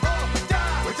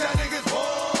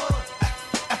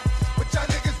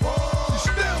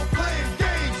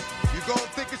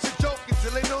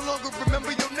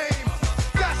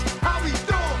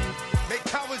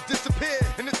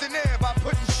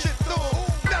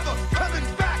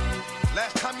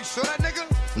saw that nigga?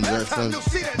 From Last time Jackson. you'll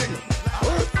see that nigga.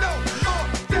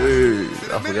 Hey,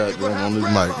 I forgot to go on this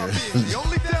mic, man. The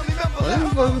only family member Why you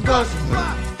left. fucking talking,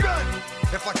 man? Gun.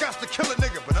 If I got to kill a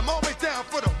nigga, but I'm always down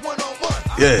for the one-on-one.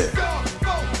 Yeah.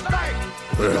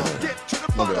 We gon' get to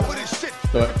the bottom of this shit.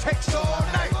 It takes all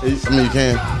night. I mean, you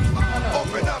can.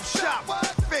 Open up shop.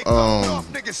 Fake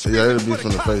Yeah, it'll be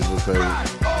from the Facebook page.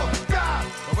 Oh, God.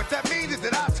 But what that means is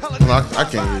that I'll tell a No, nigga I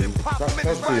can't hear you. Talk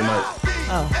to your mic.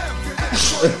 Oh.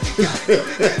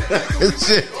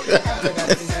 Shit.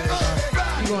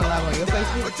 You going live on your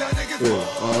Facebook?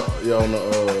 Yeah, on the,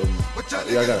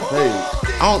 yeah, I got a page.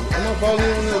 I don't, am I following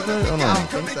you on that page? Oh, no. I don't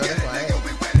think so. That's why I asked.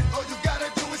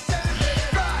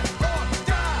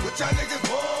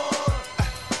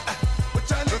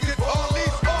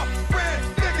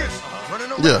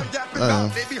 Yeah,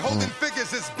 they be holding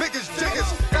figures as big as jiggers.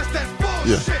 That's that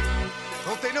bullshit.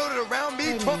 Don't they know that around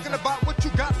me talking about what you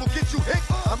got will get you hit?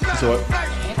 I'm not So a nice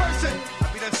person.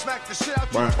 I be done smack the shit out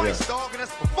you Brian, twice, yeah. dog, and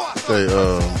that's before I Say,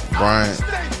 Brian,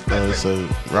 say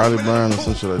Riley Brown or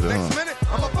some shit like that, Next huh? minute,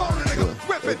 I'm up on a nigga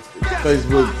whipping.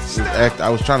 Facebook is I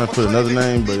was trying to put another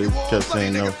name, but it kept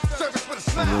saying no.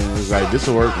 And then it was like, this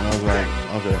will work, and I was like,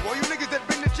 okay. Well, you niggas that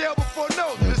been to jail before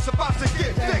know that it's about to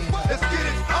get thick. Let's get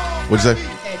it on. What'd you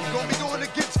say? Gonna be going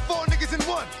against 4 niggas in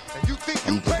one. And you think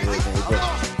you I'm crazy? putting I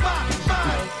lost my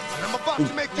mind. And I'm about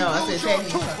to make you No, I lose said your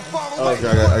technique. tooth before I Okay,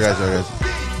 I got you.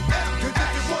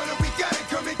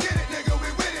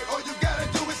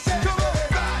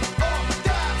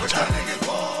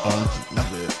 My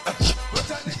bad.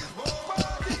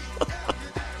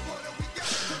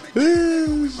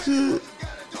 Oh, shit.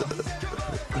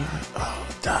 Oh,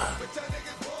 die.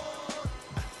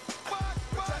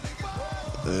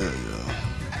 There you go.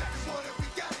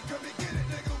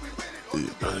 You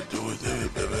gotta do it,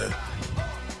 baby.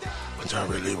 What y'all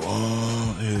really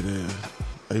want? Here it is.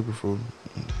 April Fool.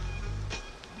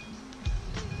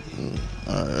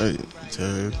 Alright,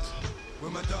 text.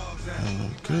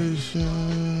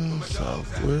 Location,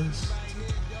 Southwest.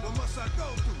 What must I go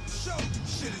through to show you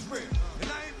shit is real? And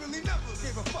I ain't really never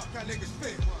gave a fuck how niggas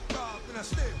feel. Robbed and I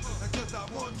steal, not cause I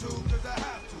want to, cause I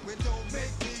have to. It don't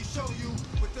make me show you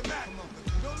with the Mac.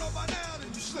 You don't know by now, then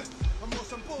you slip. I'm on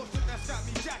some bullshit that's got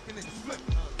me jacking niggas flip.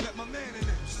 Let my man in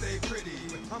it stay pretty,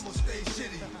 I'm gonna stay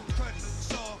shitty. Cruddy,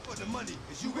 it's all for the money.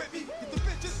 Is you with me? Get the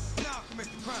bitches, now I can make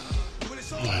the crime. When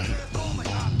it's all transform like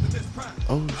Optimus Prime.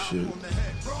 Oh shit. On the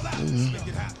head, roll out, make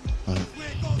it happen. We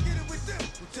ain't gonna get it with them,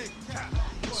 we'll take a cap.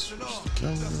 Bustin' off,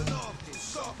 dustin' off,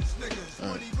 softest niggas.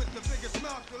 Money with the biggest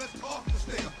mouth, so let's talk this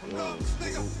nigga. Love this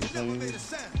nigga, never made a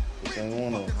sound. We ain't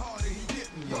fucking harder, he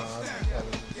getting bust down.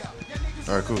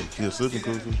 Alright, cool. Yeah, slipping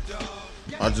cool.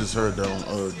 I just heard that on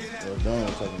Don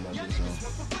was talking about this song.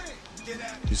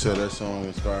 He said that song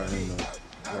inspired him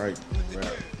to write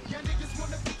rap. Yeah,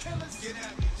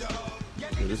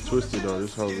 this twisted though.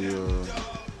 This whole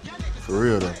for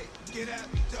real though.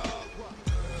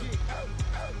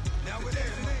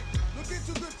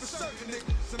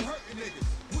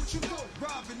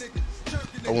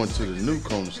 I went to the new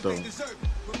corner store.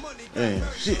 Man,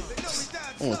 shit.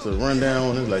 I went to the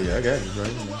rundown. It's like, yeah, I got it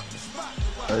right now.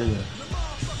 Oh, yeah.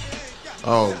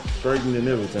 Oh, straightened and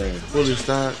everything. Fully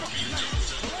stocked.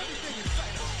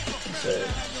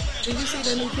 Did you see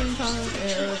the new King Kong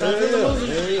Godzilla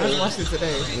movie? Yeah. I just watched it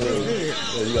today. It's good.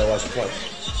 Yeah, you gotta watch it twice.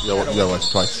 You gotta watch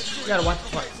it twice. You gotta watch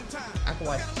it twice. I can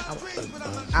watch it.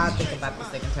 I'll think about it the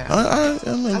second time. I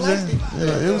mean, liked it.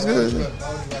 yeah, it was good.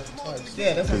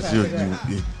 Yeah, that's what I'm Because trying to figure out.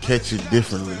 you catch it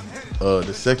differently.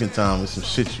 The second time is some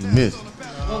shit you missed.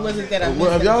 What was it that I missed?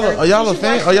 Well,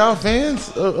 are y'all fans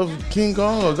of King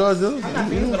Kong or Godzilla? I'm not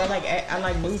fans, but I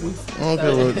like movies. Okay,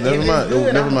 So well, if never it's mind.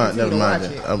 good, Never I'm mind. gonna Never watch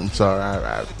mind. it. I'm sorry.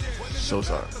 I'm so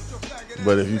sorry.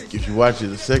 But if you watch it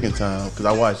the second time, because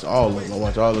I watched all of them. I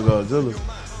watched all of Godzilla,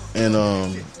 and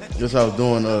just I was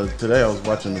doing today. I was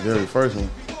watching the very first one,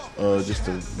 just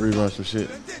to rerun some shit.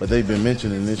 But they've been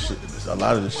mentioning this shit, a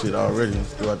lot of this shit already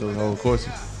throughout those whole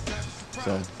courses.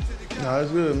 So, no,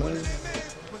 it's good, man.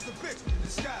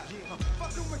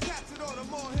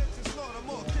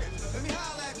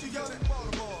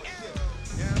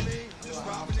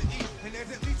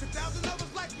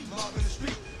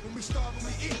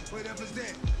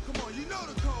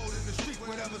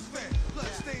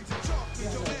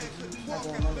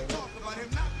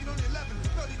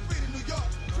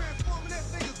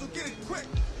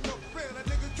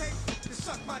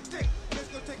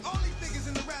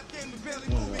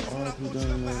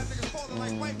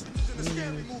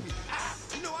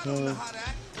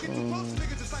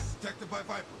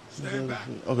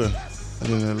 Okay, and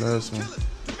then the last one.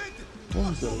 What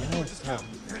was the last topic?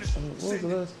 What was the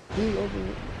last? Can you open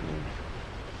it?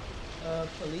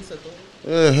 Police Authority.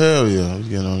 Yeah, hell yeah. We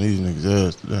getting on these niggas'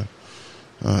 ass today.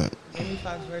 All right. Jamie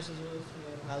Foxx versus Will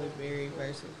Smith. Halle Berry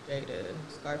versus Jada.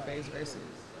 Scarface versus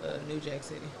New Jack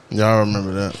City. Y'all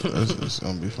remember that. It's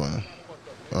going to be funny.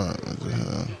 All right.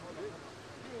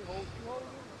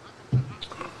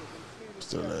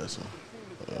 What's the last one?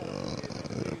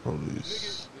 Yeah,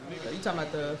 police. You talking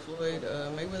about the Floyd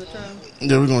Mayweather trial?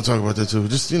 Yeah, we're going to talk about that too.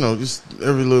 Just, just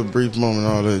every little brief moment,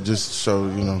 all that, just show,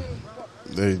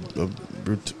 they,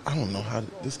 I don't know how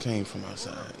this came from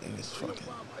outside and it's fucking.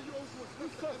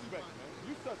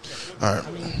 All right.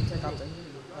 I mean, you can take off the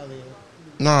hoodie. Probably.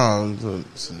 No,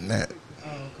 it's a gnat.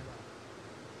 Oh,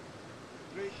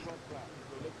 okay.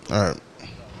 All right.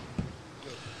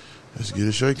 Let's get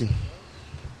it shaking.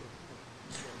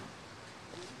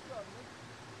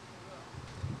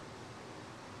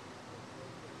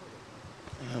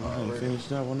 I haven't finished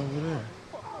that one over there.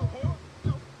 I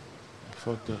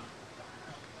fucked up.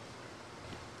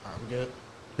 All right, we good?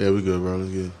 Yeah, we good, bro.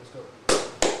 Let's get it.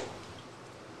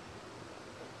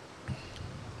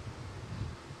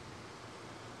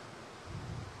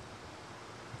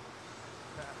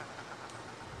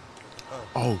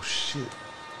 Oh shit!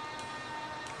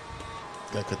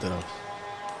 Gotta cut that off.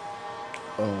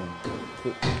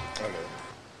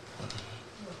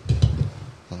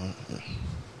 Yeah.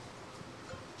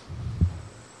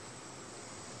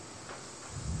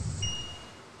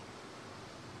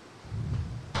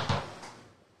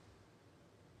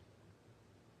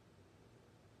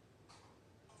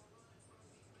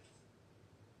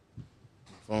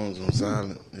 Phone's on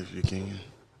silent if you can.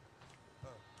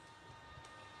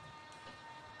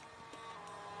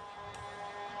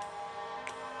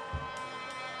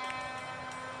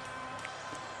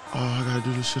 Oh, I gotta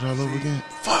do this shit all over again.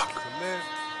 Fuck. To live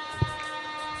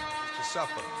is to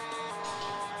suffer.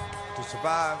 To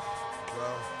survive,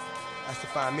 well, that's to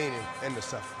find meaning in the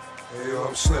suffering. Hey yo,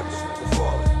 I'm slipping, I'm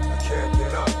falling, I can't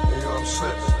get up. Hey yo, I'm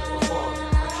slipping, I'm falling,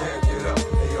 I can't get up.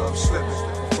 Hey yo, I'm slipping,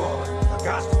 I'm falling, I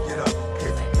got to get up.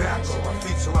 Get back on my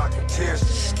feet so I can tear.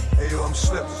 Hey yo, I'm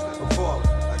slipping, I'm falling,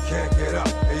 I can't get up.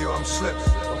 Hey yo, I'm slipping,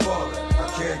 I'm falling, I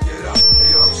can't get up. Hey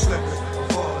yo, I'm slipping, I'm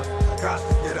falling, I got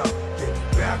to get up.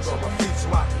 Back on my feet so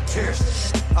I can tear.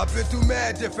 I've been through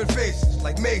mad different phases,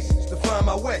 like mazes, to find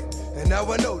my way. And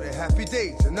now I know that happy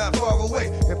days are not far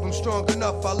away. If I'm strong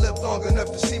enough, I'll live long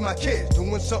enough to see my kids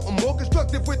doing something more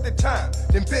constructive with the time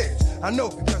than biz. I know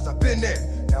because I've been there.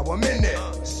 Now I'm in there.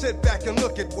 Sit back and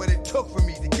look at what it took for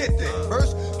me to get there.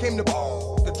 First came the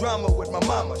drama with my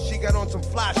mama. She got on some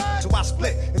fly shit, so I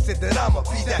split and said that I'ma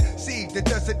be that seed that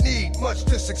doesn't need much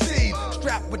to succeed.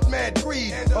 Strapped with mad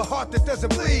greed, a heart that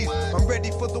doesn't bleed. I'm ready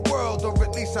for the world, or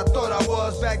at least I thought I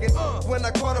was. Bagging when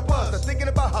I caught a buzz, I'm thinking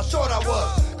about how short I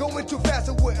was. Going too fast,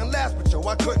 it wouldn't last, but yo,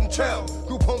 I couldn't tell.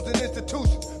 Group homes and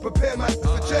institutions prepare my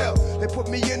for jail. They put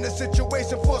me in a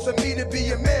situation forcing me to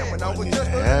be a man when I was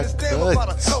just learning to stand without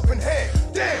a helping hand.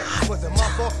 Damn, was it my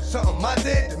fault? Something I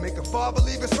did to make a father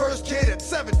leave his first kid at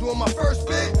 7, doing my first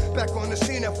bid. Back on the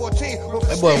scene at 14.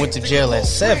 That boy went to jail at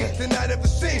 7.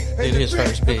 Did his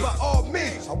first bid. That's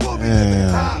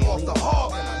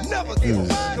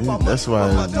why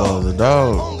his ball the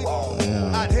dog. Yeah.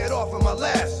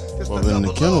 Well, been in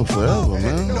the kennel forever,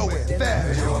 man.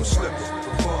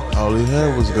 All he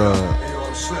had was God. Yo,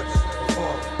 I'm slipping,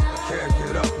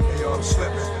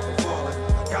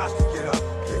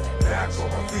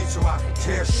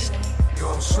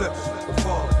 I'm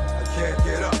falling, I can't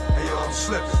get up. Hey, yo, I'm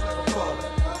slipping, I'm falling, I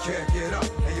can't get up.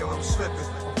 Hey, yo, I'm slipping,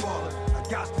 I'm falling, I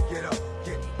got to get up.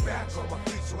 Get back on my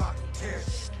feet so I can tear.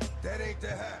 That ain't the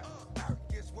half. It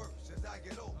gets worse as I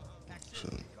get older.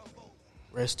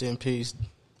 Rest in peace,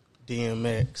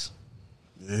 DMX.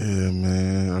 Yeah,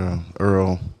 man.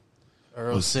 Earl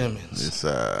Simmons. It's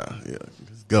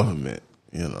it's government.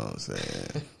 You know what I'm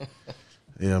saying?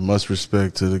 Yeah, much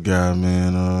respect to the guy,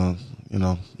 man.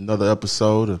 Another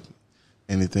episode of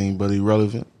Anything But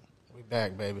Irrelevant. We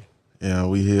back, baby. Yeah,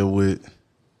 we here with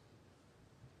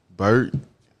Bert,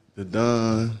 the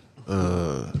Don,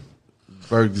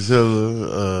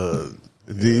 Bergzilla,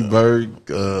 D. Berg,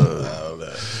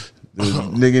 the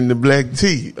nigga in the black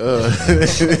tee.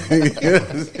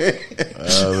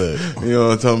 You know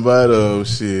what I'm talking about? Oh,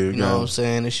 shit. You know what I'm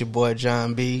saying? It's your boy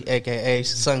John B, a.k.a.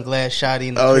 Sunglass Shotty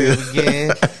in the crib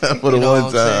again. For the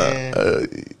one time.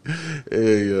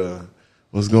 Hey,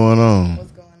 what's going on?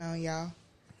 What's going on, y'all?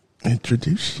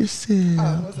 Introduce yourself.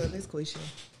 Oh, what's up? This Quisha.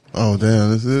 Oh,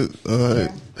 damn, that's it? All right. Yeah,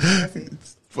 that's it.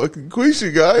 Fucking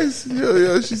Quisha, guys.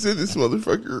 Yeah, she said this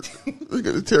motherfucker. We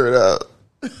gotta tear it out.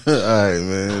 All right,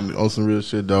 man. On some real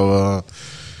shit, though.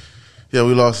 Yeah,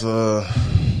 we lost a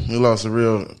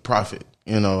real prophet.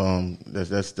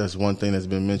 That's one thing that's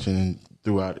been mentioned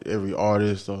throughout every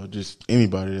artist or just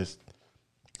anybody that's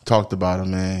talked about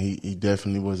him, man. He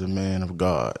definitely was a man of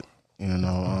God.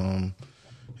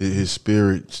 His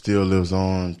spirit still lives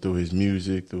on through his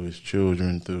music, through his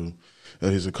children, through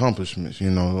his accomplishments.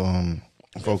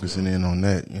 Focusing in on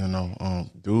that.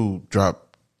 Dude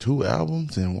dropped 2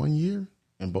 albums in 1 year,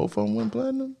 and both of them went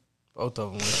platinum. Both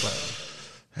of them went platinum.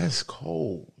 That's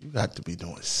cold. You got to be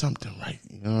doing something right.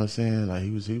 You know what I'm saying? Like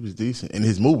he was decent. And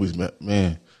his movies,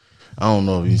 man. I don't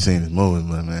know if you've seen his movies,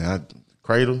 but man,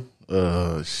 Cradle,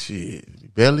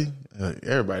 Belly.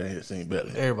 Everybody had seen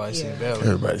Belly. Everybody seen Belly.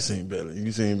 Everybody seen Belly.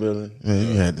 You seen Belly? Man,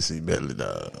 you had to see Belly,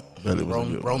 dog. Belly was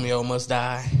good. Romeo Must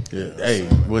Die. Yeah. Hey,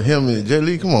 with him and Jet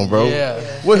Li, come on, bro. Yeah.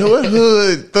 What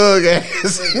hood thug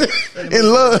ass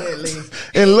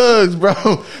in lugs, bro.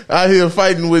 Out here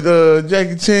fighting with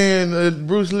Jackie Chan,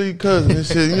 Bruce Lee cousin and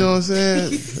shit. You know what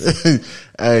I'm saying?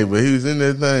 Hey, but he was in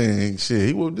that thing. Shit,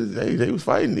 he whooped his. Hey, they was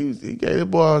fighting. He gave that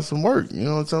boy some work. You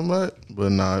know what I'm talking about?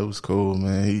 But nah, it was cool,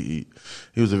 man. He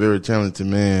was a very talented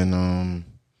man.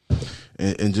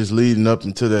 And just leading up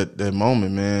into that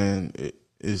moment, man.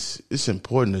 It's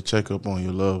important to check up on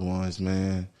your loved ones,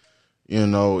 man.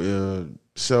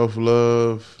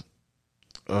 Self-love,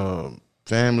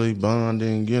 family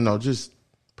bonding, just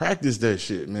practice that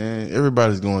shit, man.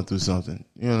 Everybody's going through something,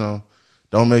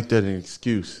 Don't make that an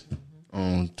excuse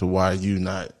to why you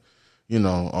not,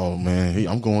 oh, man,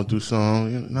 I'm going through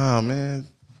something. Nah, man,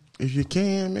 if you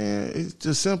can, man, it's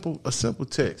just a simple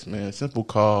text, man, a simple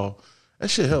call. That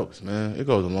shit helps, man. It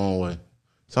goes a long way.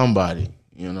 Somebody,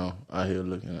 out here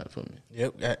looking out for me.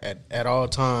 Yep, at all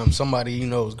times, somebody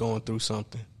is going through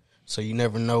something. So you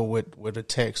never know what a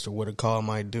text or what a call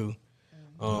might do.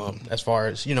 As far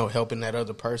as, helping that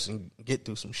other person get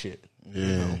through some shit.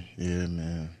 Yeah, yeah,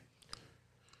 man.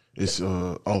 It's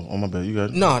my bad. You got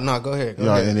it? No, go ahead. Go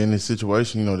ahead. And in this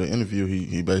situation, the interview,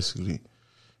 he basically,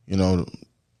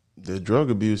 the drug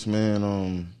abuse,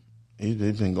 man, he's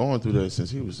been going through that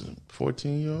since he was a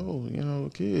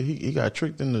 14-year-old, kid. He got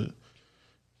tricked into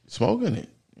smoking it,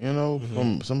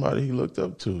 from somebody he looked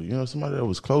up to, somebody that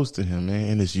was close to him, man.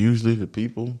 And it's usually the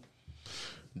people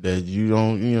that you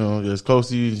don't, that's close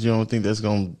to you don't think that's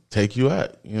going to take you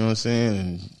out. You know what I'm saying?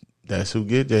 And that's who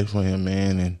get that for him,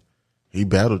 man. And he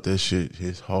battled that shit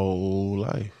his whole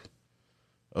life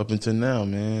up until now,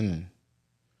 man. And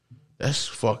that's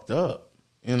fucked up,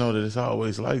 that it's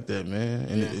always like that, man.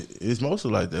 And it's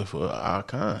mostly like that for our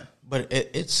kind. But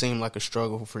it seemed like a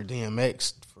struggle for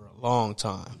DMX for a long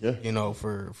time. Yeah.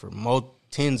 For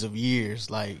tens of years.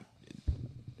 Like,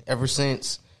 ever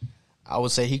since, I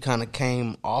would say he kind of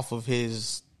came off of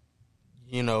his,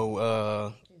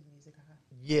 that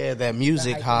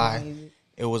music high. Music.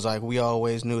 It was like we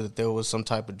always knew that there was some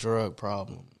type of drug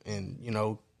problem. And,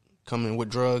 coming with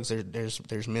drugs,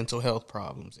 there's mental health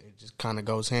problems. It just kind of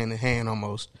goes hand in hand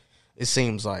almost, it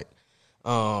seems like.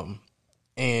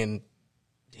 And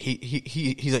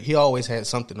he always had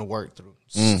something to work through.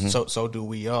 Mm-hmm. So do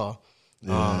we all.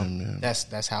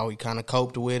 That's how he kind of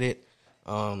coped with it.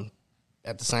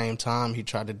 At the same time, he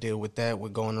tried to deal with that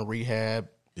with going to rehab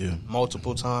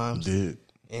multiple times.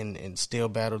 And still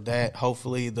battled that.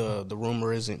 Hopefully the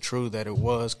rumor isn't true that it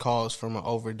was caused from an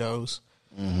overdose.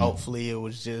 Mm-hmm. Hopefully it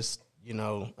was just,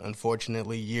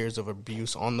 unfortunately years of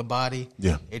abuse on the body.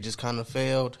 Yeah. It just kind of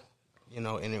failed,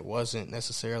 and it wasn't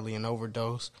necessarily an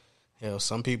overdose. Hell,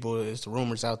 some people, there's the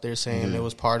rumors out there saying it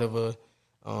was part of the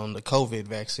COVID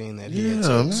vaccine that he had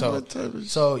took.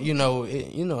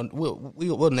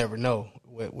 We'll never know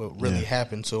what really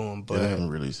happened to him. But haven't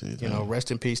really seen it.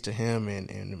 Rest in peace to him,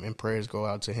 and prayers go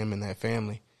out to him and that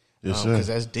family. Yes, sir. Because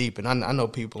that's deep, and I know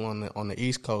people on the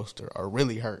East Coast are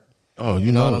really hurt. Oh,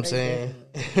 you know what I'm saying?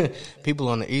 People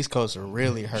on the East Coast are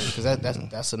really hurt because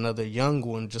that's another young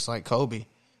one, just like Kobe.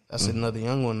 That's another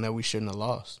young one that we shouldn't have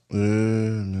lost. Yeah,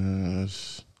 man,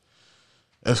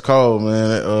 that's cold,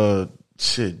 man.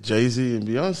 Jay-Z and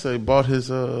Beyonce bought his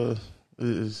I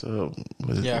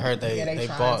heard they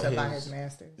bought his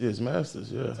masters. Yeah, his masters,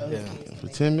 for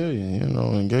 $10 million,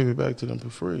 and gave it back to them for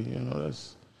free.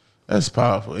 That's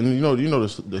powerful. And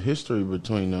the history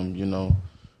between them.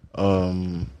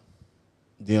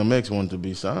 DMX wanted to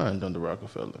be signed under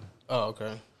Rockefeller. Oh,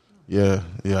 okay. Yeah.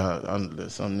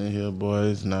 There's something in here, boy.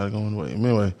 It's not going away.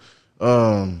 Anyway,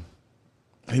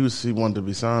 he wanted to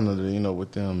be signed under,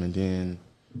 with them, and then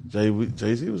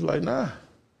Jay-Z was like, nah,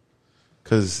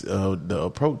 because the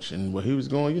approach and what he was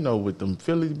going, with them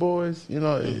Philly boys,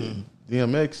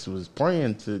 DMX was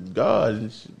praying to God,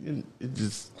 and it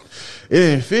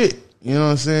didn't fit. You know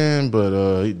what I'm saying? But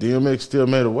DMX still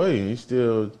made a way, and he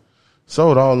still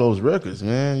sold all those records,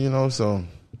 man. So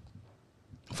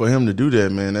for him to do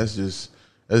that, man, that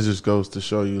just goes to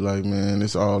show you, like, man,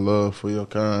 it's all love for your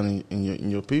kind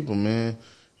and your people, man.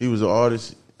 He was an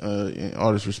artist, and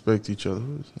artists respect each other.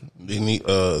 Didn't he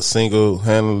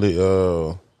single-handedly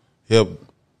help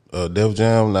Def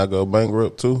Jam not go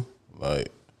bankrupt too?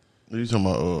 Like, What are you talking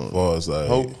about? as far as like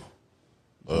Hope?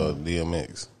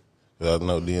 DMX. 'Cause I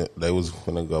know they was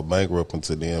gonna go bankrupt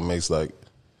until DMX, like,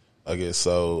 I guess,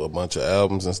 sold a bunch of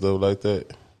albums and stuff like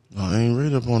that. I ain't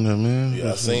read up on that, man.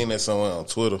 Yeah, I seen that somewhere on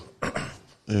Twitter.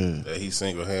 Yeah. That he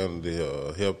single-handedly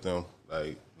helped them,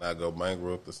 like, not go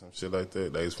bankrupt or some shit like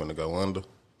that. They was finna go under.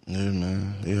 Yeah,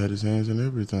 man. He had his hands in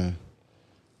everything.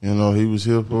 You know, he was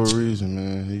here for a reason,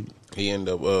 man. He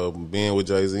ended up being with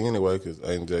Jay-Z anyway, because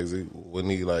ain't Jay-Z,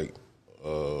 wasn't he, like...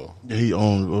 He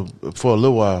owned for a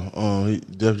little while.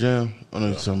 Def Jam. I know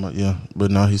you're talking about. Yeah,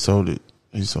 but now he sold it.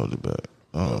 He sold it back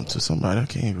to somebody. I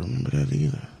can't even remember that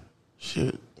either.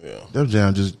 Shit. Yeah. Def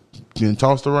Jam just getting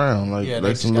tossed around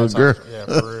like some little girl. Yeah,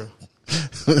 for real.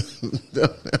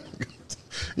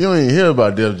 You don't even hear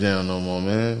about Def Jam no more,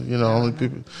 man. You know, only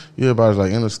people you hear about is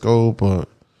like Interscope or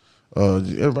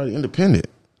everybody independent.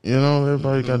 You know,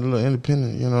 everybody got a little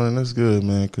independent. You know, and that's good,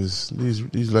 man, because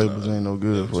these labels ain't no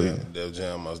good for you. Def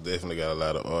Jam most definitely got a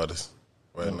lot of artists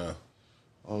right now.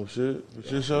 Oh shit, for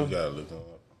shit show. You gotta look them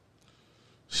up.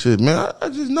 Shit, man, I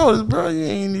just noticed, bro. You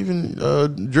ain't even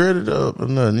dreaded up or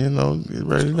nothing. You know, get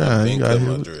ready down. You got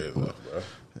my dreads off, bro.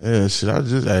 Yeah, shit.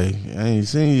 I ain't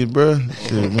seen you, bro.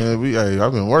 Shit, man.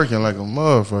 I've been working like a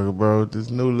motherfucker, bro.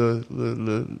 This new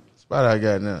little spot I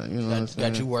got now. You know what I'm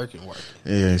saying? Got you working.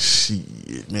 Yeah,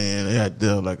 shit, man. They out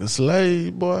there like a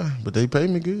slave, boy, but they pay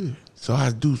me good. So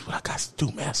I do what I got to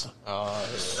do, master.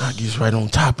 I get right on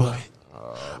top of it.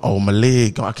 My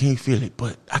leg, I can't feel it,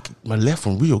 but my left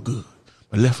one real good.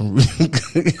 My left one real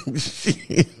good.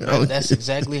 Shit. That's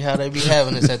exactly how they be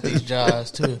having us at these jobs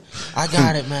too. I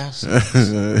got it, master.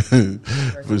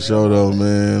 For sure, though,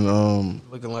 man.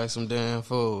 Looking like some damn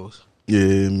fools.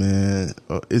 Yeah, man.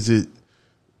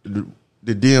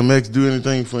 Did DMX do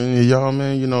anything for any of y'all,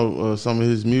 man? You know, some of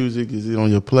his music, is it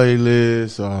on your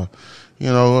playlist? Or, you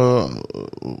know,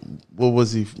 what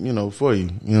was he, you know, for you?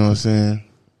 You know what I'm saying?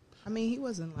 I mean,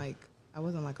 I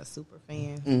wasn't like a super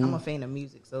fan. Mm-hmm. I'm a fan of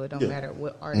music, so it don't matter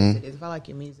what artist it is. If I like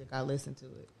your music, I listen to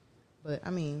it. But,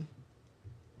 I mean,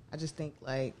 I just think,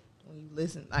 like, when you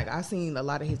listen, like, I've seen a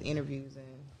lot of his interviews, and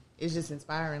it's just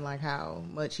inspiring, like, how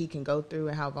much he can go through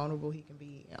and how vulnerable he can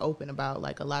be and open about,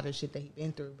 like, a lot of shit that he's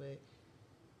been through. But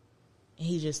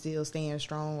he just still staying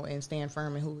strong and staying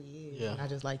firm in who he is. Yeah. And I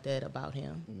just like that about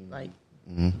him. Like,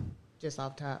 just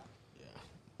off top.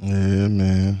 Yeah,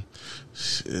 man.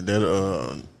 Shit,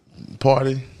 that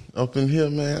party up in here,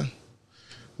 man.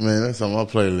 Man, that's on my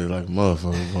playlist like a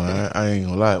motherfucker, boy. I ain't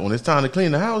gonna lie. When it's time to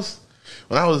clean the house,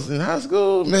 when I was in high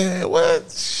school, man,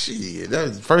 what? Shit. That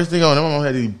was the first thing on. My mom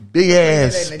had these big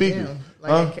ass speakers.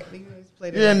 Yeah.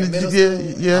 But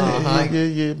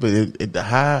at the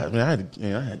high, I mean,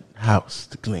 I had house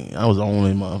to clean. I was the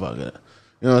only motherfucker.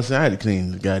 You know what I'm saying? I had to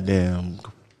clean the goddamn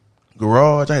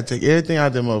garage. I had to take everything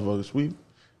out that motherfucker, sweep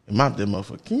and mop that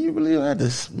motherfucker. Can you believe I had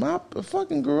to mop the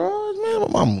fucking garage, man? My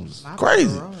mom was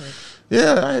crazy.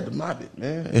 Yeah, I had to mop it,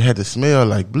 man. It had to smell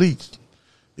like bleach.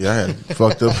 Yeah, I had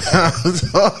fucked up house.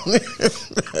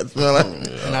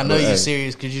 And I know you're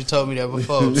serious because you told me that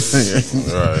before.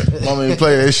 Right. Mama ain't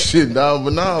play that shit, dog.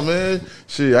 But nah, man.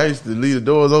 Shit, I used to leave the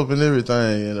doors open and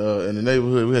everything. And in the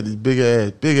neighborhood, we had these big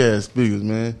ass speakers,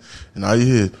 man. And all you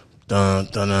hear, dun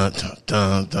dun dun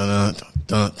dun dun dun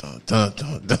dun dun dun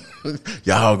dun dun.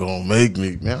 Y'all gonna make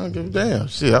me, man. I don't give a damn.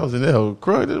 Shit, I was in there whole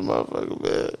crowd, this motherfucker,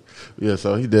 man. Yeah,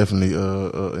 so he definitely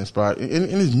inspired in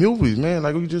his movies, man.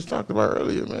 Like we just talked about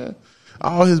earlier, man.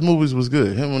 All his movies was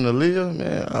good. Him and Aaliyah,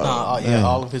 man. Yeah,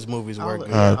 all of his movies were good.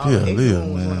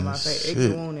 Aaliyah, man.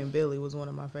 X1 and Billy was one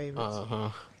of my favorites.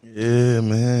 Yeah,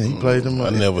 man. He played them. I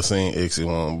never seen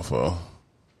X1 before.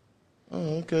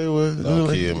 Oh, okay. Well,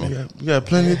 don't kill me. You got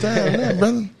plenty of time now,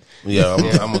 brother. Yeah,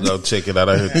 I'm gonna go check it out.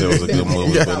 I heard that was a good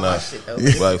movie, but not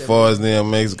like far as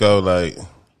DMX go, like.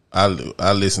 I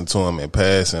listened to him in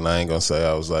passing. I ain't gonna say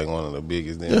I was like one of the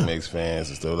biggest DMX fans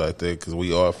and stuff like that because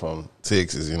we are from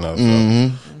Texas, you know.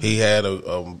 So he had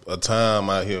a time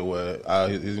out here where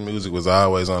his music was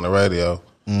always on the radio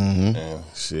and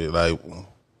shit. Like,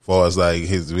 far as like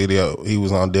his video, he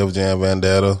was on Def Jam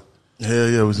Vendetta. Hell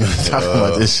yeah, we was gonna talk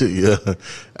about this shit. Yeah,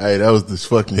 hey, that was this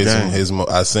fucking game.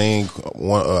 I seen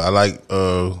one. I like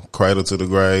Cradle to the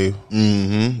Grave.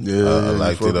 Yeah, I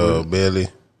liked it. Belly.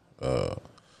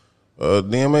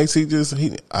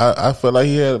 DMX, I felt like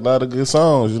he had a lot of good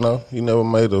songs, you know. He never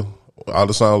made all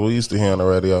the songs we used to hear on the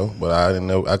radio, but I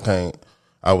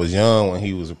I was young when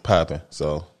he was popping.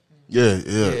 So Yeah.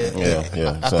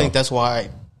 yeah. I think that's why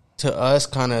to us,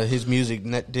 kind of his music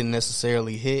didn't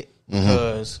necessarily hit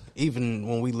because even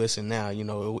when we listen now, you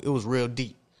know, it was real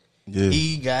deep. Yeah.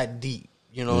 He got deep.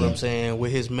 You know what I'm saying,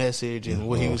 with his message and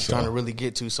what he was trying to really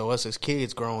get to. So us as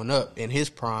kids growing up in his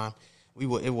prime,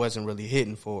 it wasn't really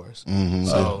hitting for us.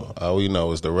 So all we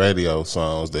know is the radio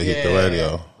songs that hit the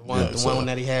radio. The one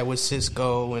that he had with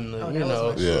Cisco and the, Oh, you that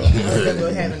know, was Yeah. I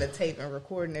remember having the tape and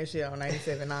recording that shit on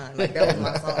 97.9. Like, that was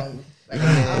my song. Like,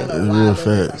 I don't know why, Real but that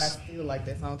song, I facts. still like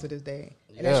that song to this day.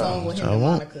 And Yeah. that song with him and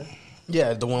Monica.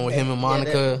 yeah, the one with him and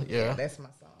Monica, yeah. That's my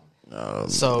song.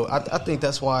 So I think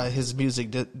that's why his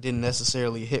music didn't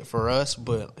necessarily hit for us.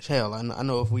 But hell, I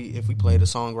know if we played a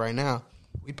song right now,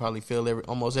 we probably feel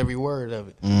almost every word of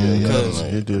it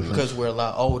because we're a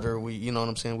lot older. We, you know what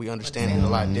I'm saying, we understand it a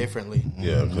lot differently.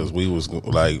 Yeah, because we was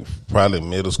like probably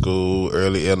middle school,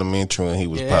 early elementary when he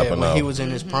was popping when out. he was in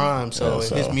his prime, so Yeah,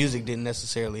 so- his music didn't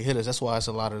necessarily hit us. That's why it's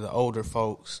a lot of the older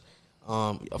folks.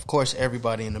 Of course,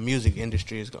 everybody in the music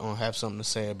industry is gonna have something to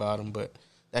say about him, but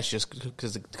that's just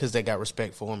because they got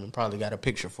respect for him and probably got a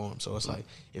picture for him. So it's like,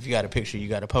 if you got a picture, you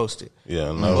got to post it.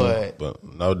 Yeah, but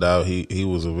no doubt he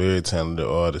was a very talented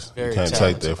artist. You can't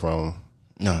take that from him.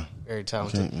 No. Very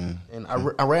talented. And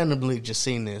I randomly just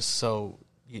seen this. So,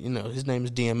 you know, his name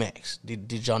is DMX.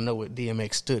 Did y'all know what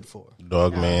DMX stood for?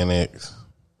 Dogman X.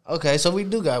 Okay, so we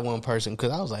do got one person,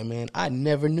 because I was like, man, I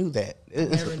never knew that.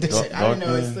 Never did it. I didn't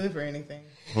know it stood for anything.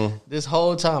 This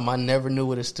whole time, I never knew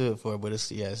what it stood for, but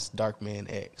it's Darkman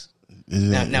X. Is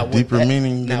it Now, deeper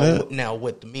meaning than that? Now,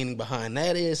 what the meaning behind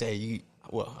that is, I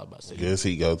was about to say. Guess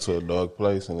he go to a dark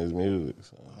place in his music.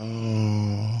 So.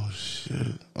 Oh,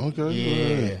 shit. Okay.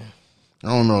 Yeah. I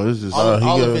don't know. It's just All of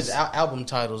goes, his album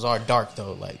titles are dark,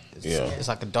 though. Like, Yeah. it's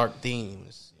like a dark theme.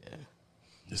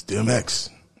 It's DMX.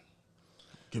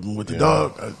 Give him with the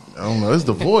dog. I don't know. It's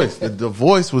the voice. The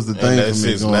voice was the thing And that's for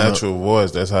me. his going natural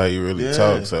voice. That's how he really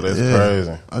talks. So that's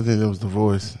crazy. I think that was the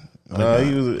voice.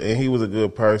 He was a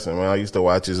good person, man. I used to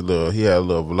watch he had a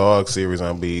little vlog series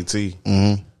on BET.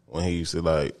 When he used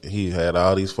to he had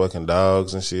all these fucking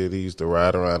dogs and shit. He used to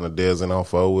ride around the desert on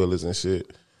 4-wheelers and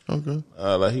shit. Okay.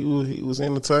 He was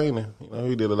entertaining. You know,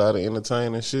 he did a lot of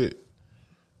entertaining shit.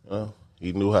 You know,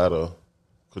 he knew how to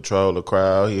control the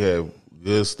crowd. He had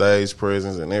good stage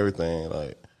presence and everything.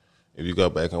 Like, if you go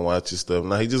back and watch his stuff,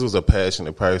 he just was a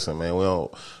passionate person, man.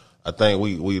 I think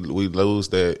we lose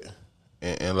that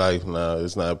in life now.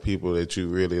 It's not people that you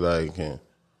really can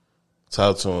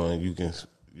talk to and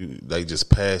they just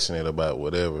passionate about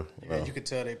whatever. You know? You could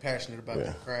tell they passionate about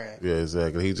their craft. Yeah,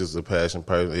 exactly. He's just a passionate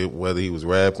person. Whether he was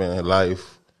rapping,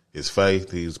 life, his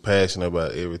faith, he was passionate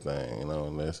about everything. You know,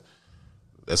 and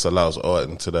that's a lost art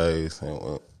in today's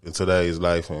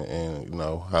life, and you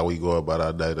know how we go about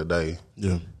our day to day.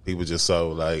 Yeah, people just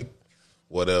so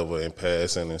whatever and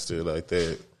passing and stuff like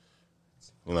that.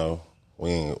 You know,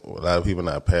 a lot of people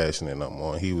not passionate no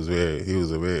more. He was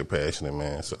a very passionate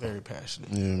man. So. Very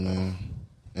passionate. Yeah, man.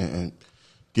 And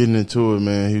getting into it,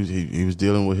 man, he was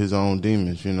dealing with his own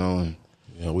demons, you know. And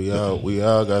yeah, we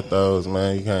all got those,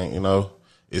 man. You can't, you know.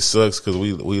 It sucks because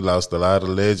we lost a lot of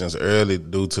legends early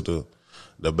due to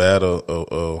the battle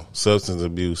of substance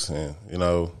abuse and, you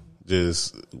know,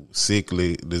 just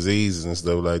sickly diseases and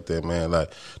stuff like that, man.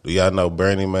 Like, do y'all know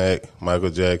Bernie Mac, Michael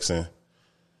Jackson,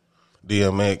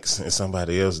 DMX, and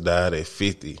somebody else died at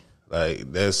 50?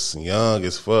 Like, that's young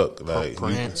as fuck. Like,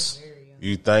 Prince.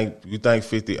 You think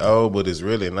 50 old, but it's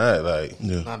really not. Like,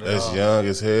 that's young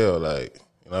as hell. Like,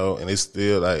 you know, and it's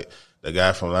still like the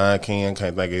guy from Lion King,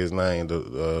 can't think of his name. I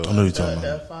know you're talking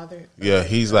about. The father. Yeah,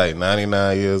 he's like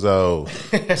 99 years old.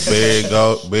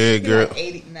 Barry Girl. Like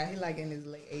 80. Now he like in his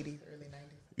late 80s, early 90s.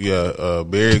 Yeah,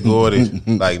 Barry Gordy,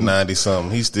 like 90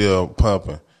 something. He's still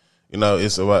pumping. You know,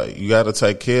 it's about, you got to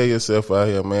take care of yourself out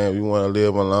here, man. If you want to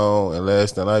live alone and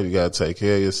last in life, you got to take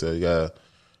care of yourself. You got to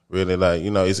really,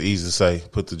 you know, it's easy to say,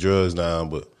 put the drugs down,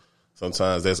 but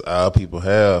sometimes that's all people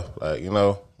have. Like, you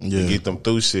know, to get them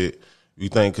through shit. You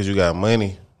think because you got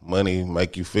money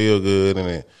make you feel good and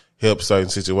it helps certain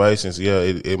situations. Yeah,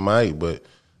 it might, but,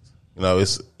 you know,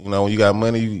 it's, you know, when you got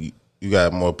money, you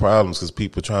got more problems because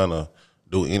people trying to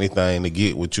do anything to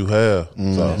get what you have.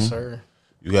 Mm-hmm. So, Yes, sir.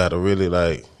 you got to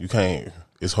really, you can't,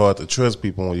 it's hard to trust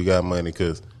people when you got money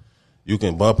because you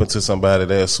can bump into somebody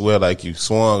that swear like you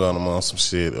swung on them on some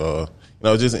shit or, you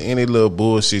know, just any little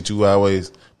bullshit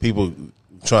people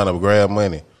trying to grab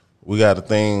money. We got a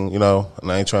thing, you know,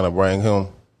 and I ain't trying to bring him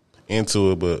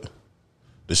into it, but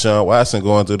Deshaun Watson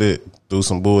going through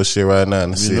some bullshit right now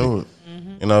in the city. Know it.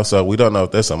 You know, so we don't know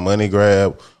if that's a money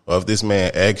grab or if this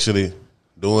man actually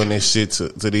doing this shit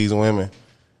to these women.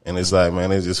 And it's like,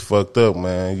 man, it's just fucked up,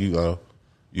 man.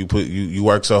 You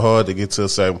work so hard to get to a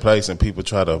certain place, and people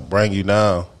try to bring you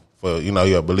down for, you know,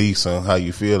 your beliefs and how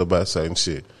you feel about certain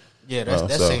shit. Yeah,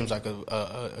 that seems like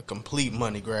a complete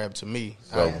money grab to me.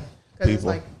 So Because it's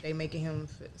like they making him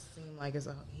seem like it's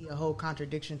a whole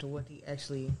contradiction to what he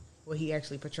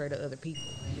actually portrayed to other people.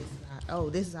 And it's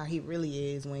not, this is how he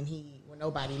really is when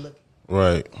nobody looking.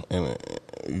 Right, and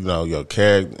you know your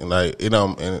character, like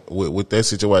and with that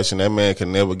situation, that man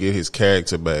can never get his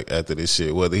character back after this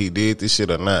shit. Whether he did this shit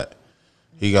or not,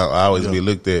 he gonna always be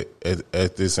looked at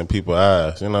this in people's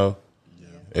eyes. You know,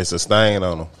 it's a stain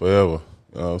on him forever.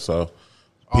 You know, so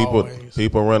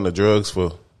people run the drugs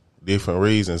for different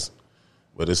reasons,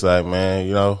 but it's like, man,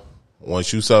 you know,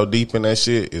 once you so deep in that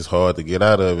shit, it's hard to get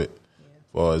out of it.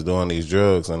 As far as doing these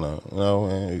drugs, and you know,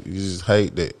 man, you just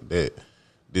hate that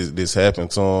this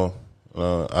happened to him.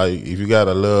 If you got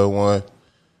a loved one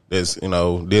that's, you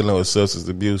know, dealing with substance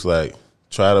abuse, like,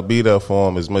 try to be there for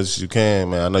them as much as you can,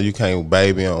 man. I know you can't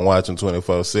baby them, watch them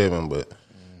 24/7, but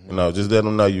you know, just let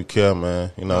them know you care,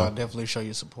 man. You know, I'll definitely show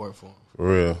you support for them. For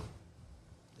real.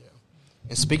 Yeah.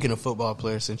 And speaking of football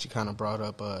players, since you kind of brought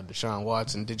up Deshaun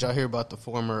Watson, did y'all hear about the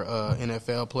former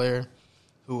NFL player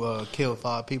who killed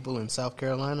 5 people in South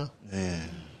Carolina? Man.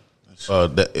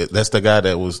 That's the guy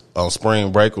that was on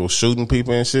spring break, was shooting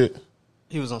people and shit.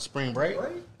 He was on spring break?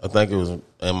 I think it was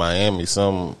in Miami.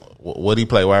 What he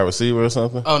play, wide receiver or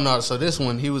something? Oh no! So this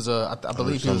one, he was I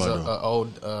believe he was an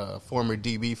old former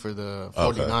DB for the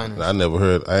 49ers.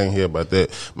 Okay. I ain't hear about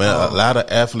that, man. A lot of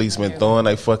athletes been throwing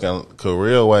their fucking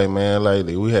career away, man.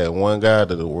 Lately, we had one guy,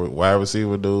 the wide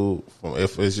receiver dude from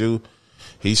FSU.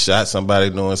 He shot somebody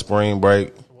during spring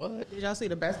break. What? Did y'all see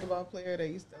the basketball player that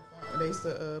used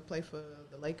to play for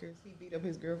the Lakers? He beat up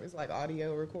his girlfriend. It's like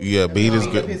audio recording. Yeah, beat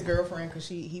up his girlfriend because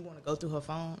he want to go through her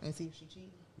phone and see if she cheated.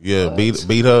 Yeah,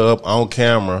 beat her up on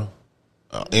camera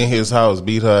in his house.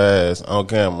 Beat her ass on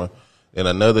camera. And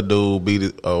another dude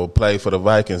played for the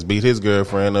Vikings. Beat his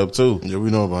girlfriend up too. Yeah, we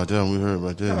know about that. We heard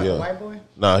about that. Yeah, white boy.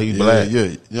 No, he black.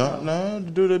 Yeah. No, the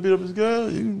dude that beat up his girl.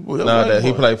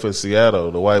 He played for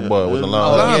Seattle. The white boy with the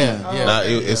long hair. Now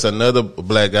it's another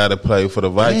black guy that played for the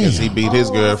Vikings. Damn. He beat his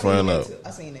girlfriend up.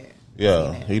 I seen that.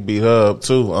 Yeah, he beat her up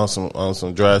too on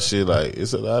some dry shit. Like,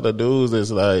 it's a lot of dudes that's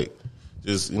like,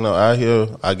 just, you know, out here.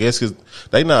 I guess because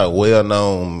they not well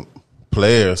known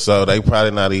players, so they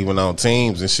probably not even on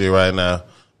teams and shit right now.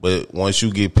 But once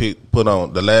you get put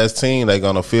on the last team, they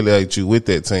gonna affiliate you with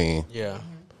that team. Yeah.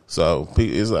 So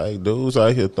it's like dudes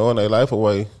out here throwing their life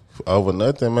away over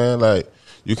nothing, man. Like,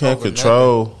 you can't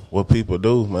control what people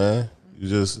do, man. You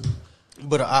just.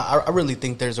 But I really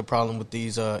think there's a problem with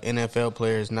these NFL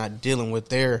players not dealing with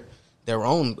their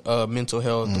own mental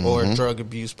health or drug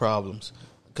abuse problems.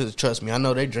 Because trust me, I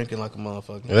know they drinking like a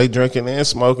motherfucker. They drinking and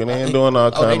smoking and doing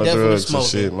all kind of drugs and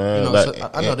shit, man. You know,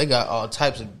 I know they got all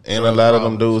types of. And a lot of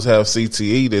them dudes have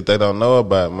CTE that they don't know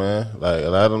about, man. Like, a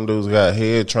lot of them dudes got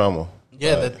head trauma.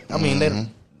 Yeah,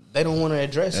 they don't want to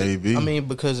address it. I mean,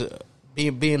 because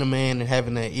being a man and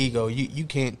having that ego, you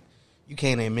can't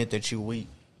admit that you weak.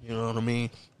 You know what I mean?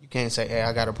 You can't say, "Hey,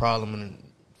 I got a problem," and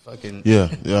fucking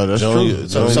that's true.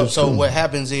 So what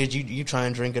happens is you try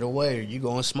and drink it away, or you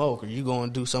go and smoke, or you go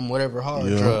and do some whatever hard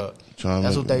drug.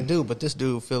 That's what they do. But this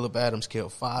dude, Phillip Adams,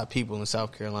 killed 5 people in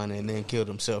South Carolina and then killed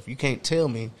himself. You can't tell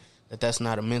me that's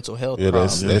not a mental health problem.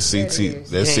 That's CT.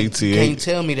 That's CTE. You can't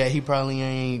tell me that he probably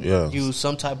ain't used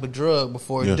some type of drug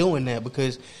before doing that,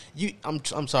 because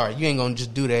I'm sorry, you ain't gonna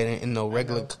just do that in no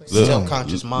regular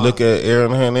self-conscious mind. Look at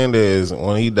Aaron Hernandez.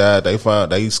 When he died, they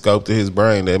scoped his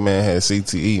brain. That man had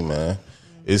CTE, man.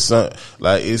 It's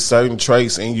certain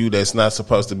traits in you that's not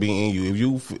supposed to be in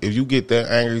you. If you get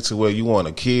that angry to where you want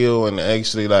to kill and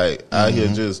actually like out here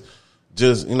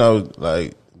just you know,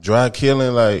 like dry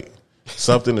killing, like,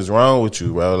 something is wrong with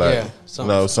you, bro. Like,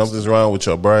 something's wrong with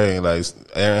your brain. Like,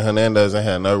 Aaron Hernandez ain't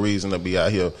had no reason to be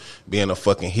out here being a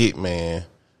fucking hitman.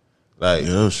 Like,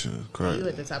 shit, correct. You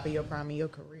at the top of your prime of your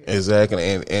career. Exactly,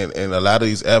 and a lot of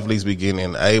these athletes be getting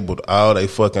enabled all their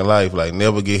fucking life. Like,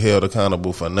 never get held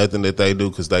accountable for nothing that they do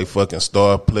because they fucking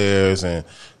star players and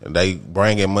they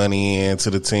bringing money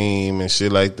into the team and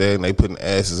shit like that, and they putting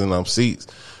asses in them seats.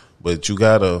 But you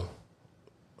gotta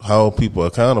hold people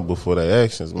accountable for their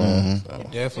actions, man. So. You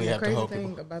definitely have to hold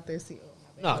people. About their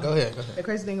go ahead. The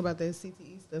crazy thing about their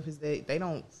CTE stuff is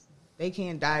they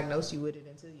can't diagnose you with it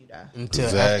until you die.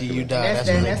 After you die.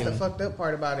 That's the fucked up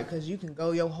part about it, because you can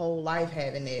go your whole life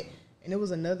having it, And it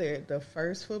was the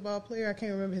first football player. I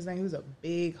can't remember his name. He was a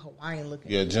big Hawaiian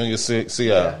looking. Yeah, Junior Seau.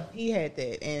 Yeah, he had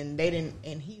that, and they didn't.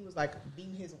 And he was like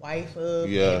beating his wife up.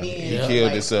 Yeah, and then, he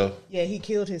killed himself. Yeah, he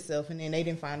killed himself, and then they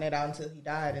didn't find that out until he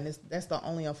died. And that's the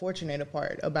only unfortunate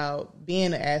part about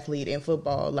being an athlete in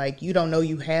football. Like, you don't know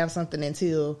you have something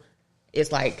until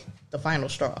it's like the final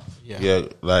straw. Yeah,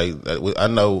 like I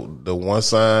know the one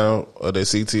sign of the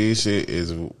CTE shit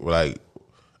is like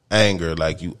anger.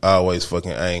 Like, you always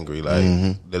fucking angry. Like,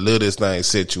 the littlest thing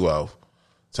set you off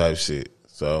type shit.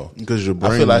 So because your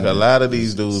brain, I feel like a lot of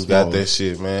these dudes got that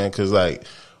shit, man. Because like,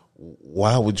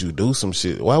 why would you do some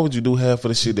shit? Why would you do half of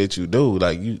the shit that you do?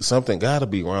 Like, something got to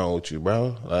be wrong with you,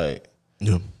 bro. Like,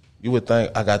 you would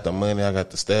think I got the money, I got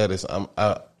the status,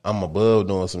 I'm above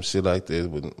doing some shit like this,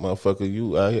 but motherfucker,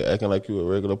 you out here acting like you a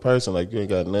regular person, like you ain't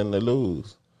got nothing to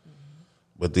lose.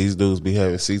 But these dudes be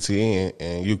having CTE,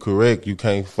 and you correct, you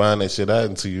can't find that shit out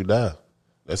until you die.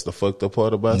 That's the fucked up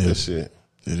part about this shit.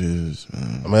 It is,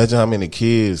 man. Imagine how many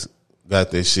kids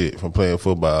got that shit from playing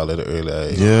football at an early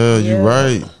age. Yeah, you're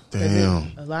right.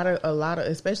 Damn. A lot of,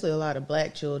 especially a lot of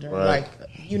black children, Right. like,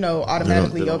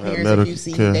 automatically They your don't have parents, if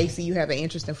you medical care. they see you have an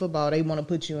interest in football, they want to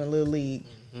put you in little league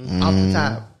off the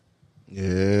top.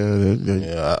 Yeah,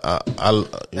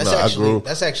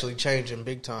 That's actually changing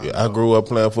big time. I grew up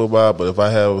playing football, but if I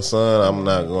have a son, I'm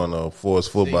not going to force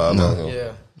football on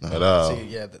him at all.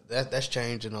 See, that's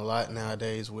changing a lot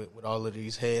nowadays with all of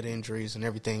these head injuries and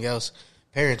everything else.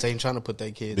 Parents ain't trying to put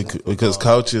their kids because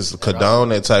coaches condone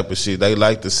that type of shit. They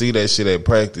like to see that shit at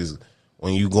practice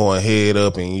when you going head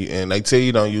up and they tell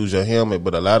you don't use your helmet,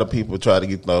 but a lot of people try to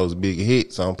get those big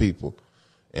hits on people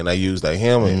and they use their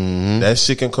helmet. That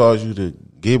shit can cause you to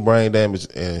get brain damage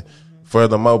and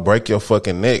furthermore break your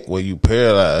fucking neck where you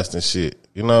paralyzed and shit.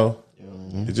 You know,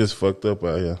 it's just fucked up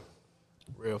out here.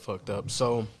 Real fucked up.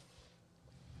 So,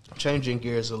 changing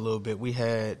gears a little bit, we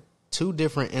had 2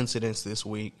 different incidents this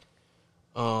week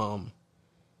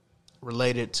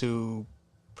related to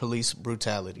police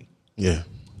brutality. Yeah.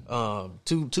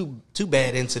 Two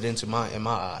bad incidents in my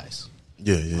eyes.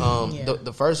 Yeah.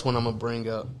 The first one I'm gonna bring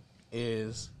up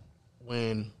is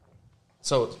when,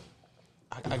 so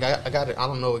I got it. I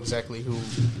don't know exactly who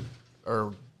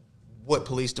or what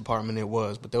police department it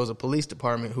was, but there was a police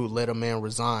department who let a man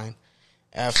resign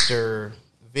after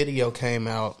video came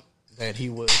out that he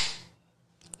was.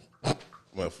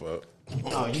 My fuck.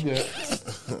 Oh, you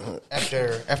good?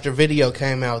 After video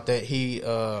came out that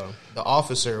the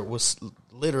officer was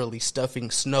literally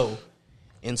stuffing snow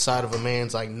inside of a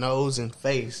man's like nose and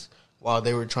face while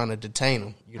they were trying to detain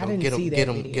him. You know,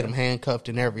 get him handcuffed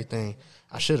and everything.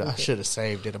 I should have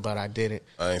saved it, but I didn't.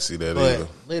 I ain't see that but either.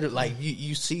 Literally, like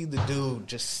you see the dude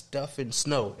just stuffing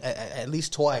snow at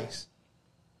least twice,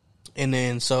 and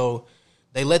then so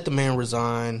they let the man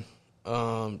resign.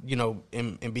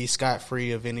 And be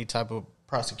scot-free of any type of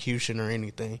prosecution or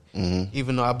anything,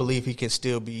 even though I believe he can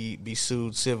still be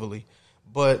sued civilly.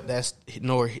 But that's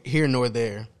nor here nor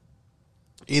there.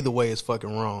 Either way is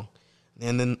fucking wrong.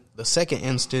 And then the second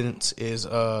instance is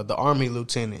the Army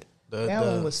lieutenant. That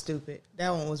one was stupid.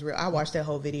 That one was real. I watched that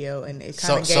whole video, and it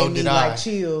kind of gave me like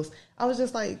chills. I was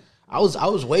just like... I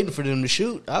was waiting for them to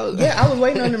shoot. I was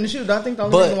waiting on them to shoot. I think the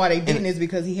only reason why they didn't is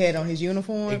because he had on his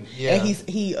uniform, and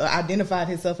he identified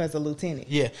himself as a lieutenant.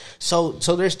 Yeah. So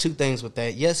there's 2 things with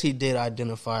that. Yes, he did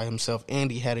identify himself,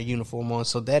 and he had a uniform on.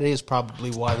 So that is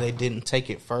probably why they didn't take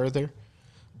it further.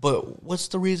 But what's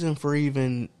the reason for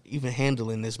even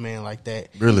handling this man like that?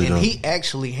 Really, and he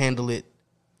actually handled it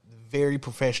very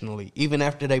professionally. Even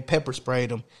after they pepper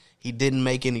sprayed him, he didn't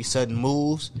make any sudden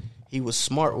moves. He was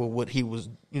smart with what he was,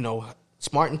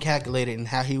 smart and calculated in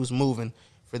how he was moving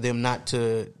for them not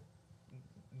to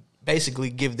basically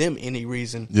give them any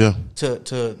reason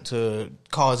to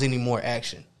cause any more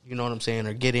action. You know what I'm saying?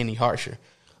 Or get any harsher.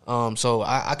 So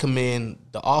I commend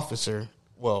the officer.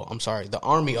 Well, I'm sorry, the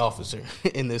Army officer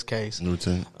in this case.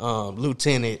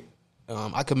 Lieutenant.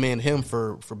 I commend him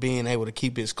for being able to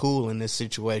keep his cool in this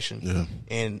situation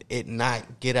and it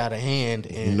not get out of hand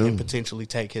and potentially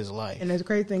take his life. And the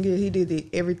crazy thing is he did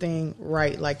everything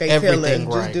right. Like they tell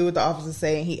him, just do what the officer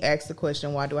say. And he asked the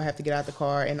question, why do I have to get out the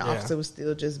car? And the officer was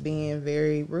still just being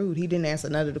very rude. He didn't answer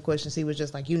none of the questions. He was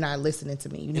just like, you're not listening to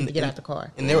me. You need to get out the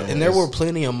car. And there were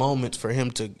plenty of moments for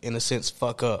him to, in a sense,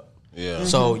 fuck up. Yeah.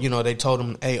 So, they told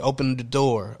him, hey, open the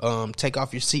door, take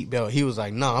off your seatbelt. He was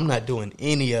like, no, I'm not doing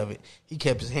any of it. He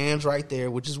kept his hands right there,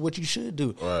 which is what you should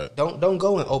do. Right. Don't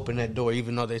go and open that door,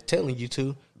 even though they're telling you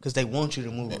to, because they want you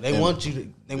to move. They want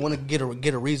to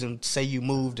get a reason to say you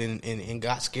moved and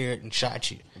got scared and shot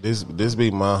you. This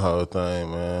be my whole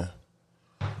thing, man.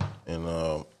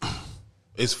 And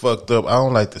it's fucked up. I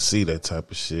don't like to see that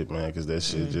type of shit, man, because that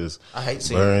shit just I hate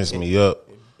seeing burns it. me up,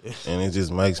 and it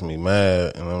just makes me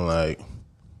mad. And I'm like,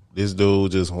 this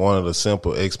dude just wanted a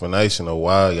simple explanation of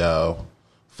why y'all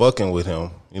fucking with him.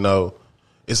 You know,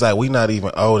 it's like we not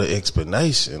even owed an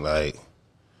explanation. Like,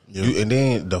 and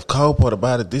then the cold part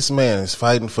about it, this man is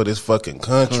fighting for this fucking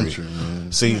country.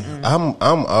 See, I'm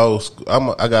old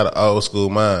school. I got an old school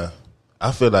mind.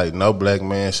 I feel like no black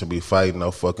man should be fighting no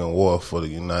fucking war for the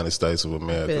United States of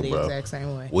America, I feel the bro. exact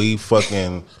same way. We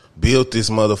fucking built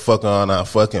this motherfucker on our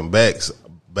fucking backs.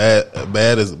 Bad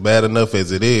enough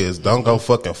as it is. Don't go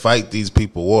fucking fight these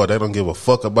people war. They don't give a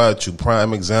fuck about you.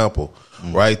 Prime example,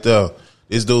 right there.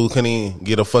 This dude couldn't even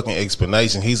get a fucking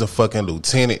explanation. He's a fucking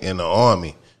lieutenant in the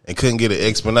army and couldn't get an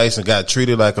explanation. Got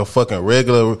treated like a fucking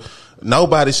regular.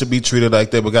 Nobody should be treated like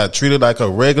that, but got treated like a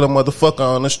regular motherfucker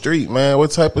on the street, man.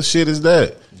 What type of shit is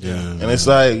that? Yeah, and it's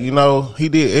like, you know, he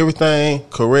did everything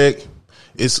correct.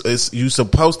 It's you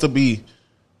supposed to be,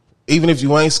 even if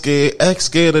you ain't scared, act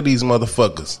scared of these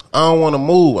motherfuckers. I don't want to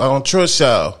move. I don't trust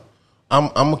y'all.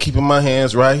 I'm keeping my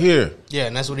hands right here. Yeah,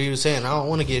 and that's what he was saying. I don't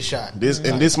want to get shot.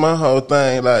 This my whole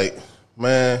thing. Like,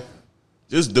 man,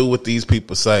 just do what these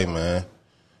people say, man.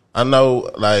 I know,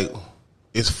 like,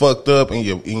 it's fucked up in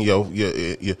your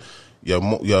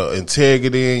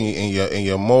integrity and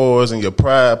your morals and your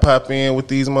pride pop in with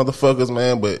these motherfuckers,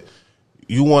 man. But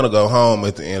you want to go home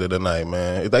at the end of the night,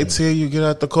 man. If they tell you get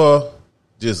out the car,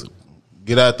 just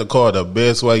get out the car the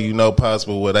best way you know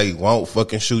possible, where they won't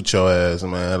fucking shoot your ass,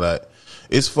 man. Like,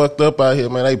 it's fucked up out here,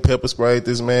 man. They pepper sprayed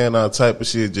this man, all type of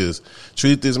shit. Just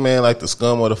treat this man like the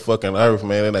scum of the fucking earth,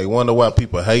 man. And they wonder why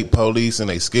people hate police and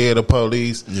they scared of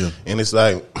police. Yeah. And it's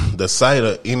like the sight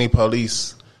of any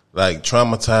police, like,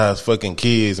 traumatized fucking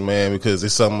kids, man, because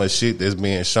it's so much shit that's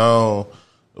being shown.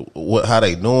 How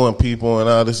they doing people and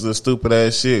all this little stupid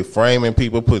ass shit, framing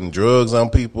people, putting drugs on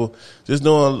people, just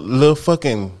doing little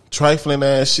fucking trifling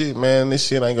ass shit, man. This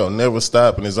shit ain't gonna never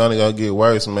stop, and it's only gonna get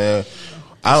worse, man.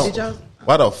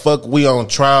 Why the fuck we on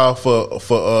trial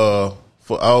for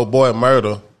old boy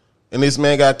murder, and this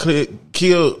man got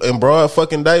killed in broad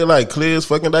fucking daylight, clear as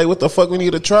fucking day? What the fuck we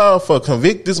need a trial for?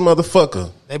 Convict this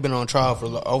motherfucker. They've been on trial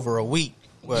for over a week.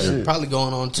 Well, probably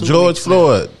going on 2 weeks. George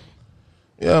Floyd.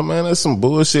 Yeah, man, that's some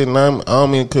bullshit. And I don't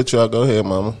mean to cut you out. Go ahead,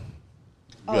 mama.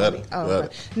 Got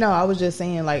it. No, I was just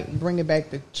saying, like, bringing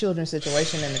back the children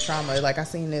situation and the trauma. Like, I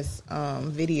seen this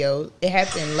video. It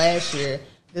happened last year.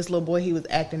 This little boy, he was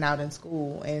acting out in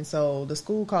school, and so the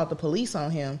school called the police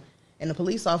on him, and the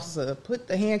police officer put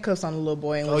the handcuffs on the little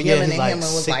boy and was yelling at him and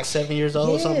was 7 years old,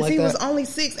 yes, something like that. He was only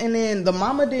 6, and then the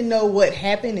mama didn't know what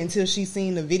happened until she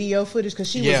seen the video footage, because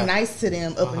she was nice to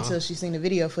them up until she seen the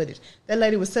video footage. That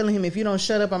lady was telling him, if you don't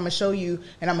shut up, I'm going to show you,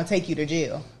 and I'm going to take you to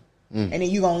jail. And then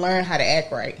you're going to learn how to act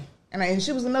right. And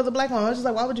she was another black woman. I was just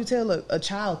like, why would you tell a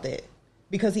child that?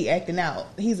 Because he acting out.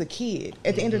 He's a kid.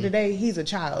 At the end of the day, he's a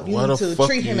child. You need to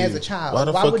treat him as a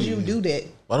child. Why would you do that?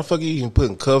 Why the fuck are you even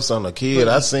putting cuffs on a kid?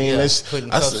 I seen this.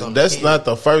 That's not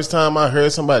the first time I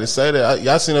heard somebody say that.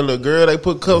 Y'all seen a little girl they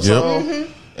put cuffs on,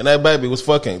 and that baby was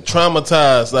fucking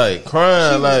traumatized, like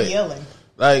crying, she was yelling.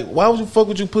 Like, why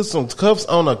would you put some cuffs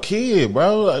on a kid,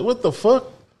 bro? Like, what the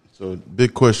fuck? So,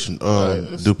 big question: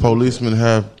 do policemen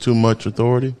have too much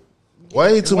authority?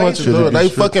 Way too much authority. They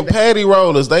fucking patty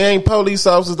rollers. They ain't police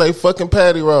officers. They fucking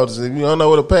patty rollers. If you don't know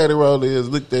what a patty roller is,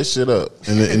 look that shit up.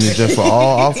 And is that for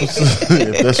all officers?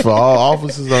 If that's for all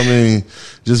officers, I mean,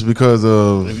 just because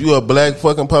of... If you a black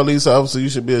fucking police officer, you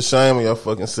should be ashamed of your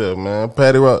fucking self, man.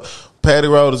 Patty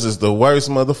rollers is the worst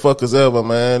motherfuckers ever,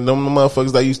 man. Them the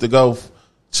motherfuckers that used to go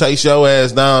chase your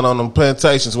ass down on them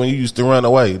plantations when you used to run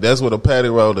away. That's what a patty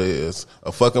roller is.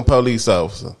 A fucking police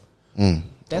officer.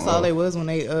 That's all they was when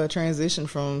they transitioned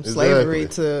from slavery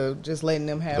to just letting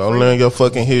them have. Go learn your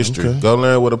fucking history. Okay. Go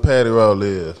learn what a patty roll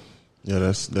is. Yeah,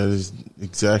 that is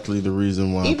exactly the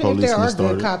reason why even policemen if there are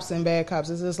started. good cops and bad cops,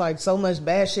 it's just like so much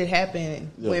bad shit happen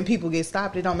when people get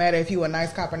stopped. It don't matter if you a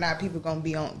nice cop or not. People gonna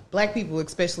be on, black people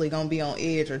especially gonna be on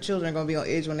edge, or children gonna be on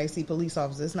edge when they see police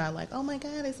officers. It's not like, oh my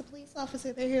God, it's a police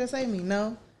officer. They're here to save me.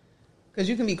 No, because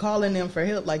you can be calling them for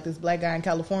help. Like this black guy in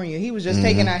California, he was just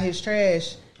taking out his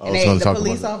trash. And the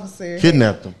police officer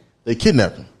kidnapped him. They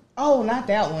kidnapped him. Oh, not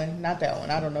that one. Not that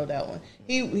one. I don't know that one.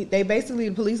 They basically,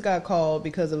 the police got called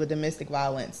because of a domestic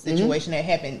violence situation that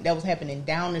happened. That was happening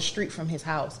down the street from his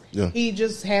house. Yeah. He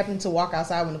just happened to walk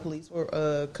outside when the police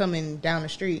were coming down the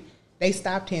street. They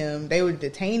stopped him. They were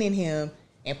detaining him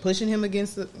and pushing him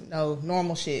against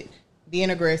normal shit. Being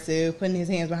aggressive, putting his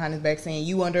hands behind his back, saying,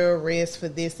 you under arrest for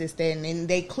this, that. And then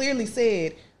they clearly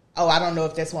said, oh, I don't know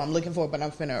if that's what I'm looking for, but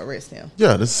I'm finna arrest him.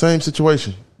 Yeah, the same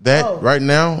situation. That right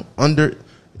now,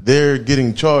 they're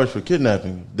getting charged for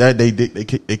kidnapping. That they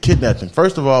kidnapped him.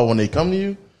 First of all, when they come to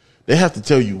you, they have to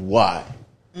tell you why.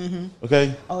 Mm-hmm.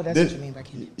 Okay. Oh, that's what you mean by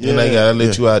kidnapping. Yeah, and they gotta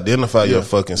let you identify your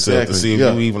fucking self to see if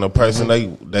you even a person they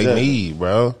need,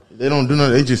 bro. They don't do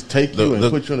nothing. They just take you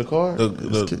and put you in the car.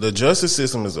 The justice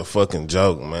system is a fucking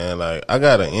joke, man. Like, I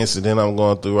got an incident I'm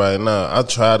going through right now. I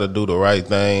try to do the right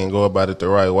thing and go about it the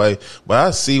right way, but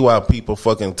I see why people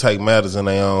fucking take matters in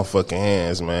their own fucking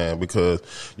hands, man, because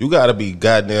you got to be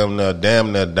goddamn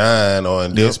damn near dying or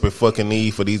in desperate fucking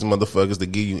need for these motherfuckers to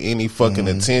give you any fucking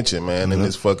attention, man, in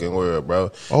this fucking world, bro.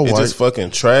 It's just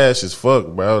fucking trash as fuck,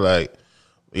 bro. Like,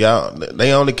 y'all,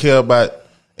 they only care about...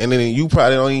 And then you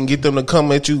probably don't even get them to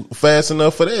come at you fast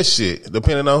enough for that shit.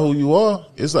 Depending on who you are,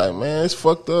 it's like, man, it's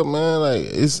fucked up, man. Like,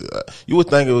 it's you would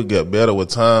think it would get better with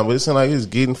time, but it seems like it's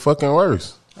getting fucking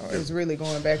worse. It's really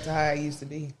going back to how it used to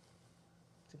be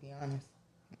honest.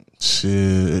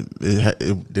 Shit,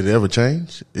 did it ever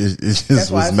change? It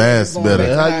just was mass better.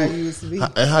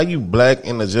 And how you black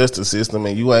in the justice system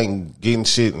and you ain't getting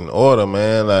shit in order,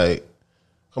 man? Like,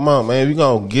 come on, man, we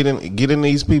gonna get in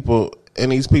these people. In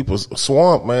these people's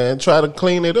swamp, man, try to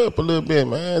clean it up a little bit,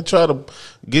 man. Try to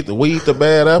weed the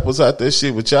bad apples out that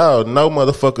shit. But y'all, no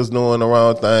motherfuckers doing the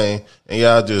wrong thing, and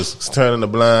y'all just turning the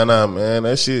blind eye, man.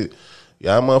 That shit,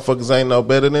 y'all motherfuckers ain't no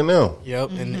better than them.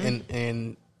 Yep,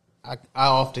 and I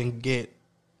often get,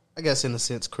 I guess in a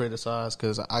sense, criticized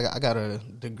because I got a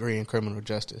degree in criminal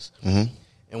justice, and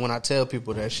when I tell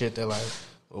people that shit, they're like,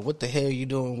 "Well, what the hell you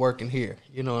doing working here?"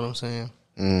 You know what I'm saying?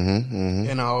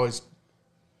 And I always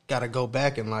got to go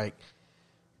back and, like,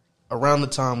 around the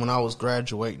time when I was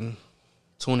graduating,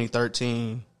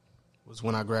 2013 was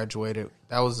when I graduated.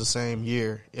 That was the same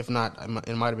year, if not,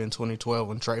 it might have been 2012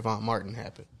 when Trayvon Martin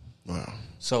happened. Wow.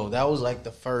 So that was like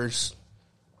the first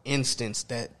instance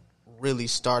that really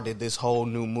started this whole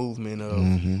new movement of,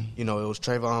 you know, it was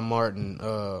Trayvon Martin,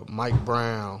 Mike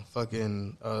Brown,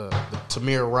 fucking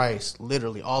Tamir Rice.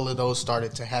 Literally, all of those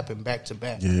started to happen back to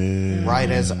back. Yeah. Right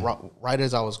as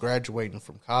I was graduating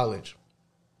from college.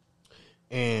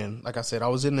 And like I said, I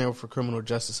was in there for criminal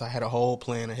justice. I had a whole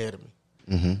plan ahead of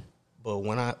me. But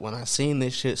when I seen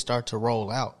this shit start to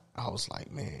roll out, I was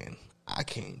like, man, I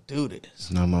can't do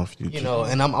this. No more future. You know,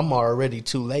 and I'm already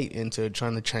too late into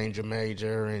trying to change a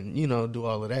major and, you know, do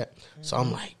all of that. So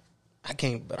I'm like, I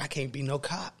can't be no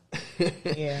cop.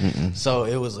 Yeah. So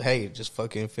it was, hey, just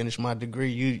fucking finish my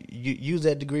degree. You use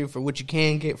that degree for what you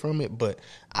can get from it, but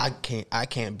I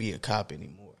can't be a cop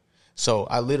anymore. So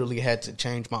I literally had to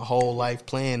change my whole life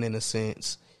plan in a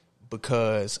sense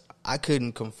because I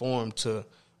couldn't conform to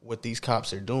what these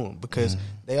cops are doing because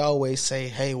they always say,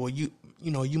 hey, well, you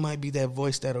know, you might be that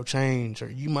voice that'll change, or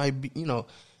you might be, you know,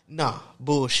 nah,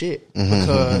 bullshit.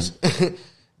 Because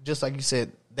just like you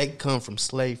said, they come from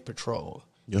slave patrol.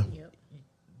 Yeah. Yep.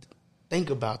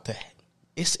 Think about that.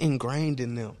 It's ingrained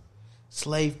in them.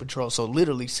 Slave patrol. So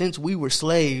literally, since we were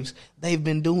slaves, they've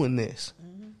been doing this.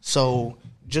 So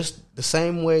just the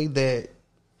same way that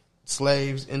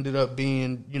slaves ended up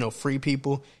being, you know, free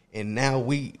people, and now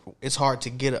it's hard to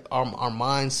get our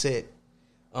mindset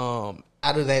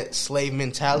out of that slave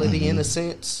mentality in a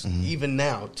sense. Even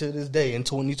now, to this day, in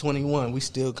 2021, we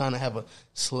still kind of have a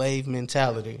slave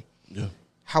mentality. Yeah.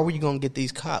 How are you going to get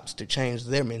these cops to change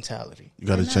their mentality? You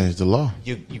got to change the law.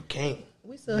 You can't.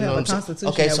 We still have a constitution.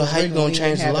 Okay, so how you going to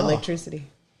change the law? Electricity.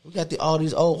 We got all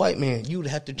these old white men. You would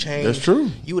have to change. That's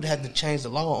true. You would have to change the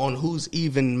law on who's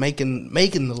even making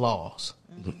the laws.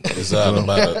 It's all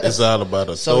about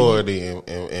authority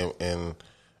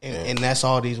and that's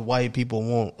all these white people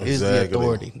want is the Exactly.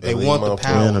 authority. They These want the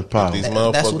motherfuckers- power. These That's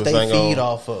what motherfuckers they ain't feed gonna-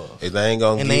 off of. If they ain't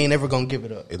gonna And they ain't ever gonna give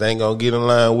it up. If they ain't gonna get in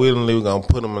line willingly, we're gonna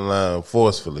put them in line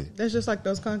forcefully. That's just like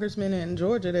those congressmen in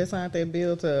Georgia that signed their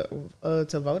bill to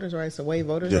voters' rights, to waive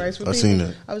voters' rights for people. I seen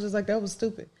that. I was just like, that was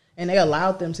stupid. And they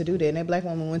allowed them to do that. And that black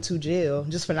woman went to jail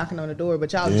just for knocking on the door.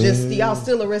 But y'all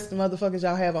still arrest the motherfuckers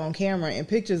y'all have on camera and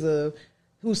pictures of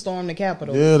who stormed the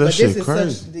Capitol. Yeah, that but shit this is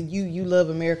crazy. such you love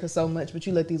America so much, but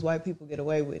you let these white people get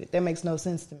away with it. That makes no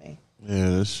sense to me. Yeah,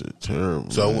 that shit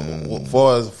terrible. So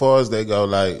far as they go,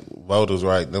 like voters'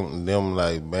 right, them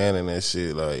like banning that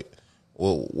shit, like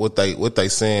what they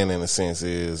saying in a sense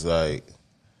is like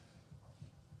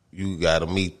you got to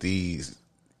meet these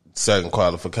certain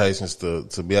qualifications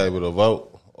to be able to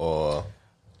vote, or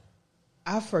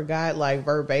I forgot like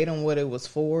verbatim what it was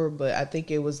for, but I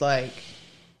think it was like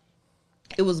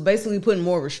it was basically putting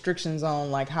more restrictions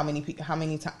on like how many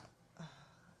times.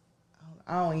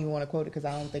 I don't even want to quote it because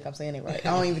I don't think I'm saying it right.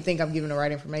 I don't even think I'm giving the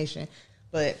right information.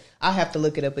 But I have to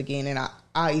look it up again, and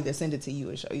I'll either send it to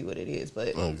you or show you what it is. But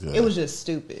it was just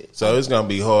stupid. So it's gonna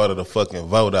be harder to fucking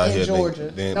vote out in here.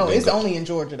 Georgia. It's only in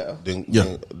Georgia though. Then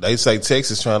they say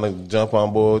Texas trying to jump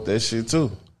on board with that shit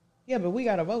too. Yeah, but we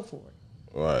gotta vote for it.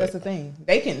 Right. That's the thing.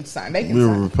 They can sign.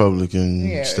 We're a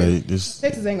Republican state.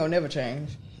 Texas ain't gonna never change.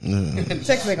 Yeah.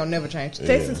 Texas ain't gonna never change.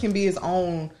 Texas can be its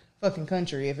own fucking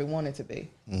country if it wanted to be.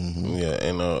 Mm-hmm. Yeah,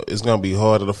 and it's gonna be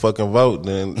harder to fucking vote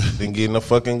than getting a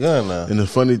fucking gun now. And the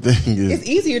funny thing is, it's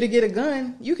easier to get a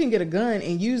gun. You can get a gun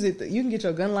and use it. You can get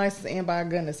your gun license and buy a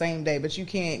gun the same day, but you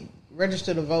can't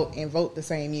register to vote and vote the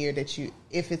same year that you,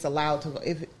 if it's allowed to,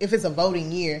 if it's a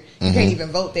voting year, you can't even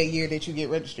vote that year that you get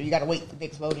registered. You got to wait the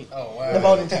next voting, the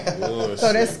voting time.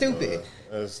 So that's stupid.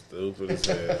 That's stupid as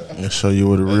hell. I'll show you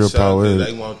what the real power is.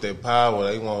 They want that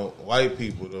power. They want white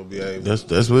people to be able. That's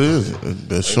what it is.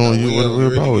 That's showing you what the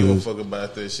real power is. Fuck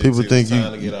about that shit. People think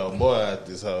trying to get our boy out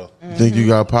this hoe. Think you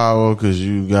got power because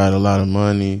you got a lot of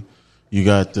money. You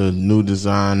got the new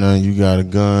designer. You got a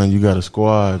gun. You got a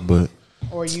squad, but.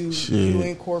 Or you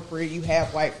incorporate, you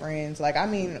have white friends. Like, I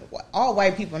mean, all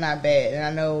white people are not bad. And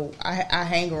I know I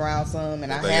hang around some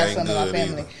and I have some in my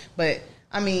family. But,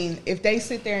 I mean, if they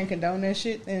sit there and condone that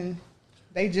shit, then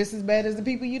they just as bad as the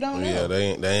people you don't know. Yeah,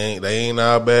 they ain't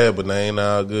all bad, but they ain't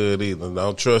all good either.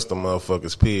 Don't trust them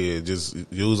motherfuckers, period. Just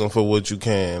use them for what you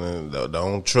can and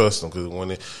don't trust them. Because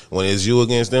when it's you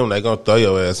against them, they going to throw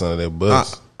your ass under that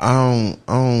bus. I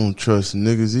don't trust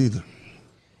niggas either.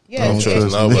 Yeah,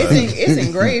 it's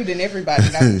engraved in everybody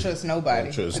not to trust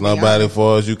nobody. Don't trust nobody as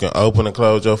far as you can open and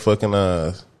close your fucking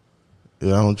eyes.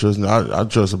 Yeah, I don't trust. I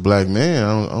trust a black man.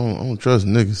 I don't trust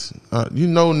niggas.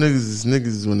 Niggas is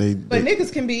niggas when they. But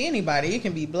niggas can be anybody. It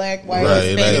can be black, white,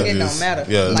 Hispanic. It don't matter.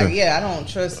 Yeah, I don't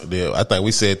trust. Yeah, I think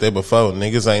we said that before.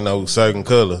 Niggas ain't no certain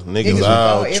color. Niggas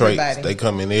all traits. Everybody. They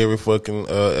come in every fucking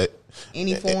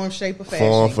any form, shape, or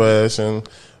fashion.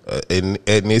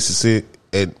 Ethnicity.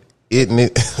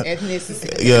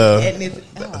 Ethnicity. Yeah.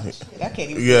 Oh, shit, I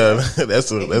can't even. Yeah,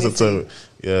 that's a term.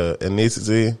 Yeah,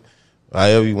 ethnicity.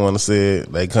 However you want to say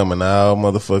it, they come in all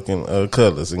motherfucking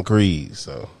colors and creeds.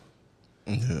 So,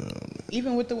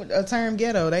 even with the term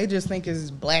ghetto, they just think it's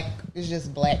black. It's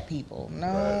just black people.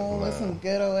 No, there's some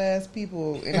ghetto ass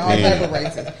people in all type of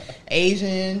races: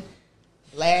 Asian,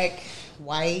 black,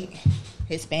 white,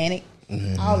 Hispanic,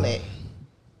 all that.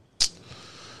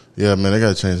 Yeah, man, they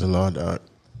gotta change the law, dog.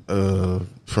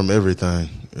 From everything,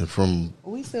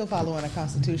 we still following the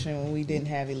Constitution when we didn't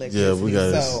have electricity.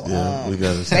 Yeah, we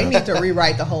got. They need to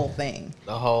rewrite the whole thing.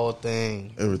 The whole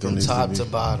thing, everything from top to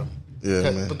bottom.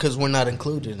 Yeah, man. Because we're not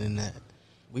included in that.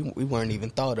 We weren't even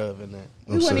thought of in that.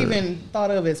 We weren't even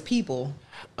thought of as people.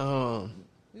 We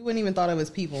weren't even thought of as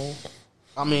people.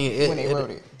 I mean, when they wrote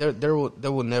it, there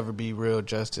will never be real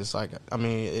justice. Like, I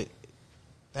mean,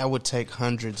 that would take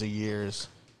hundreds of years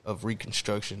of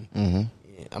reconstruction. Mm-hmm.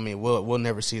 I mean, we'll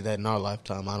never see that in our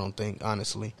lifetime, I don't think,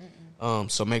 honestly.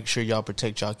 So make sure y'all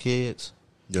protect y'all kids.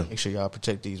 Yeah. Make sure y'all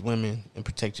protect these women and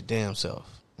protect your damn self.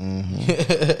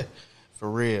 Mm-hmm. For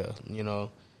real,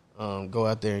 go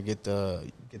out there and get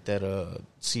that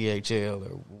CHL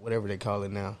or whatever they call it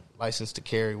now, license to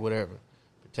carry, whatever.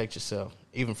 Protect yourself,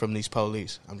 even from these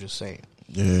police. I'm just saying.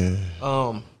 Yeah.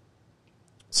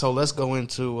 So let's go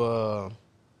into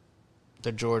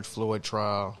the George Floyd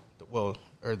trial.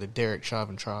 Or the Derek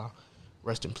Chauvin trial.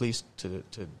 Rest in peace to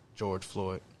George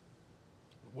Floyd.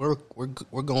 We're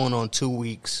going on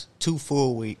 2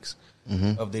 full weeks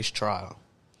of this trial.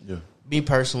 Yeah. Me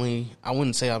personally, I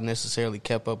wouldn't say I've necessarily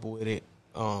kept up with it,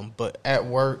 but at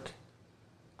work,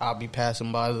 I'll be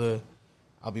passing by the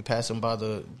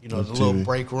the little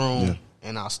break room,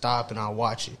 and I'll stop and I'll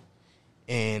watch it,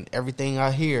 and everything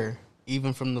I hear,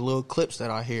 even from the little clips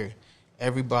that I hear,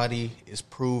 everybody is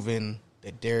proving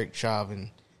that Derek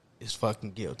Chauvin is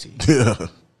fucking guilty. Yeah,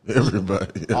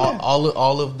 everybody.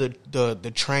 All of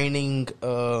the training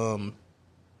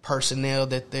personnel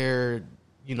that they're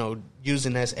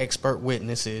using as expert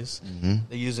witnesses. Mm-hmm.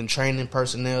 They're using training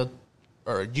personnel,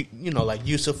 or like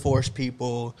use of force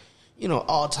people.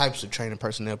 All types of training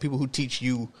personnel, people who teach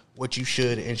you what you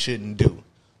should and shouldn't do,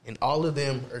 and all of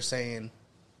them are saying,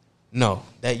 no,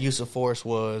 that use of force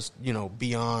was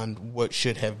beyond what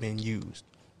should have been used.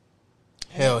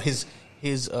 Hell,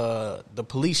 the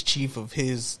police chief of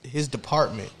his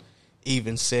department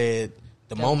even said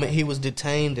the moment he was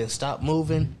detained and stopped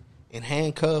moving and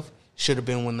handcuffed should have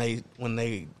been when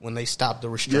they stopped the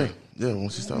restraint. Yeah,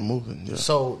 once he stopped moving. Yeah.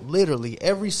 So literally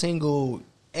every single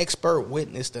expert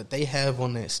witness that they have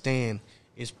on that stand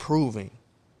is proving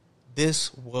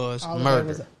this was murder. It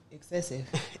was excessive.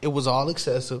 It was all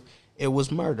excessive. It was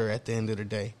murder at the end of the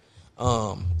day.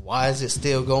 Why is it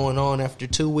still going on after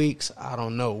 2 weeks? I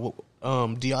don't know.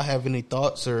 Do y'all have any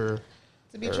thoughts or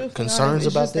concerns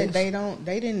about this? They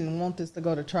didn't want this to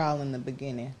go to trial in the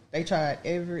beginning. They tried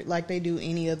like they do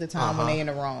any other time when they in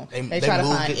the wrong. They try to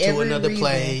find every another reason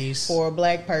place for a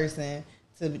black person.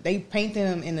 They paint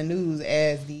them in the news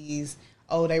as these,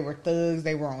 they were thugs,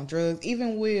 they were on drugs.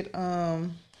 Even with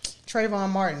Trayvon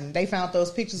Martin, they found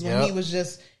those pictures when he was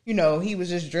just, he was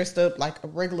just dressed up like a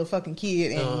regular fucking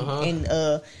kid,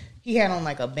 and he had on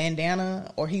like a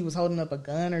bandana, or he was holding up a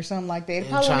gun or something like that. And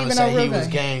trying to say he was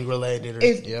gang related.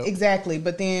 Exactly.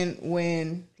 But then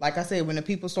when, like I said, when the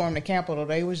people stormed the Capitol,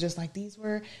 they was just like, these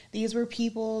were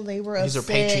people. They were upset. These are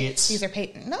patriots. These are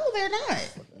patriots. No, they're not.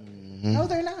 No,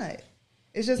 they're not.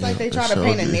 It's just like they try to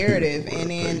paint a narrative, and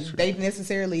then they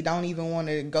necessarily don't even want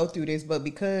to go through this. But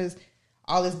because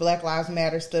all this Black Lives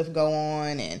Matter stuff go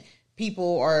on, and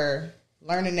people are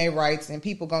learning their rights, and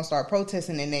people gonna start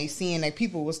protesting, and they seeing that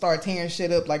people will start tearing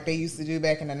shit up like they used to do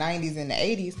back in the 90s and the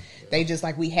 80s. They just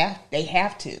like they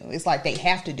have to. It's like they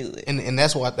have to do it, and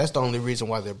that's the only reason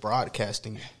why they're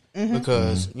broadcasting it.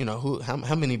 Because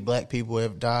how many black people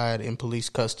have died in police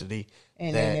custody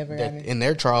and and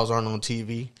their trials aren't on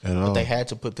TV, but they had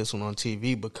to put this one on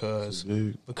TV because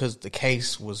the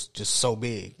case was just so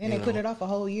big. And they put it off a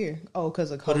whole year.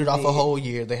 Because of COVID. Put it off a whole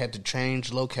year. They had to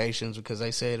change locations because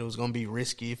they said it was going to be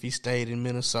risky if he stayed in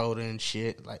Minnesota and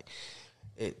shit. Like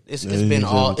it's been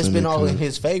all in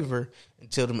his favor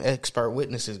until them expert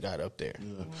witnesses got up there.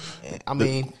 Yeah. I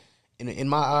mean. In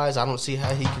my eyes, I don't see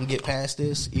how he can get past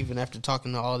this. Even after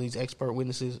talking to all these expert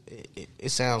witnesses, it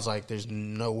sounds like there's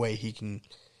no way he can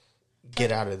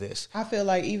get out of this. I feel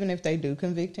like even if they do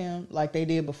convict him, like they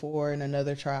did before in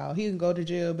another trial, he can go to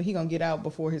jail, but he gonna get out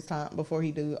before his time, before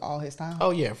he do all his time.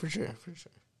 Oh yeah, for sure.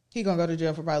 He gonna go to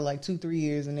jail for probably like 2-3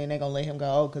 years, and then they gonna let him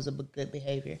go because of good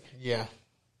behavior. Yeah,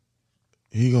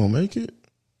 he gonna make it.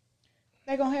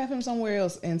 They're going to have him somewhere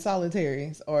else in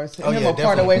solitary or him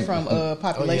apart away from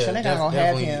population. They're not going to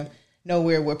have him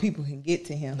nowhere where people can get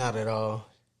to him. Not at all.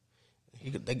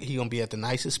 He going to be at the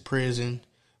nicest prison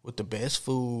with the best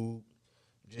food,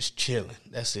 just chilling.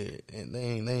 That's it. And they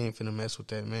ain't finna mess with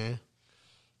that, man.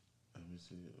 Let me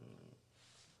see.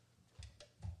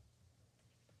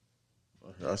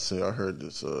 I heard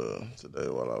this today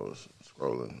while I was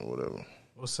scrolling or whatever.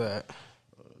 What's that?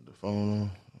 The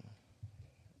phone.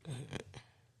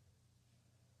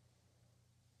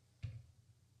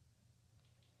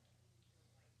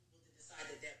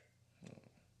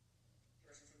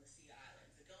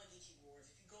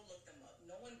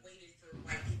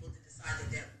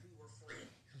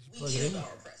 We killed our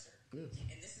oppressor. Yeah.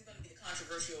 And this is going to be the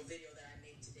controversial video that I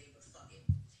made today, but fuck it.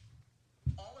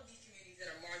 All of these communities that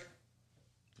are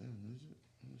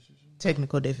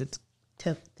technical difficulties.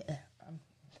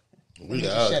 We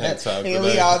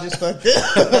all just fucked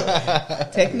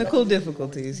up. Technical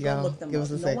difficulties, y'all. Give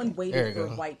us a second. No one waited for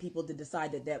white people to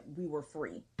decide that we were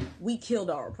free. We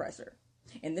killed our oppressor.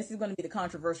 And this is going to be the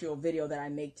controversial video that I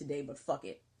make today, but fuck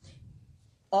it.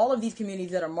 All of these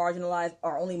communities that are marginalized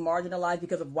are only marginalized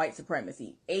because of white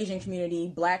supremacy. Asian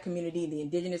community, black community, the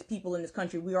indigenous people in this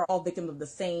country, we are all victims of the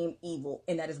same evil,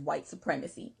 and that is white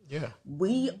supremacy. Yeah.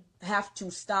 We have to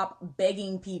stop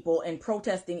begging people and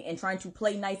protesting and trying to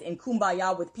play nice and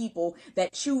kumbaya with people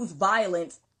that choose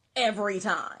violence every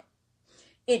time.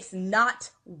 It's not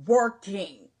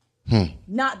working.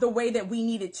 Not the way that we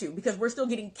need it to, because we're still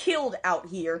getting killed out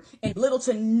here and little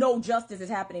to no justice is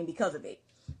happening because of it.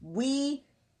 We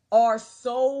are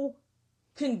so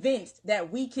convinced that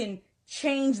we can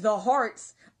change the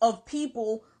hearts of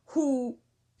people who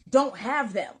don't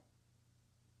have them.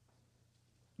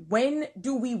 When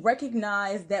do we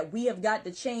recognize that we have got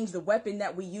to change the weapon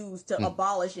that we use to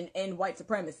abolish and end white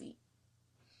supremacy?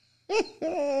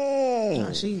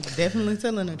 She's definitely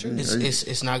telling the truth.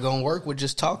 It's not gonna work with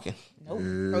just talking. Nope.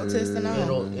 Protesting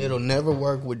all. It'll never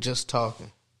work with just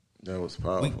talking. That was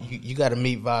powerful. You got to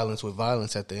meet violence with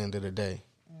violence at the end of the day.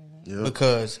 Yep.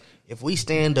 Because if we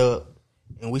stand up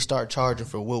and we start charging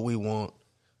for what we want,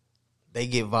 they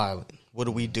get violent. What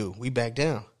do? We back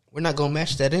down. We're not gonna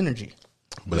match that energy.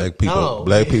 Black people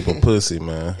pussy,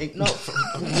 man.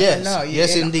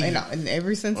 Yes, indeed. In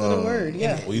every sense of the word,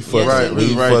 yeah. We fucking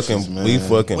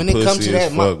when it comes pussy to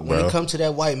as fuck, bro. When it comes to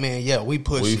that white man, yeah, we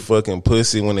pussy. We fucking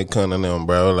pussy when it come to them,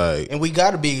 bro. Like, and we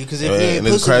gotta be, because if we ain't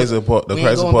the pussy, crazy part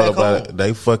about home. it,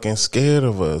 they fucking scared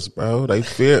of us, bro. They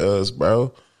fear us,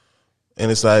 bro. And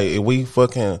it's like, if we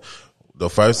fucking, the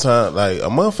first time, like, a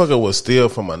motherfucker will steal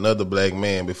from another black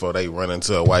man before they run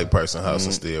into a white person's house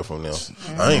and steal from them.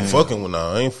 I ain't fucking with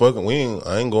them.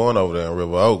 I ain't going over there in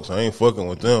River Oaks. I ain't fucking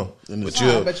with them.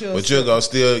 But you'll go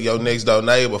steal your next door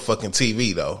neighbor fucking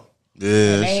TV though.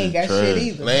 Yeah, they ain't got shit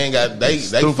either. They ain't got they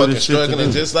fucking struggling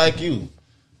just like you.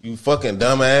 You fucking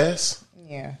dumbass.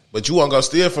 Yeah. But you won't go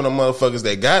steal from the motherfuckers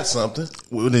that got something.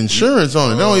 With insurance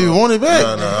on it. They don't even want it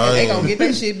back. No, they gonna get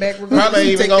that shit back.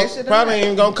 Probably ain't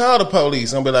even gonna call the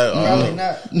police and be like, Probably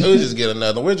not. We'll just get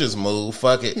another. We'll just move.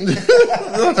 Fuck it.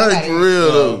 Like, for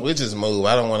real though. We'll just move.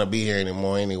 I don't want to be here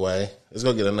anymore anyway. Let's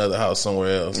go get another house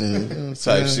somewhere else.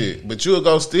 Type shit. But you'll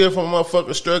go steal from a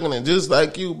motherfucker struggling just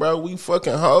like you, bro. We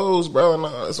fucking hoes, bro. And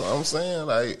that's what I'm saying.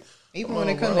 Like, even when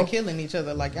it comes to killing each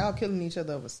other, like y'all killing each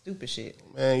other over stupid shit.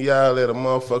 Man, y'all let a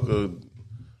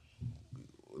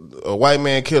white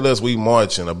man kill us, we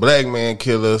marching. A black man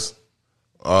kill us.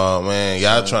 Oh man,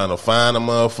 y'all trying to find a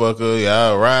motherfucker.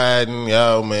 Y'all riding.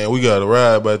 Y'all, man, we gotta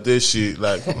ride about this shit.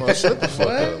 Like, come on, shut the fuck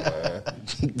up,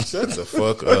 man. Shut the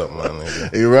fuck up, my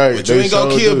nigga. You're right. But you ain't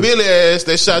gonna kill Billy ass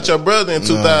that shot your brother in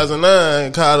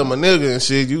 2009, called him a nigga and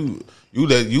shit.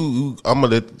 I'm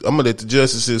gonna let the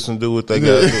justice system do what they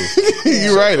gotta do.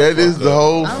 You're right. That is the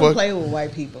whole. I don't play with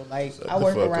white people. Like I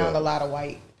work around a lot of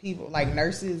white people, like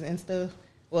nurses and stuff.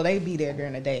 Well, they be there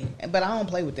during the day, but I don't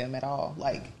play with them at all.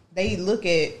 Like they look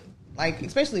at, like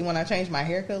especially when I change my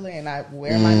hair color and I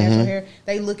wear my natural hair,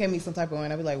 they look at me some type of way,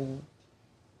 and I be like,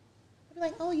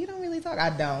 oh, you don't really talk.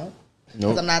 I don't.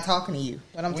 Because I'm not talking to you.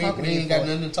 But I'm talking to you. We ain't got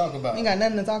nothing to talk about. We ain't got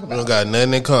nothing to talk about. We don't got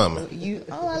nothing in common.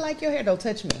 I like your hair. Don't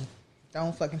touch me.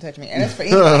 Don't fucking touch me. And that's for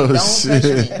anybody. Don't touch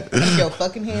me. Keep your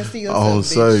fucking hands to yourself,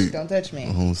 bitch. Don't touch me.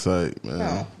 On site, man.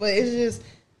 No, but it's just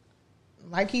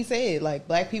like he said. Like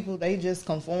black people, they just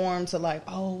conform to like,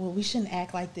 oh, well, we shouldn't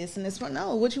act like this and this.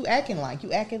 No, what you acting like?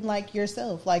 You acting like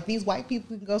yourself. Like these white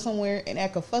people can go somewhere and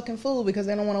act a fucking fool because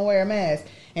they don't want to wear a mask,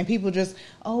 and people just,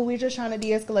 oh, we're just trying to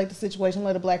de-escalate the situation.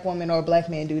 Let a black woman or a black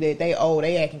man do that. They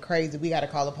acting crazy. We got to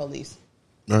call the police.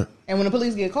 Right. And when the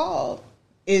police get called,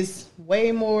 it's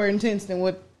way more intense than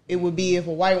what it would be if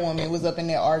a white woman was up in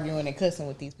there arguing and cussing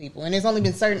with these people. And there's only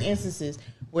been certain instances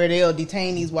where they'll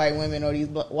detain these white women or these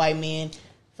white men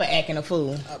for acting a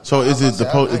fool. So is it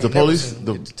the police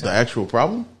the actual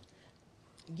problem?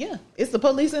 Yeah, it's the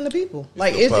police and the people.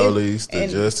 Like the police, the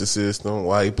justice system,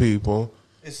 white people.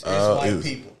 It's white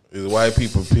people. It's white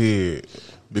people. Period.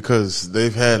 Because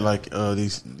they've had like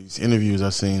these interviews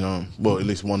I've seen on, well, at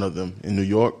least one of them in New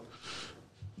York.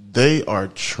 They are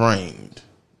trained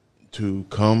to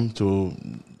come to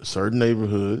certain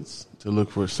neighborhoods to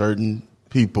look for certain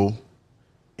people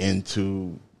and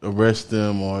to arrest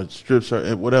them or strip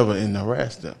search, whatever, and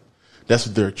harass them. That's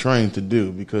what they're trained to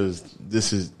do because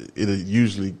it'll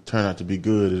usually turn out to be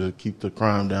good. It'll keep the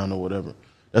crime down or whatever.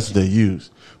 That's what they use.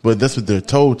 But that's what they're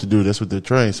told to do. That's what they're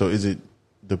trained. So is it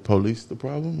the police the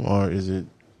problem or is it?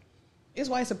 It's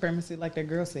white supremacy, like that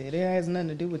girl said. It has nothing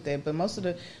to do with that. But most of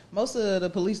the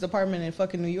police department in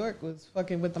fucking New York was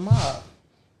fucking with the mob,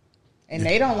 and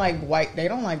they don't like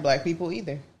black people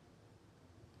either.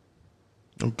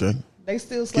 Okay, they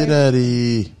still slave. Get out of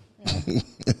here.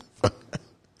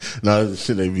 No, that's the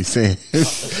shit they be saying.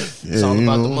 It's all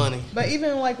about the money. But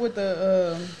even like with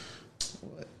the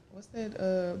what's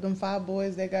that? Them 5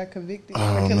 boys that got convicted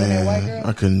for killing that white girl.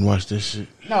 I couldn't watch that shit.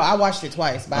 No, I watched it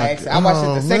twice by accident. I watched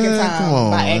it the second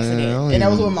time by accident, and that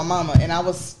was with my mama. And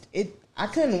I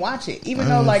couldn't watch it, even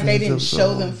though like they didn't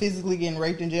show them physically getting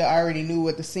raped in jail. I already knew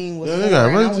what the scene was. Yeah, they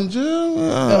got raped in jail.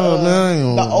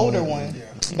 The older one,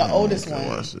 the oldest one.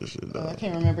 Watch this shit, I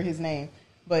can't remember his name.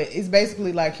 But it's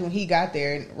basically like when he got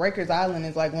there, Rikers Island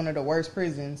is like one of the worst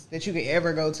prisons that you could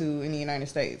ever go to in the United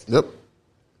States. Yep.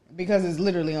 Because it's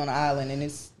literally on an island and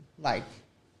it's like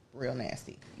real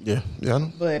nasty. Yeah, I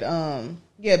know. But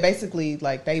basically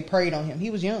like they preyed on him. He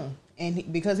was young,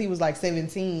 and because he was like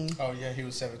 17. Oh yeah, he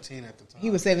was 17 at the time. He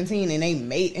was 17, and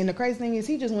and the crazy thing is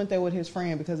he just went there with his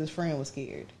friend because his friend was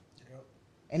scared. Yep.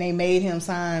 And they made him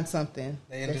sign something.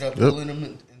 They ended up pulling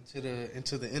him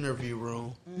into the interview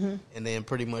room, and then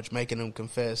pretty much making him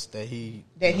confess that he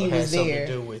was had something there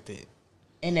to do with it,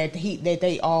 and that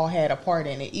they all had a part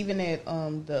in it. Even that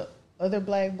the other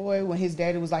black boy, when his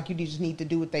daddy was like, "You just need to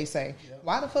do what they say." Yep.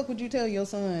 Why the fuck would you tell your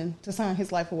son to sign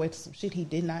his life away to some shit he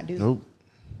did not do? Nope.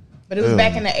 But it was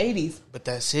back in the 80s. But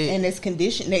that's it. And it's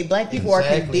conditioned. Black people are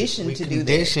conditioned to do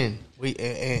that.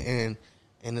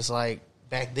 And it's like.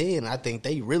 Back then, I think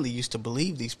they really used to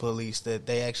believe these police that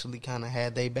they actually kind of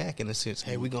had their back in a sense.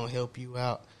 Hey, we're going to help you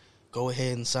out. go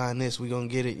ahead and sign this. We gonna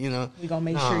get it. You know, We gonna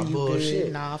make sure you bullshit.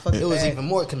 good. Nah, fuck It was that. even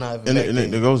more conniving. And back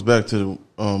it then. goes back to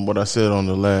what I said on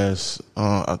the last,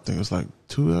 I think it was like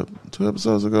two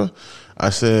episodes ago. I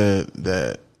said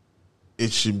that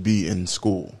it should be in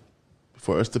school.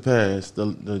 For us to pass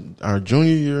our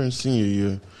junior year and senior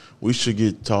year, we should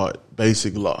get taught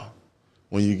basic law.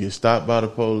 When you get stopped by the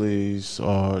police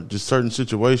or just certain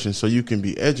situations, so you can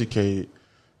be educated.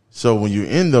 So when you're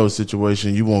in those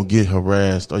situations, you won't get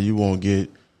harassed or you won't get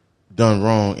done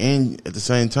wrong. And at the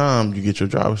same time, you get your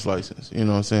driver's license, you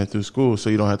know what I'm saying, through school. So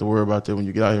you don't have to worry about that when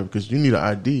you get out here, because you need an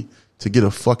ID to get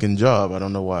a fucking job. I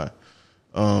don't know why.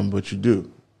 But you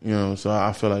do, you know. So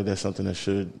I feel like that's something that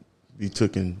should be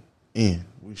taken in.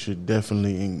 We should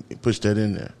definitely push that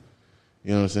in there.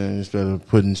 You know what I'm saying? Instead of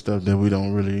putting stuff that we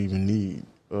don't really even need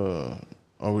or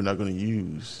we're not going to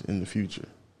use in the future.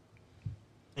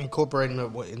 Incorporating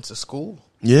it into school.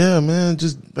 Yeah, man,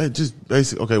 just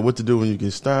basic. Okay, what to do when you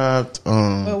get stopped.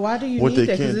 But why do you need that?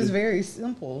 Because it's very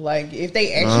simple. Like, if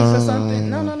they ask you for something,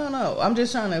 no. I'm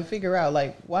just trying to figure out,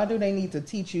 like, why do they need to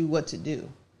teach you what to do?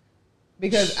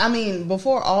 Because, I mean,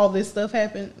 before all this stuff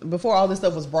happened, before all this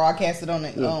stuff was broadcasted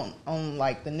on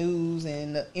like the news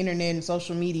and the internet and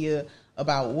social media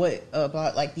about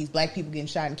like these black people getting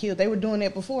shot and killed, they were doing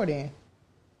that before then.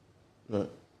 Right.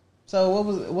 So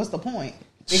what's the point?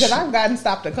 Because I've gotten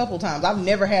stopped a couple times. I've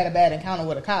never had a bad encounter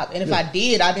with a cop, and if I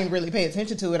did, I didn't really pay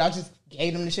attention to it. I just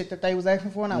gave them the shit that they was asking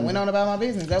for, and I went on about my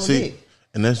business. That was it.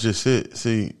 And that's just it.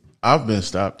 See, I've been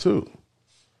stopped too.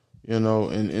 You know,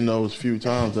 in those few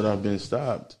times that I've been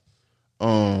stopped,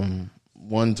 one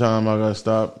time I got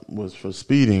stopped was for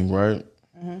speeding, right?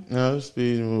 Mm-hmm. Yeah, I was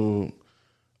speeding.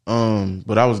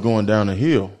 But I was going down a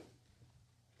hill,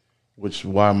 which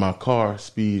why my car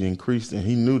speed increased, and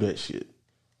he knew that shit.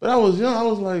 But I was young. I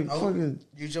was like, fucking.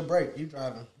 Use your brake. You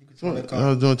driving. You control that I car.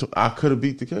 was doing. I could have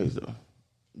beat the case though,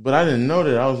 but I didn't know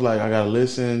that. I was like, I gotta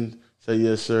listen, say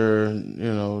yes sir,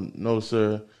 you know, no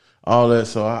sir, all that.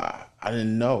 So I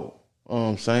didn't know.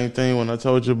 Same thing when I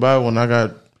told you about when I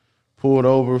got pulled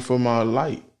over for my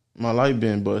light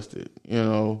being busted. You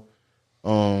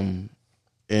know,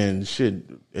 and shit.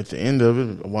 At the end of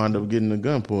it, I wound up getting a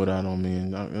gun pulled out on me,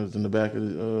 and it was in the back of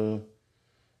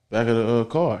the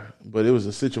car. But it was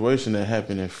a situation that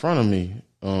happened in front of me,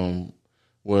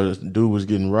 where the dude was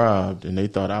getting robbed, and they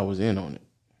thought I was in on it.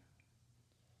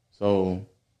 So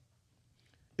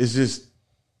it's just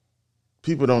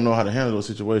people don't know how to handle those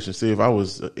situations. See, if I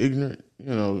was ignorant,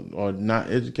 you know, or not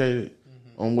educated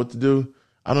on what to do,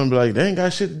 I don't be like, they ain't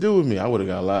got shit to do with me. I would have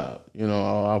got loud, you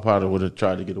know. I probably would have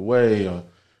tried to get away or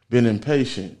been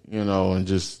impatient, you know, and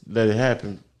just let it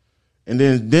happen. And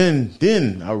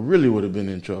then I really would have been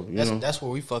in trouble. You know? That's where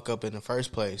we fuck up in the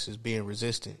first place, is being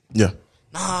resistant. Yeah.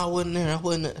 Nah, I wasn't there. I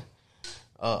wasn't there.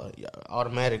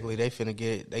 Automatically they finna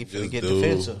get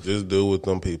defensive. Just do what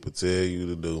them people tell you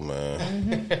to do, man.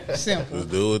 Mm-hmm. Simple. Just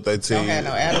do what they tell Don't you. have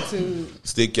no attitude.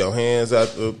 Stick your hands out.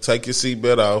 Take your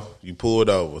seatbelt off. You pull it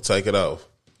over. Take it off.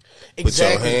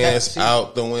 Exactly. Put your hands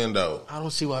out the window. I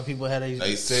don't see why people had a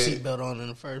seatbelt on in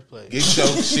the first place. Get your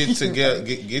shit together.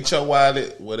 Get your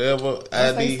wallet, whatever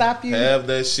ID. stop you, have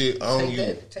that shit on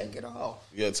you. Take it off.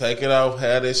 Yeah, take it off.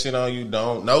 Have that shit on you.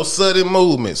 No sudden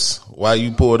movements while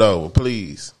you pull it over,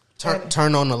 please.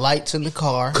 Turn on the lights in the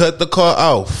car. Cut the car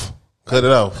off. Cut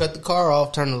it off. Cut the car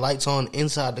off. Turn the lights on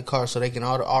inside the car so they can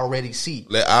already see.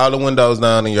 Let all the windows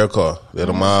down in your car. Let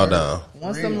them all down.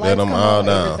 Once them Let lights them come all on,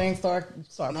 down. everything start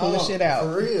pulling shit out.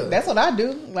 For real. That's what I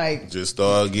do. Like, Just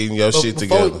start getting your shit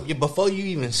together. Before you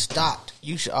even stopped,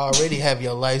 you should already have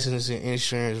your license and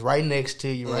insurance right next to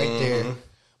you, right there.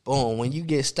 Boom. When you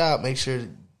get stopped, make sure,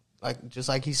 just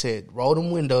like he said, roll them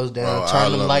windows down,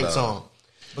 turn them lights on.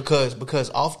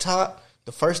 Because off top,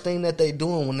 the first thing that they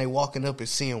doing when they walking up is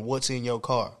seeing what's in your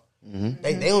car. Mm-hmm.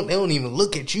 They don't even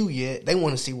look at you yet. They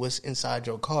want to see what's inside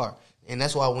your car. And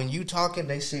that's why when you talking,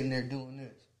 they sitting there doing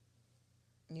this.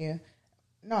 yeah.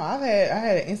 No, I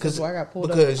had an instance where I got pulled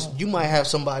because up. you might have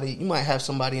somebody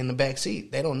in the back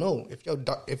seat. They don't know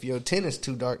if your tint is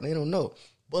too dark. They don't know.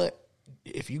 But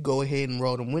if you go ahead and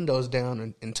roll them windows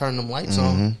down and turn them lights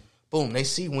on, boom, they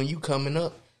see when you coming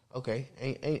up. Okay,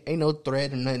 ain't no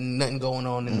threat or nothing going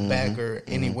on in the back or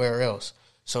anywhere else.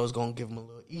 So it's gonna give them a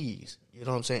little ease. You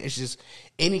know what I'm saying? It's just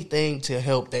anything to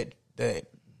help that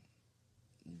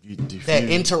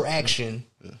interaction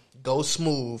go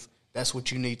smooth. That's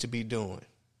what you need to be doing.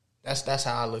 That's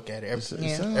how I look at it.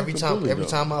 Every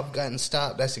time I've gotten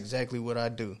stopped, that's exactly what I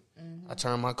do. I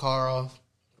turn my car off,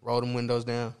 roll them windows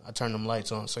down, I turn them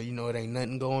lights on, so you know it ain't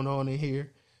nothing going on in here.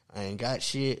 I ain't got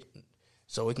shit,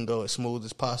 so it can go as smooth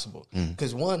as possible.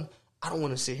 Because one, I don't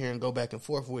want to sit here and go back and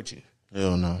forth with you.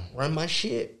 Hell no. Run my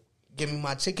shit. Give me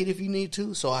my ticket if you need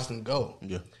to, so I can go.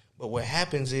 Yeah. But what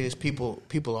happens is people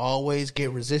always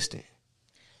get resistant.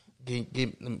 Let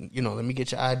me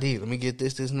get your ID. Let me get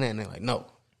this, and that. And they're like, no.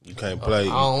 You can't play. I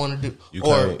don't want to do.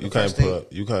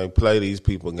 You can't play these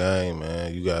people game,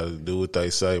 man. You got to do what they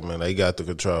say, man. They got the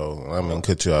control. I'm gonna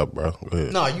cut you out, bro. Go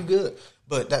ahead. No, you good.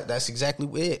 But that's exactly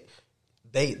it.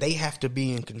 They have to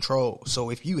be in control. So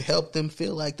if you help them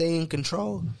feel like they in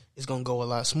control, it's gonna go a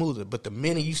lot smoother. But the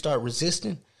minute you start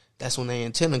resisting, that's when their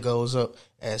antenna goes up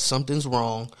as something's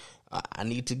wrong. I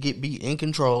need to be in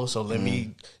control. So let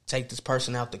me take this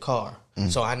person out the car.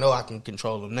 So I know I can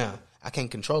control them now. I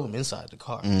can't control them inside the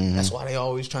car. That's why they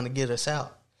always trying to get us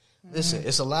out. Listen,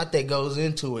 it's a lot that goes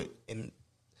into it, and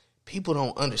people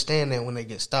don't understand that when they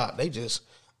get stopped. They just,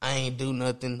 I ain't do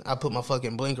nothing. I put my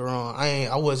fucking blinker on.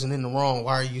 I wasn't in the wrong.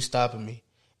 Why are you stopping me?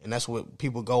 And that's what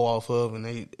people go off of, and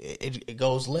it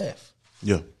goes left.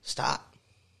 Yeah. Stop.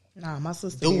 Nah, my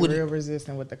sister be real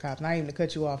resistant with the cops. Not even to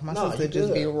cut you off. My sister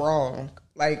just be wrong.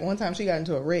 Like, one time she got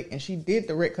into a wreck, and she did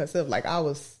the wreck herself. Like, I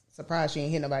was surprised she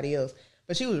ain't hit nobody else.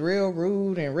 But she was real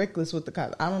rude and reckless with the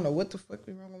cops. I don't know what the fuck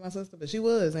was wrong with my sister, but she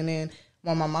was. And then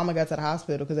when my mama got to the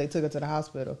hospital, because they took her to the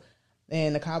hospital,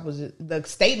 and the cop was just, the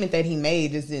statement that he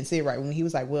made just didn't sit right. When he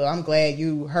was like, well, I'm glad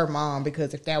you her mom,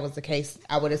 because if that was the case,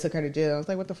 I would have took her to jail. I was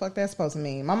like, what the fuck that's supposed to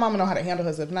mean? My mama know how to handle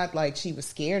herself. Not like she was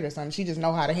scared or something. She just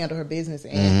know how to handle her business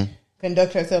and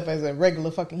conduct herself as a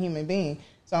regular fucking human being.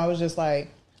 So I was just like,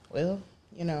 well,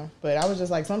 but I was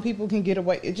just like, some people can get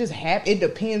away. It just it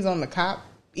depends on the cop.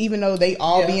 Even though they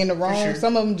all be in the wrong, sure.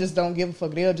 Some of them just don't give a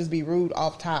fuck. They'll just be rude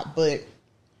off top. But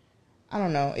I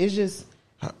don't know. It's just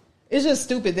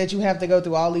stupid that you have to go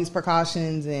through all these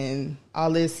precautions and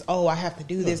all this. Oh, I have to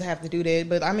do this, I have to do that.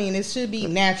 But I mean, it should be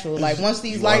natural. Like, once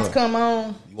these lights come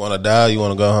on, you want to die, you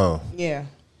want to go home. Yeah.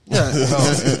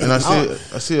 And I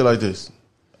see it like this.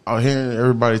 I'm hearing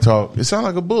everybody talk. It sounds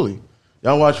like a bully.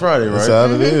 Y'all watch Friday, right? That's how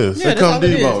it is. Yeah, come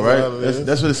Debo, right?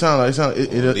 That's what it sounds like.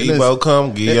 Debo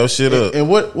come, give your shit up. And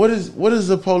what is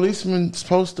the policeman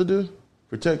supposed to do?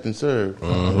 Protect and serve.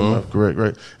 Correct,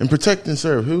 right. And protect and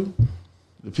serve who?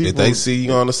 The people. If they see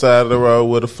you on the side of the road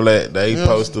with a flat, they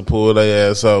supposed to pull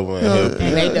their ass over and help you.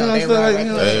 And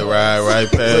they ride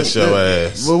right past your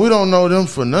ass. But we don't know them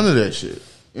for none of that shit.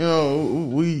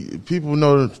 People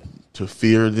know to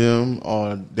fear them,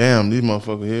 or damn, these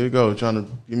motherfuckers, here you go, trying to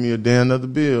give me a damn another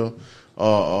bill,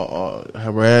 or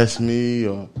harass me,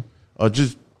 or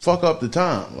just fuck up the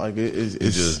time. Like, it's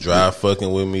just drive fucking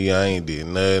with me. I ain't did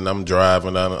nothing. I'm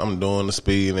driving down. I'm doing the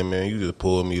speed, and man, you just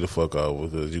pull me the fuck over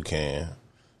because you can.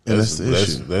 That's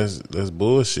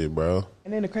bullshit, bro.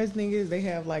 And then the crazy thing is, they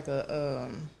have like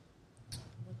a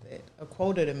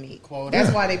quota to meet.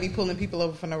 That's why they be pulling people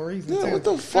over for no reason. Yeah, too. what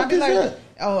the fuck is that?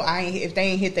 Oh, if they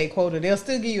ain't hit their quota, they'll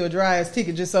still give you a dry ass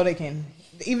ticket just so they can,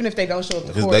 even if they don't show up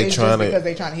to court, it's just because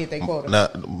they trying to hit their quota. Now,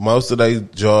 most of their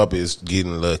job is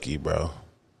getting lucky, bro.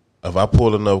 If I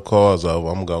pull enough cars over,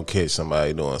 I'm gonna catch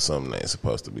somebody doing something they ain't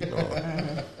supposed to be doing.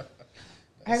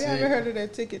 Have you ever heard of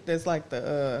that ticket? That's like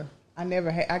I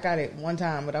got it one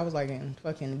time, but I was like in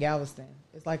fucking Galveston.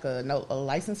 It's like a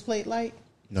license plate light.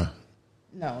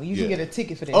 No, you can get a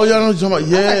ticket for that. Oh, y'all know what you're talking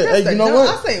about? Yeah, hey, you know what?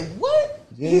 I said, what?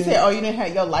 Yeah. He said, oh, you didn't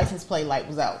have your license plate light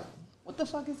was out. What the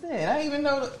fuck is that? I didn't even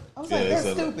know. I was like, that's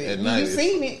stupid. You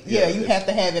seen it? Yeah, you have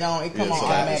to have it on. It come on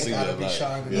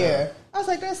automatically. Yeah. I was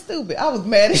like, that's stupid. I was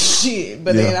mad as shit.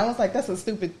 But then I was like, that's a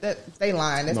stupid, they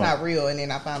lying. That's not real. And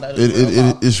then I found out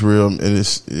it's real. It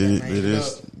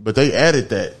is. But they added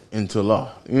that into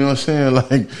law. You know what I'm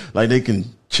saying? Like they can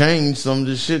change some of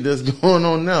the shit that's going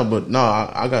on now. But no,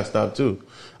 I got stopped too.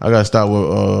 I got stopped with,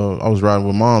 I was riding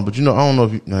with mom. But I don't know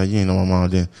if you ain't know my mom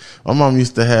then. My mom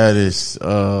used to have this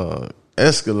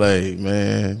Escalade,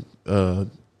 man.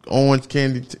 Orange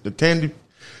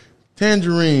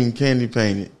tangerine candy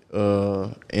painted.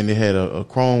 And it had a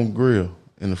chrome grill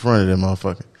in the front of that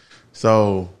motherfucker.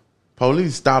 So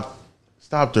police stopped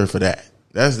her for that.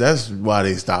 That's why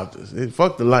they stopped us.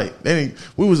 Fuck the light.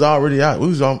 We was already out. We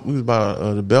was by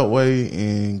the Beltway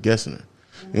in Gessinger.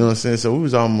 You know what I'm saying? So we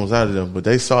was almost out of there. But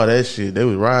they saw that shit. They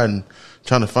was riding,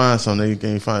 trying to find something they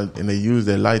can't find, and they used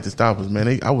that light to stop us.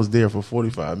 Man, I was there for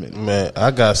 45 minutes. Man,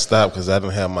 I got stopped because I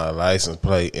didn't have my license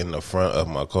plate in the front of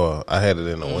my car. I had it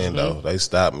in the window. They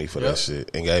stopped me for that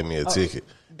shit and gave me a ticket.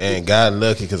 And got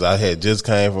lucky because I had just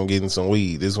came from getting some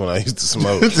weed. This is when I used to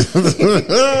smoke.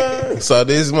 So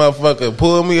this motherfucker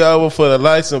pulled me over for the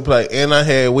license plate, and I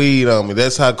had weed on me.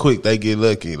 That's how quick they get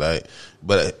lucky.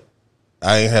 But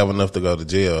I ain't have enough to go to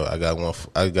jail. I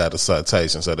got a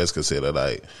citation, so that's considered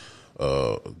like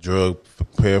drug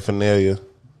paraphernalia.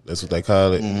 That's what they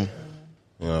call it.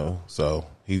 Mm-hmm. So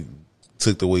he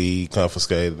took the weed,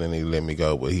 confiscated, and he let me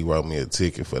go. But he wrote me a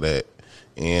ticket for that,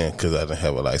 and because I didn't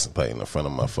have a license plate in the front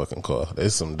of my fucking car.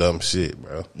 That's some dumb shit,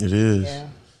 bro. It is. Yeah.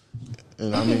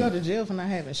 And You can go to jail for not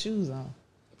having shoes on.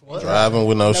 Driving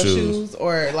with no No shoes. shoes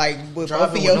or like with Driving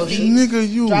both of your with no feet. Nigga,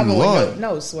 you Driving lying. with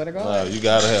no, swear to God. Nah, you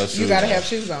gotta have shoes. You gotta have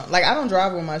shoes on. Like I don't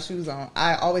drive with my shoes on.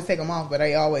 I always take them off, but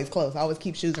they always close. I always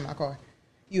keep shoes in my car.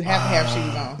 You have to have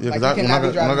shoes on. Yeah, like cause you when I cannot be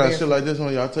got driving shit barefoot. like this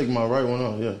on, y'all take my right one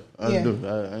off. Yeah, I Yeah. do.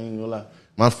 I ain't gonna lie.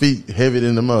 My feet heavy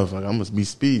than the motherfucker. I must be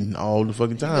speeding all the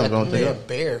fucking time. Don't take Yeah, up.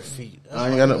 bare feet. I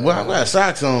ain't got no. Well, I got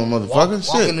socks on, motherfucker. Walking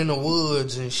Shit. in the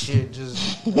woods and shit. Just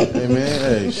Hey man,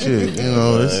 hey shit. You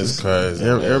know this That's is crazy.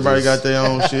 Everybody got their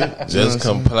own shit. You know Just what I'm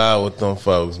saying? comply with them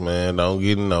folks, man. Don't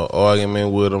get in no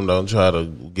argument with them. Don't try to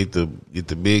get the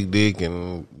big dick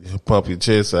and pump your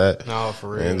chest out. No,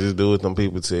 for real. And just do what them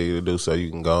people tell you to do so you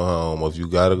can go home. Or if you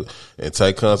gotta, and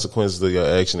take consequences of your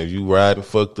action. If you riding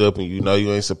fucked up and you know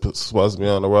you ain't supposed to be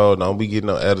on the road, don't be getting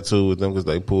no attitude with them because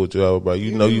they pulled you over, bro.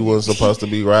 You know you wasn't supposed to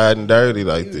be riding dirty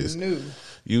like this.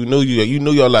 You knew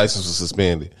your license was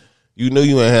suspended. You knew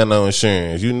you ain't had no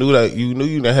insurance. You knew you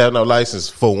didn't have no license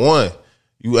for one.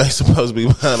 You ain't supposed to be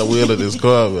behind the wheel of this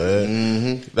car, man.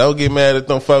 Mm-hmm. Don't get mad at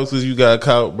them folks because you got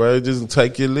caught, bro. Just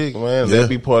take your lick, man. Yeah. That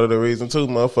be part of the reason too.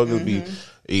 Motherfuckers be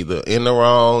either in the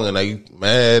wrong and they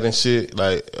mad and shit.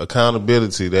 Like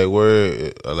accountability, that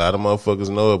word, a lot of motherfuckers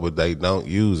know it, but they don't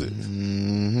use it.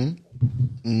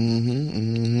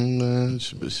 Man,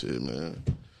 shit, man.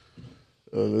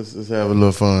 Let's have a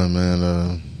little fun,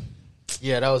 man.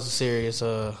 yeah, that was a serious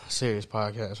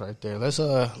podcast right there.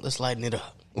 Let's lighten it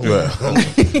up.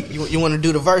 Right. You want to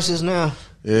do the verses now?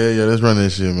 Yeah, let's run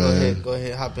this shit, man. Go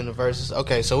ahead, hop in the verses.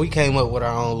 Okay, so we came up with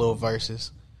our own little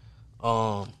verses.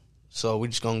 So we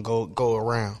just gonna go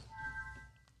around.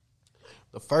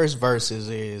 The first verses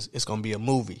is it's gonna be a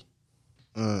movie.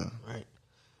 Right.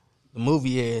 The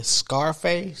movie is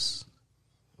Scarface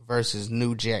versus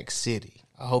New Jack City.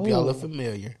 I hope y'all are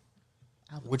familiar.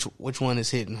 Which one is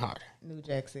hitting harder? New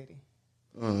Jack City.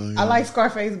 I like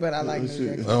Scarface, but I like New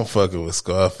Jack City. I'm fucking with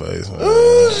Scarface, man.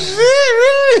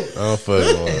 Oh shit! I'm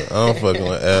fucking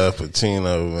with Al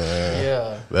Pacino, man.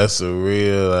 Yeah. That's a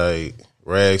real like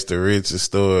rags to riches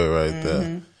story right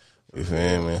there. You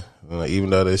feel me? Like, even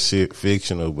though that shit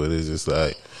fictional, but it's just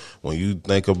like when you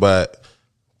think about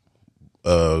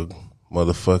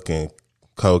motherfucking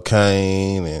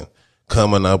cocaine and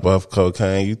coming up off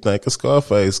cocaine, you think of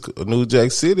Scarface. New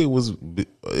Jack City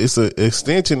it's an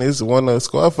extension. It's one of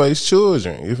Scarface's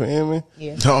children. You feel me?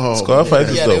 Yeah. Oh, Scarface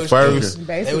is the first.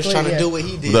 They was trying to do what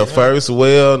he did. The first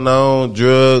well-known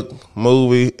drug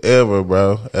movie ever,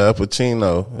 bro. Al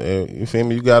Pacino. You feel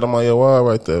me? You got him on your wall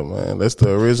right there, man. That's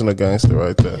the original gangster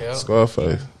right there. Yep.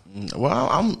 Scarface. Well,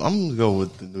 I'm gonna go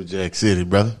with the New Jack City,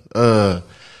 brother.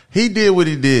 He did what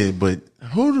he did, but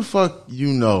who the fuck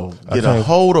get a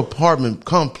whole apartment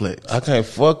complex? I can't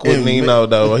fuck with Nino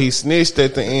though. He snitched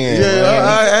at the end. Yeah,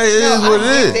 man. it is what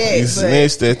it is. He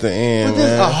snitched at the end, But this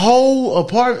man. a whole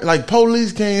apartment, like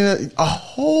police came, a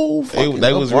whole fucking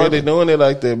They was apartment. really doing it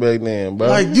like that back then, bro.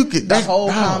 Like you could The whole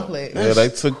complex. Yeah, they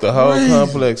took the whole crazy.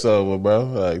 complex over, bro.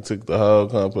 Like took the whole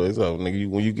complex over, nigga.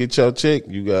 When you get your check,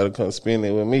 you gotta come spend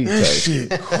it with me. That type.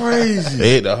 shit crazy. They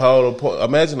hit the whole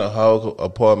imagine a whole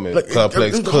apartment Like,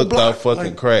 complex the whole cooked block, on fucking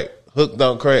like- crack, hooked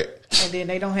on crack, And then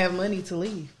they don't have money to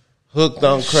leave. hooked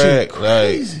on shit crack,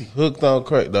 crazy. like hooked on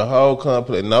crack. The whole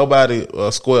complex, nobody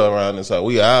square around this house.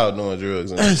 We all doing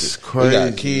drugs. And That's shit. We got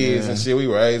crazy, kids man. and shit. We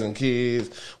raising kids.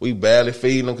 We barely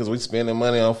feeding them because we spending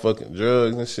money on fucking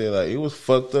drugs and shit. Like it was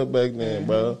fucked up back then,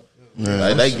 bro. Man, Like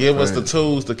that they shit give us the crazy.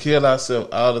 tools to kill ourselves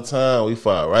all the time. We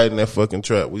fall right in that fucking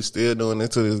trap. We still doing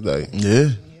it to this day. Yeah.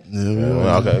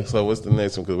 Yeah. Okay, so what's the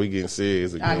next one? Because we getting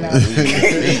serious again. I know. We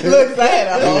getting deep. Look, I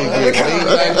had a whole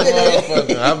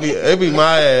It be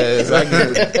my ass.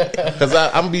 Cause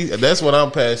that's what I'm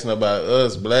passionate about.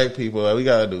 Us black people, like, we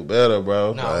gotta do better,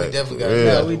 bro. No, Like, we definitely for got to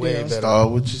real. do we way do. better.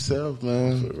 Start with yourself,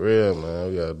 man. For real, man.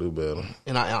 We gotta do better.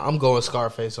 And I'm going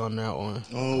Scarface on that one.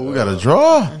 Oh, we got a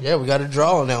draw. Yeah, we got to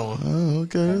draw on that one. Oh,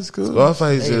 okay, that's cool.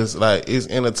 Scarface just like it's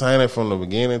entertaining from the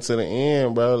beginning to the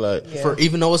end, bro. Like For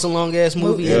even though it's a long ass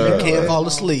movie Yeah. and you can't fall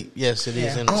asleep. Yes, it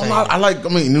is Yeah. entertaining. I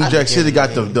mean, New Jack City got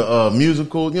yeah. the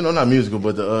musical, not musical,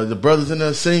 but the brothers in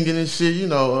there singing and shit,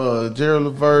 Gerald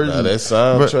Levert. that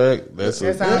soundtrack, that's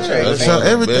That soundtrack. that's That one of the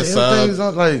everything, best everything's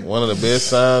on, like, one of the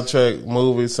best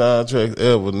movie soundtracks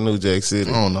ever. New Jack City.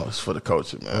 I don't know, it's for the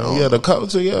culture, man. Yeah, the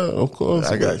culture, yeah, of course.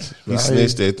 I got you. He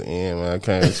snitched at the end, man. I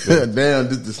can't expect it. Damn,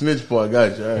 this the snitch part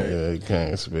got you. All right. Yeah, you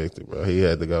can't expect it, bro. He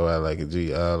had to go out like a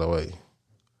G all the way.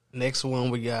 Next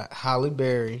one, we got Halle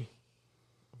Berry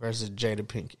versus Jada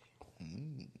Pinkett.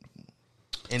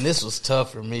 And this was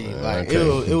tough for me. Like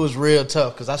it was real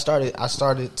tough because I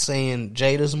started seeing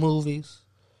Jada's movies,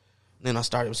 then I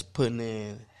started putting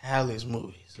in Halle's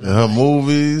movies. Her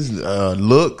movies,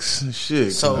 looks,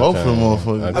 shit. So both of them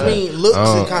motherfuckers. I mean,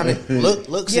 looks kind of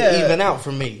looks even out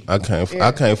for me. I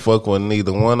can't fuck with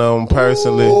neither one of them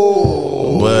personally.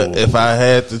 Ooh. But if I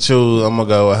had to choose, I'm gonna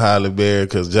go with Halle Berry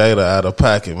because Jada out of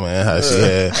pocket, man.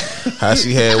 How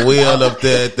she had Will up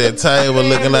there at that table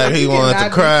looking like he wanted to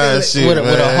cry and shit, with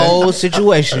a whole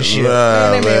situation shit.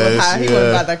 Nah, he wasn't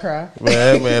about to cry. Man,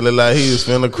 that man looked like he was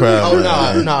finna cry. Oh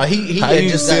no, he how you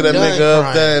just sit a nigga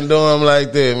up there and do him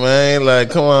like that, man? Like,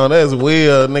 come on, that's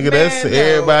Will, nigga. Man, that's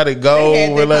everybody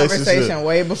goal relationship. Conversation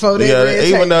way before they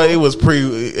even though it was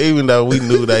even though we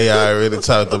knew they already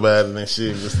talked about it and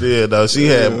shit, but still though she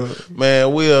had,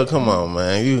 man, Will, come on,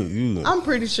 man, you. I'm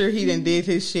pretty sure he done did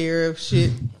his share of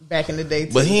shit back in the day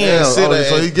too. But he ain't sit there.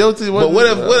 So he guilty. But what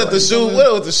if the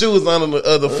shoe was on the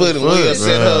other foot and Will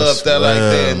set her up there like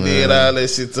that and did all that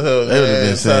shit to her? They would have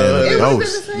been saying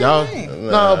ghost. Y'all,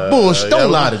 nah, bullshit.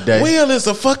 Don't lie today. Will is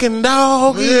a fucking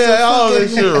dog. All that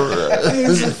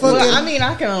shit. Well, I mean,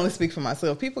 I can only speak for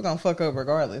myself. People gonna fuck up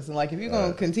regardless. And like, if you're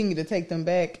gonna continue to take them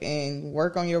back and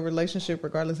work on your relationship,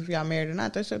 regardless if y'all married or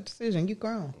not, that's your decision. You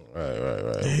grown.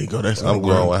 Right. There you go. That's I'm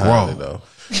going with Halle though.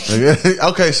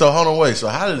 Okay, so hold on, wait. So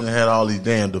how did it had all these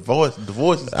damn divorces?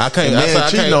 I can't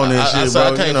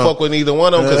fuck with neither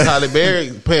one of them because Halle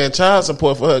Berry paying child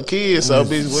support for her kids. So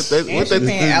bitch, what they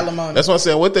paying alimony. That's what I'm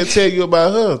saying. What they tell you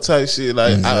about her type shit.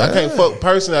 Like I can't fuck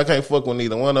personally. I can't fuck with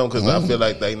neither one of them because I feel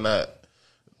like they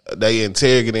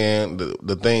integrity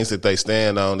the things that they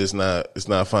stand on. It's not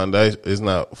foundation. It's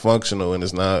not functional and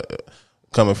it's not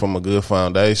coming from a good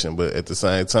foundation, but at the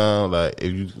same time, like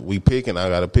if we picking, I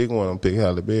gotta pick one. I'm picking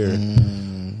Halle Berry.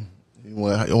 You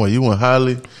went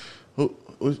Halle.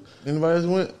 Anybody else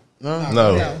went?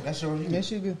 No. That's your review.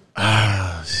 Yes, you do.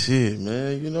 Shit,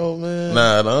 man. You know, man.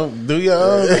 Nah, don't do your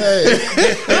own thing.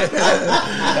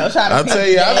 I tell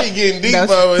you, I be getting deep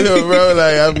over here, bro.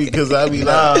 Like I be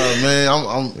nah, man.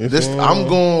 I'm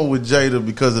going with Jada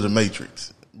because of the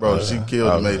Matrix. Bro, she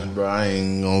killed the Matrix, bro. I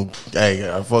ain't gonna. Hey,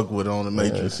 I fuck with her on the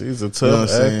Matrix. Yeah, she's a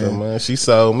tough actor, man. She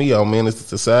sold me on Menace to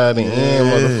Society and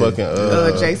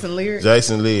motherfucking Jason Lear.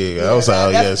 Jason Lear. I was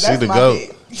like, she the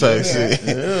GOAT. Type shit.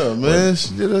 Yeah, man.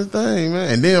 She did her thing,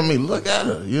 man. And then, I mean, look at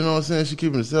her. You know what I'm saying? She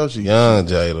keeping herself. She young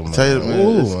Jada, man. Taylor,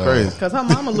 man, it's crazy. Because her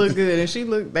mama look good, and she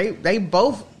look. They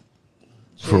both.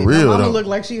 For real, her mama though. look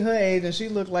like she her age, and she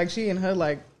look like she in her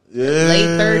like. Yeah, late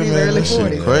 30s, man, early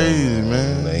 40s. Crazy,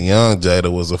 man. That young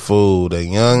Jada was a fool. That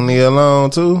young Nia Long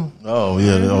too. Oh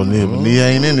yeah, Nia. But Nia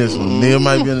ain't in this one. Nia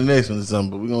might be in the next one or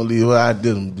something. But we're gonna leave her. I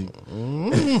did them.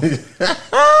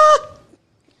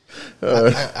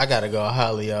 I gotta go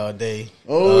Halle all day.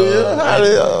 Oh yeah,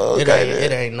 Halle. Okay.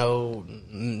 It ain't no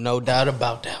doubt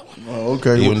about that one. Oh,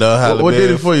 okay. Even though Halle what did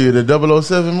it for you? The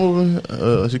 007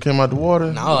 movie? She came out the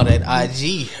water. No, that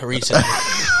IG recently.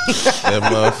 That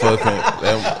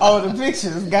motherfucking. The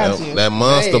pictures got you. That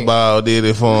Monster Ball did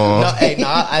it for him.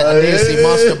 I did see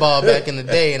Monster Ball back in the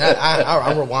day, and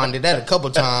I rewinded that a couple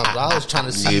times. I was trying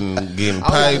to see getting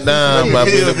piped down by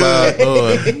Billy Bob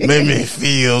Thornton. Made me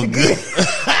feel good.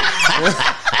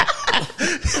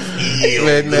 She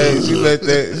let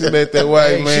that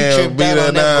white man beat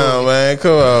her down, man.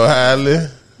 Come on, Halle.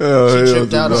 She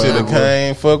tripped out on Should that have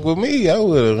came fuck with me. I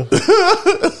would have.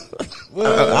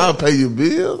 I'll pay your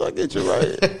bills. I'll get you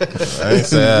right. I ain't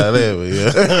say all that, but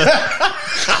yeah.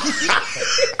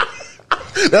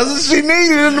 That's what she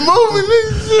needed in the movie.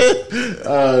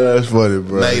 Oh, that's funny,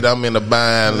 bro. Nate, I'm in the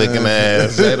bind looking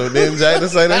ass. Didn't Jada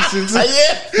say that shit too?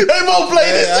 Yeah, they both play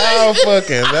this shit.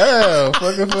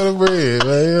 Fucking for the bread,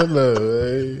 man. Hello,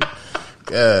 man.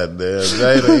 God damn,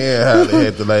 Jada and Halle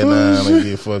had to lay down and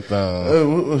get fucked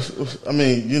on. I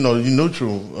mean, you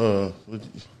neutral.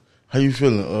 How you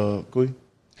feeling, Queen?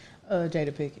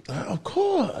 Jada Pinkett. Of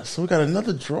course. So we got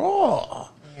another draw.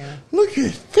 Yeah. Look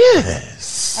at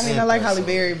this. I mean, I like Halle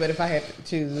Berry, but if I had to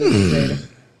choose, Jada.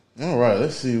 All right,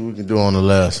 let's see what we can do on the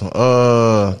last one.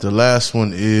 The last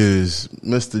one is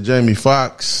Mr. Jamie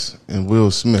Foxx and Will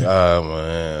Smith. Oh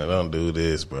man, don't do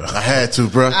this, bro. I had to,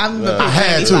 bro. I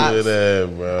had to. Do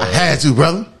that, bro. I had to,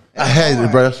 brother. I had to,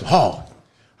 bro. That's hard.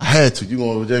 I had to. You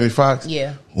going with Jamie Foxx?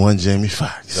 Yeah. One Jamie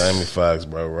Foxx. Jamie Foxx,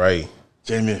 bro. Ray.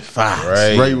 Jamie Foxx.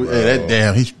 Ray, Hey, that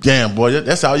damn. He's damn boy.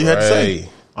 That's all you had to say.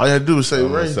 All you had to do was say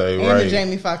Ray. Say And Ray. the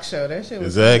Jamie Foxx show. That shit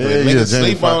was Exactly. Yeah, Niggas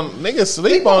Jamie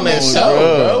sleep on that show,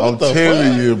 bro. I'm What the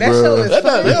telling fuck? you, That show bro. is They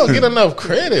funny. don't get enough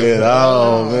credit. At bro.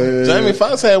 all, man. Jamie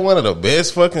Foxx had one of the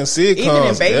best fucking sitcoms Even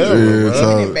in Baby, ever, Yeah,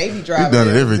 bro. even in Baby Driver. He done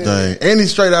it was everything. And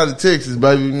he's straight out of Texas,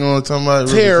 baby. You know what I'm talking about?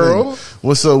 Terrell.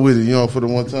 What's up with it? You know, for the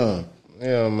one time.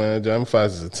 Yeah, man. Jamie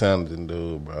Foxx is a talented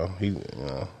dude, bro. He, you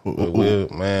know,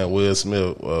 but Will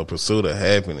Smith, Pursuit of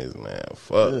Happiness, man.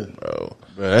 Fuck, bro.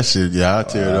 Bro, that shit, yeah, I'll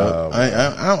tear it up.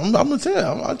 I'm gonna tell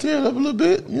you, I'll tear it up a little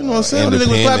bit. You know what I'm saying? The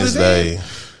nigga clap his Independence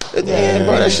hands. Day. At the end,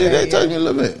 bro, that shit, that touched me a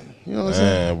little bit. You know what I'm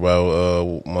saying? Man,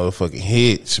 bro, motherfucking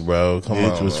Hitch, bro. Come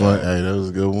Hitch on, was man. fun. Hey, that was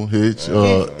a good one. Hitch.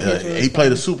 He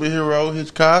played a superhero,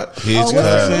 Hitchcock. Hitchcock. You know what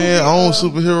I'm saying? Own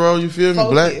superhero, you feel me?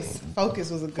 Black.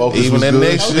 Focus was a good Focus one. Even was that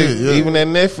good Netflix, shit, yeah. even that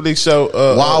Netflix show,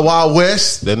 Wild Wild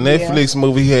West. the Netflix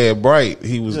movie he had Bright.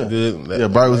 He was good. Yeah,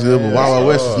 Bright was good, but Wild Wild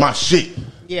West was my shit.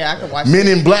 Yeah, I could watch Men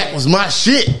that. in Black was my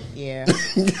shit. Yeah.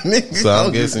 So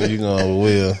I'm guessing you going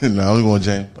with Will. No, I'm going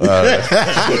Jamie.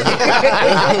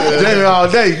 Jamie all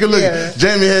day. Good look. Yeah.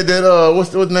 Jamie had that. What's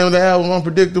the name of the album?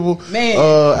 Unpredictable. Man,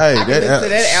 hey, I can listen to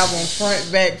that album front,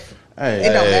 back. Hey,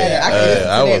 It don't matter. I can listen to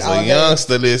I was that all a day.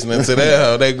 youngster listening to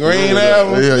that. That Green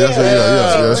album.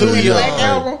 Yeah. Too Yeah. Black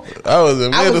album. I was in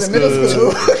middle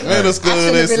school. Middle school I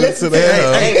shouldn't have been listening to listening to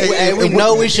that. Hey, we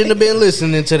know we shouldn't have been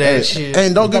listening to that shit.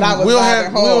 And don't get But I was Will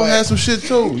vibing Will hard. had some shit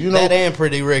too. You know. That and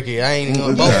Pretty Ricky. I ain't even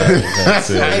gonna both of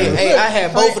them. Hey, I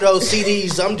had both of those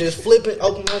CDs. I'm just flipping,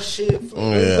 open my shit.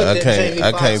 Yeah,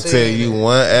 I can't tell you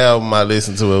one album I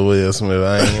listened to with Will Smith.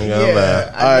 I ain't even gonna lie.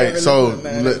 All right,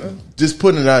 so just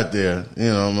putting it out there, you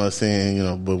know, I'm not saying, you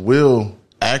know, but Will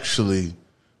actually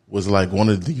was like one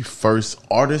of the first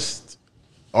artists,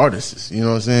 you know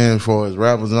what I'm saying, as far as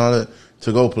rappers and all that,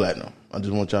 to go platinum. I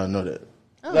just want y'all to know that.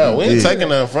 No, we ain't taking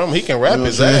nothing from him. He can rap You know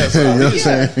his what I'm ass saying? off. You know what I'm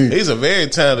saying? He's a very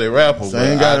talented rapper. So I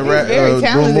ain't got to rap, very do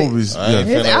talented. movies. I ain't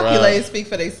His finna accolades rap. speak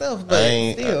for themselves, I but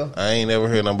ain't, still. I ain't never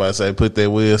heard nobody say put that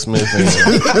Will Smith in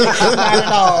there. Not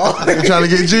at all. You trying to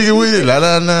get jiggy with it? La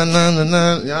la la la la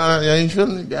la. Y'all ain't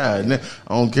feeling it? God, I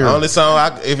don't care. Only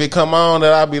song, if it come on,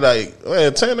 that I'll be like,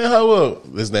 well, turn that hoe up.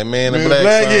 It's that Man in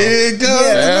Black song. Here it goes.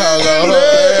 That hoe go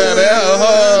hard. That hoe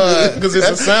hard. Because it's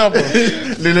a sample.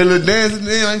 Then that little dancing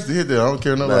thing, I used to hit that. I don't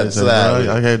care nobody. Nah, slide.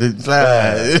 I had to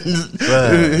slide.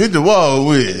 Hit the wall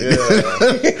with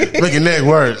it. Making that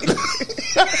work.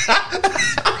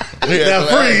 Now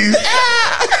freeze.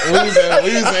 We was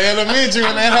in elementary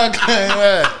when that hoe came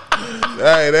out.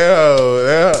 Hey, that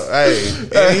hoe.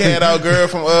 Hey, and he had our girl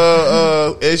from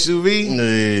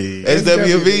SUV,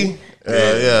 SWV.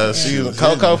 Yeah, she was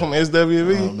Coco from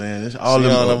SWV. Oh man, that's all She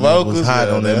them on the was vocals, hot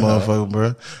yeah, on that that motherfucker,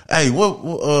 bro. Hey,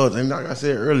 and like I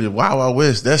said earlier, Wild Wild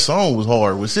West, that song was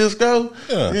hard with Cisco.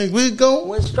 Yeah. We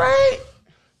going straight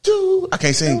to. I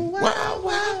can't sing Wild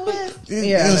Wild West. Yeah,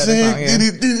 You know what I'm saying?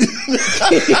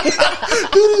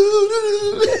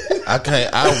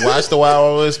 I watched the Wild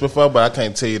Wild West before, but I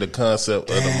can't tell you the concept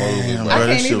of the movie. Damn, bro. bro, that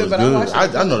can't shit either, was but I good. watched it a I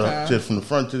know couple that times. shit from the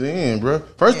front to the end, bro.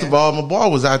 First of all, my boy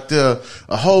was out there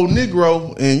a whole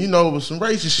Negro, and you know, with some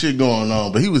racist shit going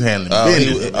on, but he was handling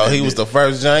business. He was the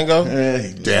first Django. Yeah,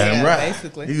 he damn Yeah, right.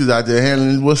 basically. He was out there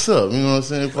handling what's up. You know what I'm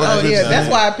saying? Oh yeah, that's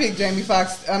why I picked Jamie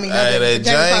Foxx. I mean, Hey, that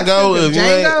Jamie Foxx Django, too, if you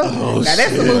ain't- Django. Now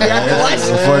that's the movie I can watch.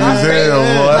 Funny as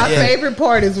hell, boy. My favorite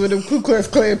part is with the Ku Klux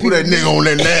Klan Who people. that nigga on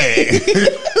that nag?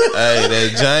 Hey,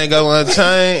 that Django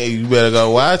Unchained, you better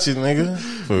go watch it, nigga.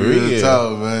 For real. Real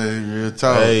talk, man. Real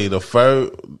talk. Hey, the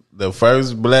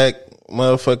first black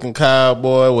motherfucking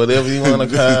cowboy, whatever you want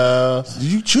to call. Did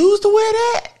you choose to wear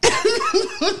that?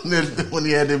 When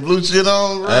he had that blue shit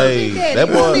on, bro. Hey, that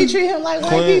boy. He treat him like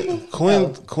white people.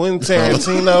 Quentin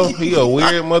Tarantino, he a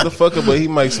weird motherfucker, but he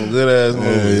makes some good ass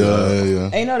movies. Yeah.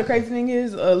 And you know the crazy thing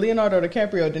is, Leonardo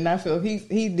DiCaprio did not feel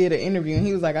he did an interview and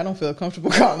he was like, I don't feel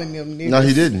comfortable calling them niggas. No,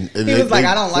 he didn't. He was like,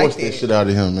 I don't like forced that that. shit out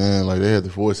of him, man. Like they had to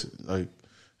force it. Like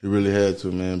he really had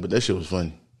to, man. But that shit was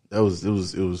funny. It was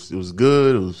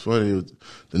good. It was funny. It was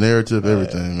the narrative,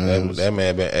 everything, man. It was- That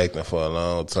man been acting for a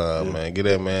long time, man. Get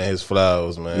that man his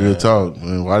flowers, man. Real talk,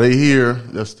 man. While they here,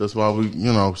 that's why we,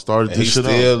 started And he this shit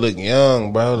still off. look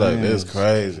young, bro. Like that's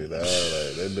crazy, dog. Like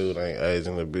that dude ain't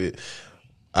aging a bit.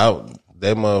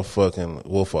 That motherfucking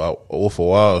Wolf of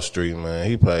Wall Street, man.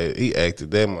 He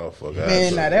acted that motherfucker.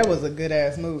 Man, now that was a good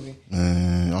ass movie.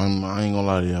 Man, I ain't gonna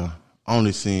lie to y'all. I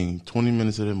only seen 20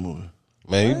 minutes of that movie.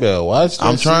 Man, you better watch that.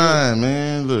 I'm shit. trying,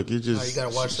 man. Look, it just you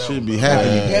gotta watch that should one, be bro.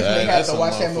 happening. Definitely have that's to a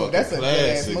watch that movie. That's a good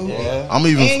ass classic, movie. boy. I'm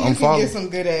And you I'm can following. get some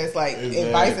good ass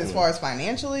advice as far as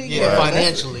financially. Yeah,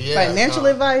 financially, yeah. Financial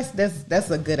advice. That's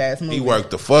a good ass movie. He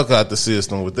worked the fuck out the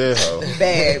system with that hoe.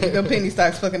 bad. Them penny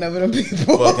stocks fucking over them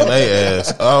people. Fucking they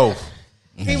ass off.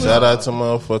 Shout out to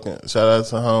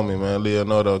homie, man,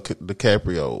 Leonardo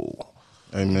DiCaprio.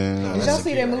 Hey, man. Did y'all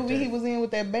see that movie he was in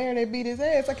with that bear that beat his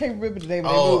ass? I can't remember the name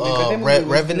of that movie. Oh, but that movie was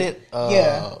Revenant?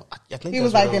 Yeah. I think He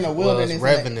was like in the wilderness.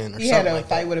 Revenant or he had something a like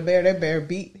fight that. with a bear. That bear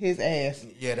beat his ass.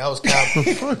 Yeah, that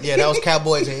was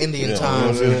Cowboys in Indian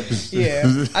times.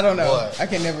 Yeah. I don't know. What? I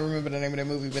can never remember the name of that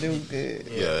movie, but it was good.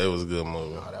 Yeah, it was a good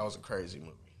movie. Oh, that was a crazy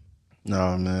movie.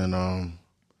 No, man.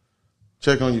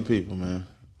 Check on your people, man.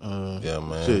 Yeah,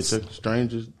 man. Shit, check the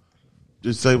strangers.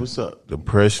 Just say what's up.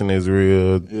 Depression is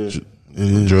real. Yeah.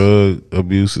 Drug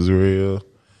abuse is real.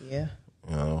 Yeah.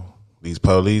 You know, these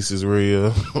police is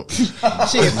real.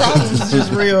 Shit, problems is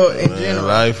just real in general.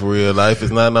 Life real. Life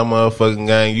is not no motherfucking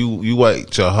game. You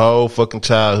wait your whole fucking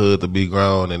childhood to be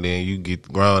grown, and then you get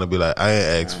grown and be like, I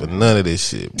ain't asked for none of this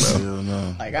shit, bro. Hell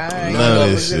no. Like, I ain't None of know it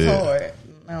this was this shit. hard.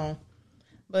 No.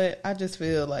 But I just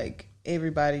feel like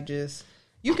everybody just,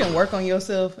 you can work on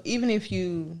yourself, even if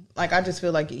you, like, I just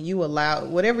feel like you allow,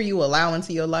 whatever you allow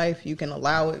into your life, you can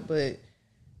allow it, but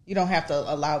you don't have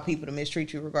to allow people to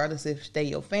mistreat you regardless if they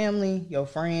your family, your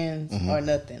friends, or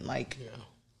nothing. Like,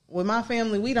 with my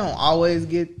family, we don't always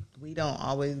get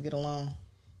along,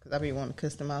 because I be wanting to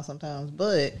cuss them out sometimes,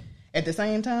 but at the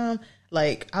same time,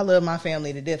 like, I love my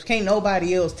family to death. Can't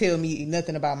nobody else tell me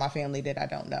nothing about my family that I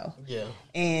don't know. Yeah.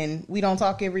 And we don't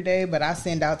talk every day, but I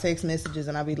send out text messages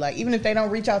and I be like, even if they don't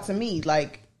reach out to me,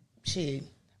 like, shit,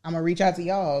 I'm going to reach out to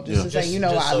y'all just to say, Just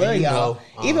I so love you y'all.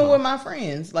 know. Even with my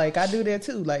friends, like, I do that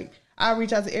too. Like, I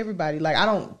reach out to everybody. Like, I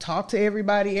don't talk to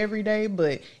everybody every day,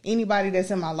 but anybody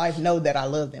that's in my life know that I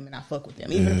love them and I fuck with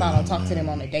them, even if I don't talk to them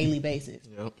on a daily basis.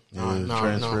 Yep.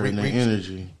 Transferring the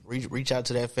energy. Reach out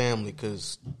to that family,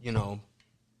 because, you know,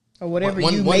 Or whatever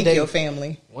One you make day- your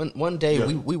family. one day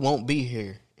we won't be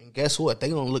here, and guess what? They're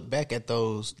gonna look back at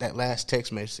that last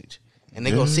text message, and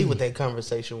they're gonna see what that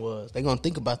conversation was. They're gonna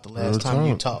think about the last time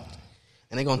you talked,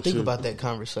 and they're gonna think about that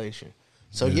conversation.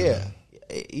 So yeah,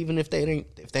 even if they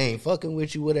ain't fucking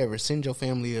with you, whatever, send your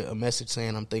family a message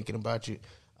saying, I'm thinking about you.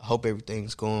 I hope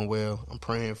everything's going well. I'm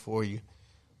praying for you.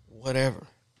 Whatever.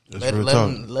 That's real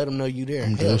talk. Let them know you there.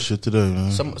 I'm Hell, doing shit today,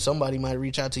 man. somebody might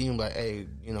reach out to you and be like, hey,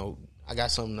 you know, I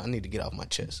got something I need to get off my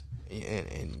chest,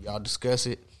 and y'all discuss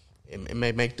it. It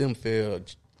may make them feel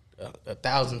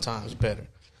 1,000 times better.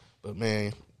 But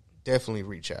man, definitely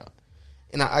reach out.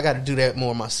 And I got to do that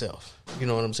more myself. You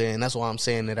know what I'm saying? That's why I'm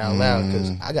saying it out loud,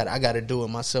 because I got to do it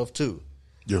myself too.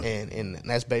 Yeah. And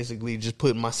that's basically just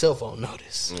putting myself on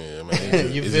notice. Yeah,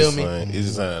 man. You feel me? It's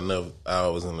just not enough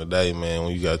hours in the day, man,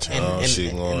 when you got your own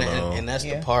shit going on. And that's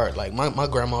the part. Like, my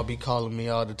grandma be calling me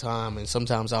all the time, and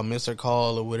sometimes I'll miss her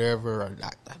call or whatever, or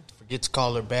I forget to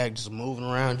call her back, just moving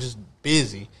around, just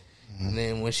busy. And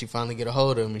then when she finally get a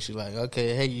hold of me, she like,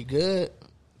 okay, hey, you good?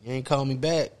 You ain't call me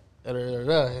back. Da, da, da,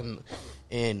 da.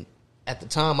 And at the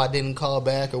time, I didn't call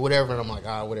back or whatever, and I'm like,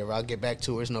 whatever, I'll get back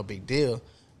to her. It's no big deal.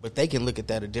 But they can look at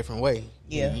that a different way.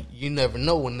 Yeah. You never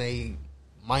know when they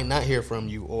might not hear from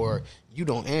you, or you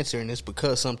don't answer and it's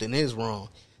because something is wrong.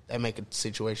 That make a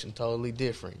situation totally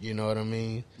different. You know what I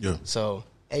mean? Yeah. So,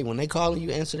 hey, when they calling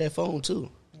you, answer that phone too.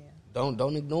 Yeah.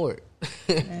 Don't ignore it.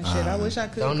 And shit, I wish I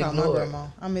could Don't call my ignore it. grandma.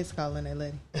 I miss calling that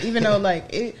lady. Even though,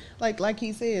 like,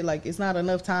 he said, like, it's not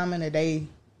enough time in a day.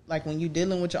 Like, when you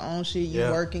dealing with your own shit, you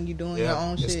Yeah. working, you doing Yeah, your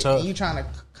own it's shit, tough. and you trying to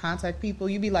contact people,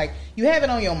 you be like, you have it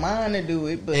on your mind to do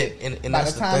it, but And by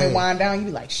that's the the time it thing. wind down, you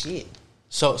be like, shit.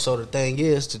 So the thing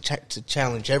is to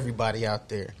challenge everybody out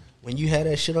there. When you have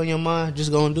that shit on your mind,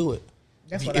 just go and do it.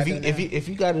 That's if what you, I do now. if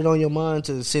you got it on your mind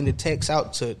to send a text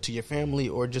out to your family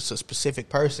or just a specific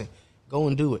person, go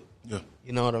and do it. Yeah.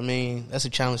 You know what I mean? That's a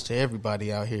challenge to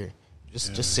everybody out here.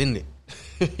 Just send it.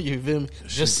 You feel me?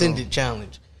 Just send it.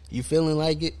 Challenge. You feeling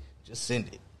like it? Just send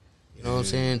it. You know what I'm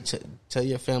saying? Tell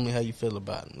your family how you feel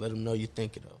about them. Let them know you're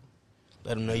thinking of them.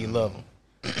 Let them know you love them.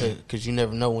 Because you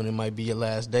never know when it might be your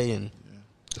last day, and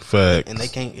Facts. they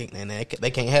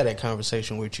can't have that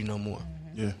conversation with you no more.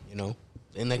 Yeah. You know,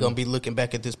 and they're gonna be looking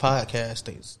back at this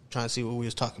podcast, trying to see what we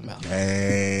was talking about.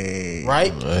 Hey.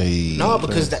 Right? Hey. No,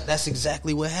 because that's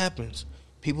exactly what happens.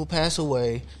 People pass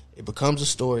away. It becomes a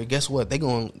story. Guess what? They're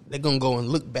gonna go and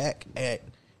look back at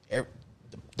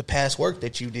the past work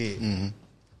that you did.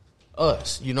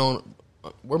 Us, you know,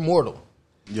 we're mortal.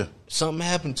 Yeah. Something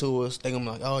happened to us. They're gonna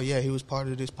be like, oh yeah, he was part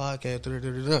of this podcast. Da,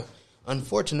 da, da, da.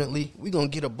 Unfortunately, we're gonna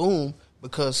get a boom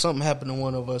because something happened to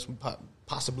one of us. We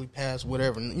possibly passed,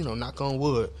 whatever. You know, knock on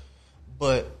wood.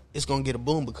 But it's gonna get a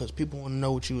boom because people want to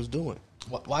know what you was doing.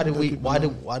 Why did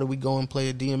we go and play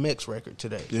a DMX record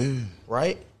today? Yeah.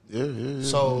 Right? Yeah.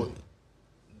 So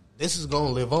this is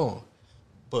gonna live on,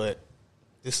 but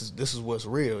this is what's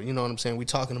real. You know what I'm saying? We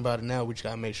talking about it now. We just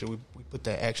gotta make sure we put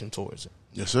that action towards it.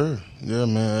 Yes, sir. Yeah,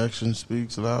 man. Action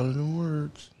speaks louder than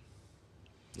words.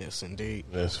 Yes, indeed.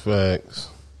 That's facts.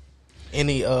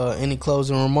 Any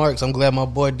closing remarks? I'm glad my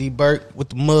boy D Burke with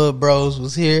the Mud Bros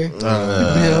was here. You know what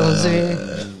I'm saying?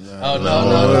 Oh no.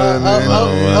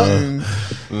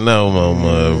 No more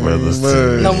Mud Brothers.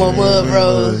 No more Mud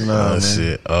Bros. Nah,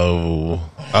 shit.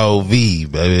 OV,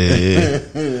 baby.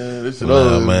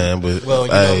 Nah, man. But Well, you know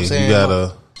what I'm hey, saying? you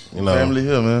gotta, you know. Family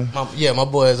here, man. My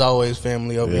boy is always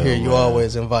family over Yeah, here. You man.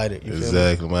 always invited. You feel me?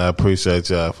 Exactly, man. I appreciate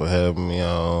y'all for having me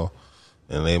on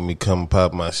and let me come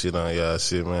pop my shit on y'all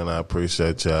shit, man. I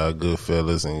appreciate y'all, good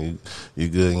fellas, and you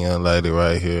good young lady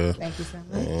right here. Thank you so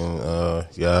much.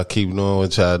 And y'all keep doing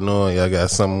what y'all doing. Y'all got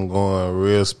something going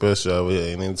real special over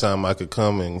here. And anytime I could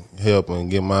come and help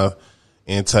and get my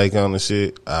intake on the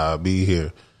shit, I'll be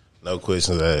here. No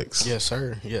questions asked. Yes,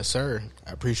 sir. Yes, sir.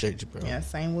 I appreciate you, bro. Yeah,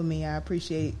 same with me. I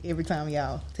appreciate every time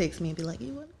y'all text me and be like,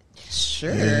 "You want?"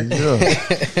 Sure. Yeah.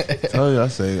 Tell you, I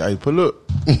say, hey, pull up.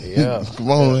 Yeah.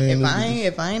 Come on, man.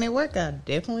 If I ain't at work, I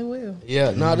definitely will.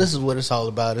 Yeah, no, this is what it's all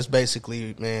about. It's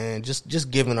basically, man,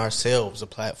 just giving ourselves a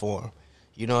platform.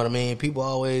 You know what I mean? People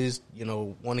always,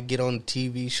 want to get on a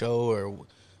TV show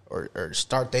or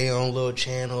start their own little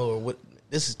channel or what.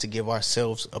 This is to give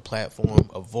ourselves a platform,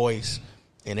 a voice,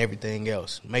 and everything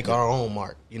else. Make our own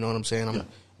mark. You know what I'm saying?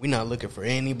 We're not looking for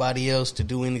anybody else to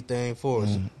do anything for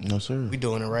us. No, sir. We're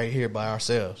doing it right here by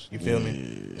ourselves. You feel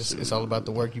me? It's all about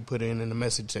the work you put in and the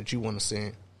message that you want to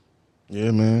send. Yeah,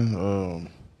 man.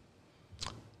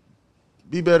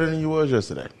 Be better than you was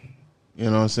yesterday. You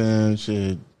know what I'm saying?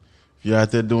 Shit. If you're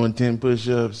out there doing 10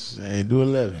 push-ups, hey, do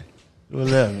 11. Do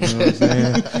 11. You know what I'm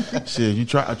saying? Shit, you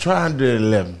try and do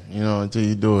 11, until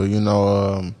you do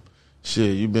it.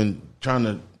 Shit, you've been trying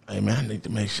to, hey, man, I need to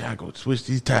make sure I go switch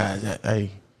these tires. Hey,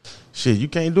 shit, you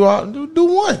can't do one.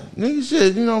 Nigga,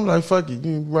 shit, I'm like, fuck it.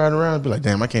 You ride around and be like,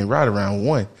 damn, I can't ride around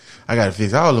one. I got to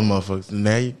fix all the motherfuckers.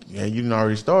 Now, you done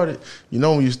already started.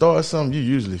 When you start something, you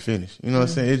usually finish. You know what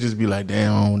I'm saying? It just be like,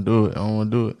 damn, I don't want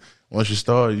to do it. Once you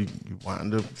start, you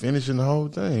wind up finishing the whole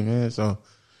thing, man. So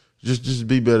just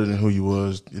be better than who you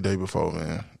was the day before,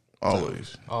 man.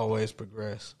 Always. Always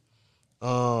progress.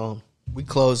 We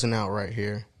closing out right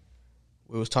here.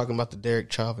 We was talking about the Derek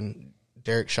Chauvin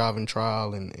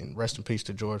trial and rest in peace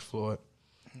to George Floyd.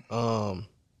 I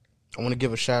want to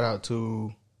give a shout out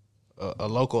to a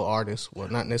local artist. Well,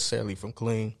 not necessarily from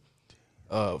Killeen,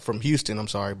 from Houston. I'm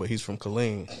sorry, but he's from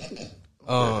Killeen.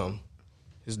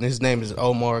 His name is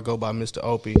Omar. Go by Mr.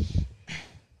 Opie.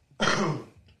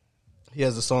 He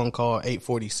has a song called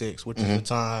 846, which is the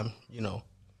time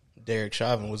Derek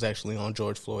Chauvin was actually on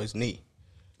George Floyd's knee.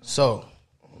 So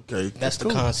okay, that's the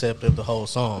concept of the whole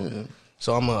song. Yeah.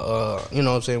 So I'm you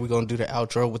know what I'm saying, we're going to do the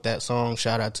outro with that song.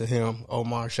 Shout out to him.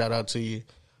 Omar, shout out to you.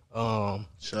 Shout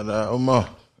out, Omar.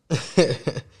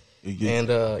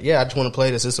 And, I just want to play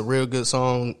this. It's a real good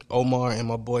song. Omar and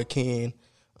my boy Ken.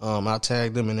 I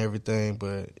tagged them and everything,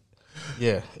 but,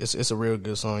 yeah, it's a real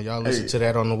good song. Y'all listen to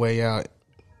that on the way out.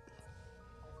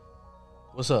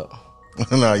 What's up?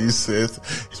 No, you said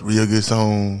it's a real good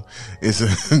song. I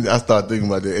start thinking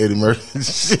about the Eddie Murphy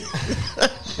shit.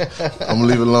 I'm going to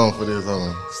leave it alone for this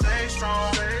song. Stay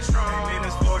strong, stay strong.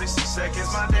 Minutes 46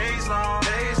 seconds, my days long,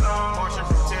 days long. Marching,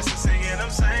 protesting, singing them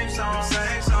same songs,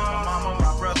 same songs. Mama,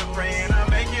 my brother praying I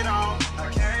make it on. I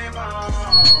came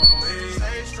home.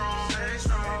 Stay strong, stay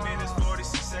strong. Minutes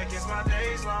 46 seconds, my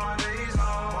days long, days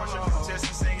long. Marching,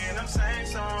 protesting, singing them same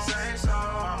songs, same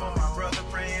songs. Mama, my brother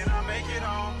praying I make it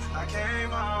on. I came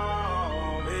home.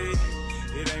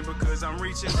 It ain't because I'm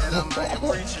reaching that I'm out here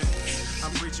preaching.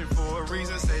 I'm preaching for a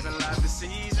reason, saving life this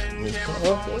season.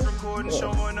 Camera phones recording,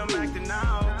 showing them acting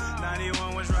out.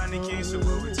 91 was Rodney King, so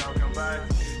what we talking about?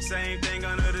 Same thing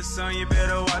under the sun, you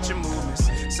better watch your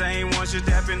movements. Same ones you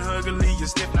dapping, huggily, you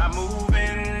stiff not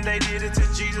moving. They did it to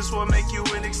Jesus, what make you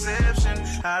an exception?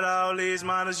 Out of all these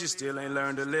models, you still ain't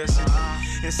learned a lesson.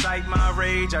 Incite my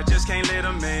rage, I just can't let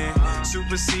them in.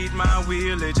 Supersede my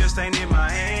will, it just ain't in my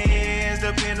hands.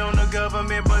 Depend on the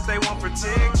government, but they won't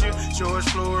protect you. George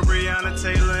Floyd, Breonna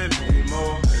Taylor, and many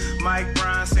more. Mike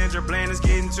Brown, Sandra Bland is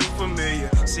getting too familiar.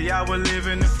 See, I was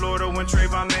living in Florida when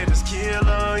Trayvon made us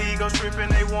killer. Ego tripping,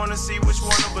 they wanna see which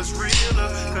one of us realer.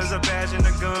 Cause a badge and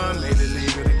a gun made it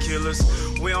legal to kill us.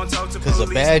 We don't talk to police. Cause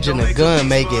a badge and a gun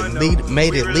made it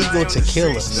legal to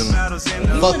kill us.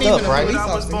 Fucked up, right? I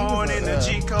was born in the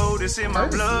G code, it's in my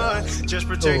blood. Just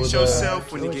protect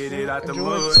yourself when you get it out the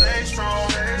mud. Stay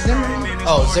strong. Zimmerman,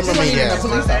 yeah.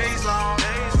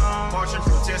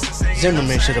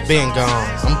 Zimmerman should have been gone.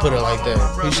 I'm gonna put it like that.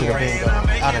 He should have been gone.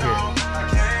 Out of here.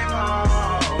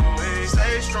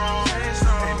 Stay strong.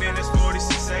 8 minutes,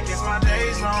 46 seconds, my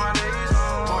days long.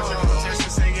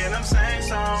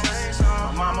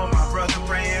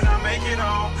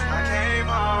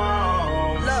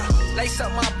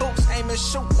 up my boots, aim and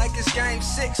shoot like it's game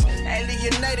 6.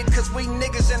 Alienated cause we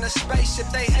niggas in a spaceship,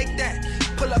 they hate that.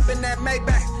 Pull up in that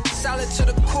Maybach, solid to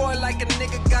the core like a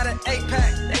nigga got an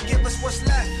 8-pack. They give us what's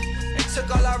left, they took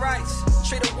all our rights.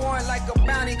 Treat a warrant like a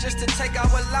bounty just to take our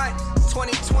life.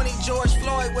 2020 George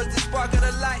Floyd was the spark of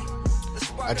the light.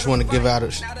 I just want to give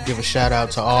a shout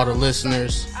out to all the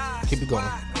listeners. Keep it going.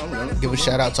 Give a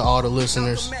shout out to all the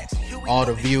listeners, all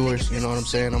the viewers. You know what I'm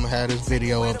saying? I'm gonna have this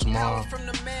video up tomorrow.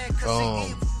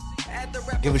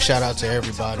 Give a shout out to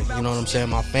everybody. You know what I'm saying?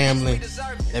 My family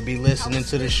that be listening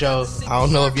to the show. I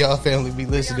don't know if y'all family be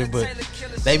listening, but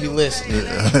they be listening.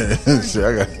 Shit,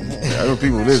 I got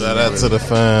people listening. Shout out to the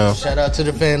fam. Shout out to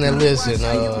the fan that listen.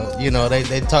 You know,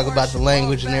 they talk about the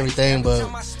language and everything, but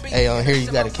hey, on here you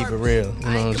got to keep it real. You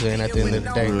know what I'm saying? At the end of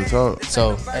the day. Real talk.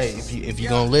 So hey, if you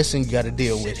gonna listen, you got to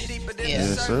deal with it. Yeah.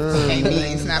 Yes, sir.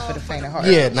 It's not for the faint of heart.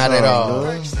 Yeah, not at all.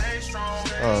 Lord.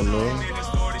 Oh, Lord.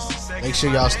 Make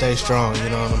sure y'all stay strong. You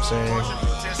know what I'm saying?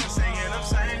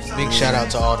 Big shout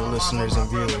out to all the listeners and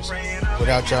viewers.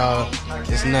 Without y'all,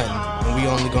 it's nothing, and we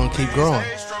only gonna keep growing.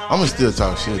 I'm gonna still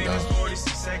talk shit though.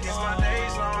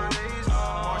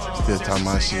 Still talk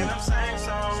my shit.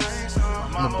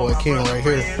 My boy King right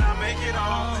here.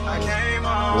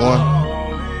 One.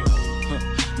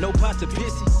 No pot to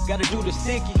pissy, gotta do the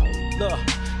stinky. Look,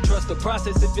 trust the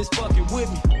process if it's fucking with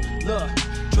me. Look,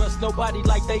 trust nobody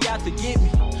like they out to get me.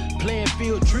 Playing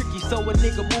field tricky, so a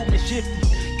nigga movement shifty.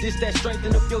 This that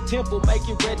strengthen up your temple, make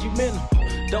it regimental.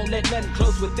 Don't let nothing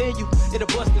close within you, it'll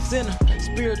bust the center.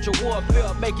 Spiritual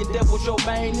warfare, making devils your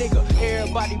main nigga.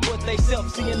 Everybody but they self,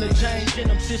 seeing the change in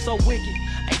them, shit so wicked.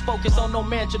 Ain't focused on no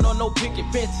mansion or no picket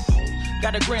fences.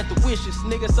 Gotta grant the wishes,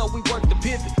 nigga, so we work the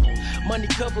pivot. Money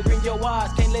covering your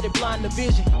eyes, can't let it blind the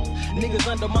vision. Niggas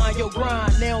undermine your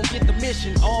grind, they don't get the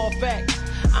mission. All facts,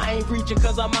 I ain't reaching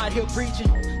cause I'm out here preaching.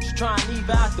 Just trying to leave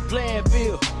out the playing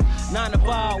field. 9 to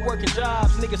 5 working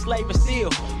jobs, niggas slaving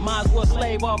still. Might as well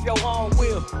slave off your own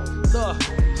will. Look,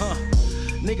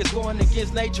 niggas going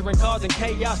against nature and causing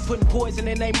chaos, putting poison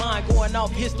in their mind, going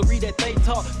off history that they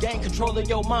taught. Gain control of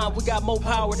your mind, we got more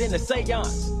power than a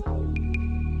seance.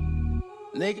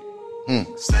 Nigga.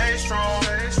 Stay strong,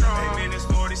 stay strong. 8 minutes,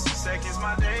 46 seconds,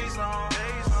 my days long.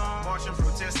 Marching,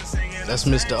 protesting, singing. That's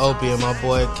Mr. Opie and my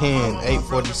boy Ken,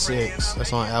 846.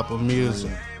 That's on Apple Music.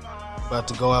 About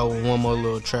to go out with one more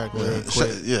little track real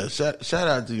quick. Shout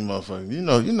out to you motherfuckers. You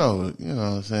know what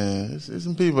I'm saying? There's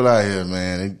some people out here,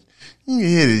 man. You can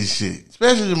hear this shit.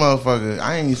 Especially the motherfucker,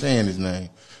 I ain't even saying his name.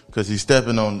 Because he's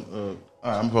stepping on,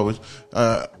 I'm published.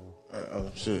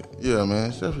 Oh shit, yeah,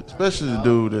 man. Especially the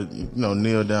dude that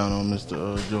kneeled down on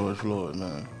Mr. George Floyd,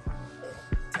 man.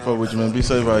 Fuck with you, man. Be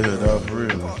safe out here, dog. For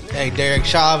real, man. Hey, Derek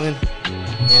Chauvin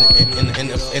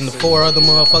and the 4 other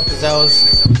motherfuckers that was.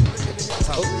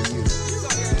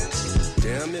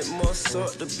 Damn, it must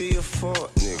suck to be a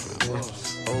fuck nigga.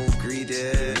 Old greedy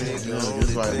ass nigga, only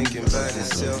thinking about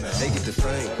himself. They get the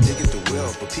fame, they get the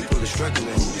wealth, but people are struggling.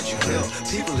 Who did you help?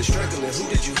 People are struggling. Who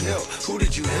did you help? Who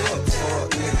did you help?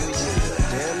 Fuck nigga.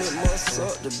 Damn, it must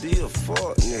suck to be a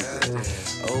fuck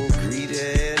nigga. Old greedy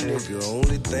ass nigga,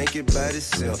 only thinking about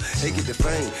himself. They get the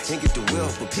fame, they get the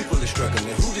wealth, but people are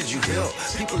struggling. Who did you help?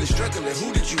 People are struggling.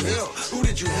 Who did you help? Who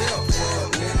did you help?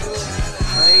 Fuck nigga.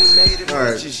 I ain't made it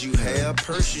much as you have.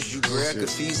 Purses you grab could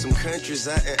feed some countries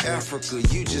out in Africa.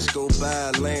 You just go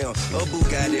buy a lamb, a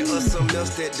Bugatti, or something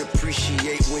else that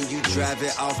depreciate when you drive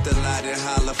it off the lot and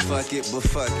holler, fuck it, but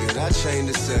fuck it. I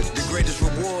change the subject. The greatest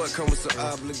reward comes with some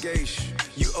obligation.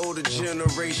 You owe the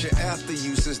generation after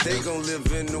you, since they gon'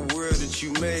 live in the world that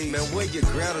you made. Man, where your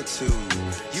gratitude?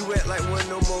 You act like one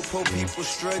no more poor people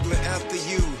struggling after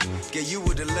you. Yeah, you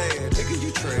were the lad, nigga,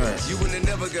 you trash. You wouldn't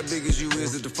never got big as you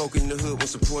is if the folk in the hood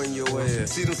was supporting your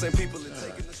ass. See them same people that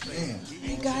taking the stand.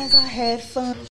 Hey guys, I had fun.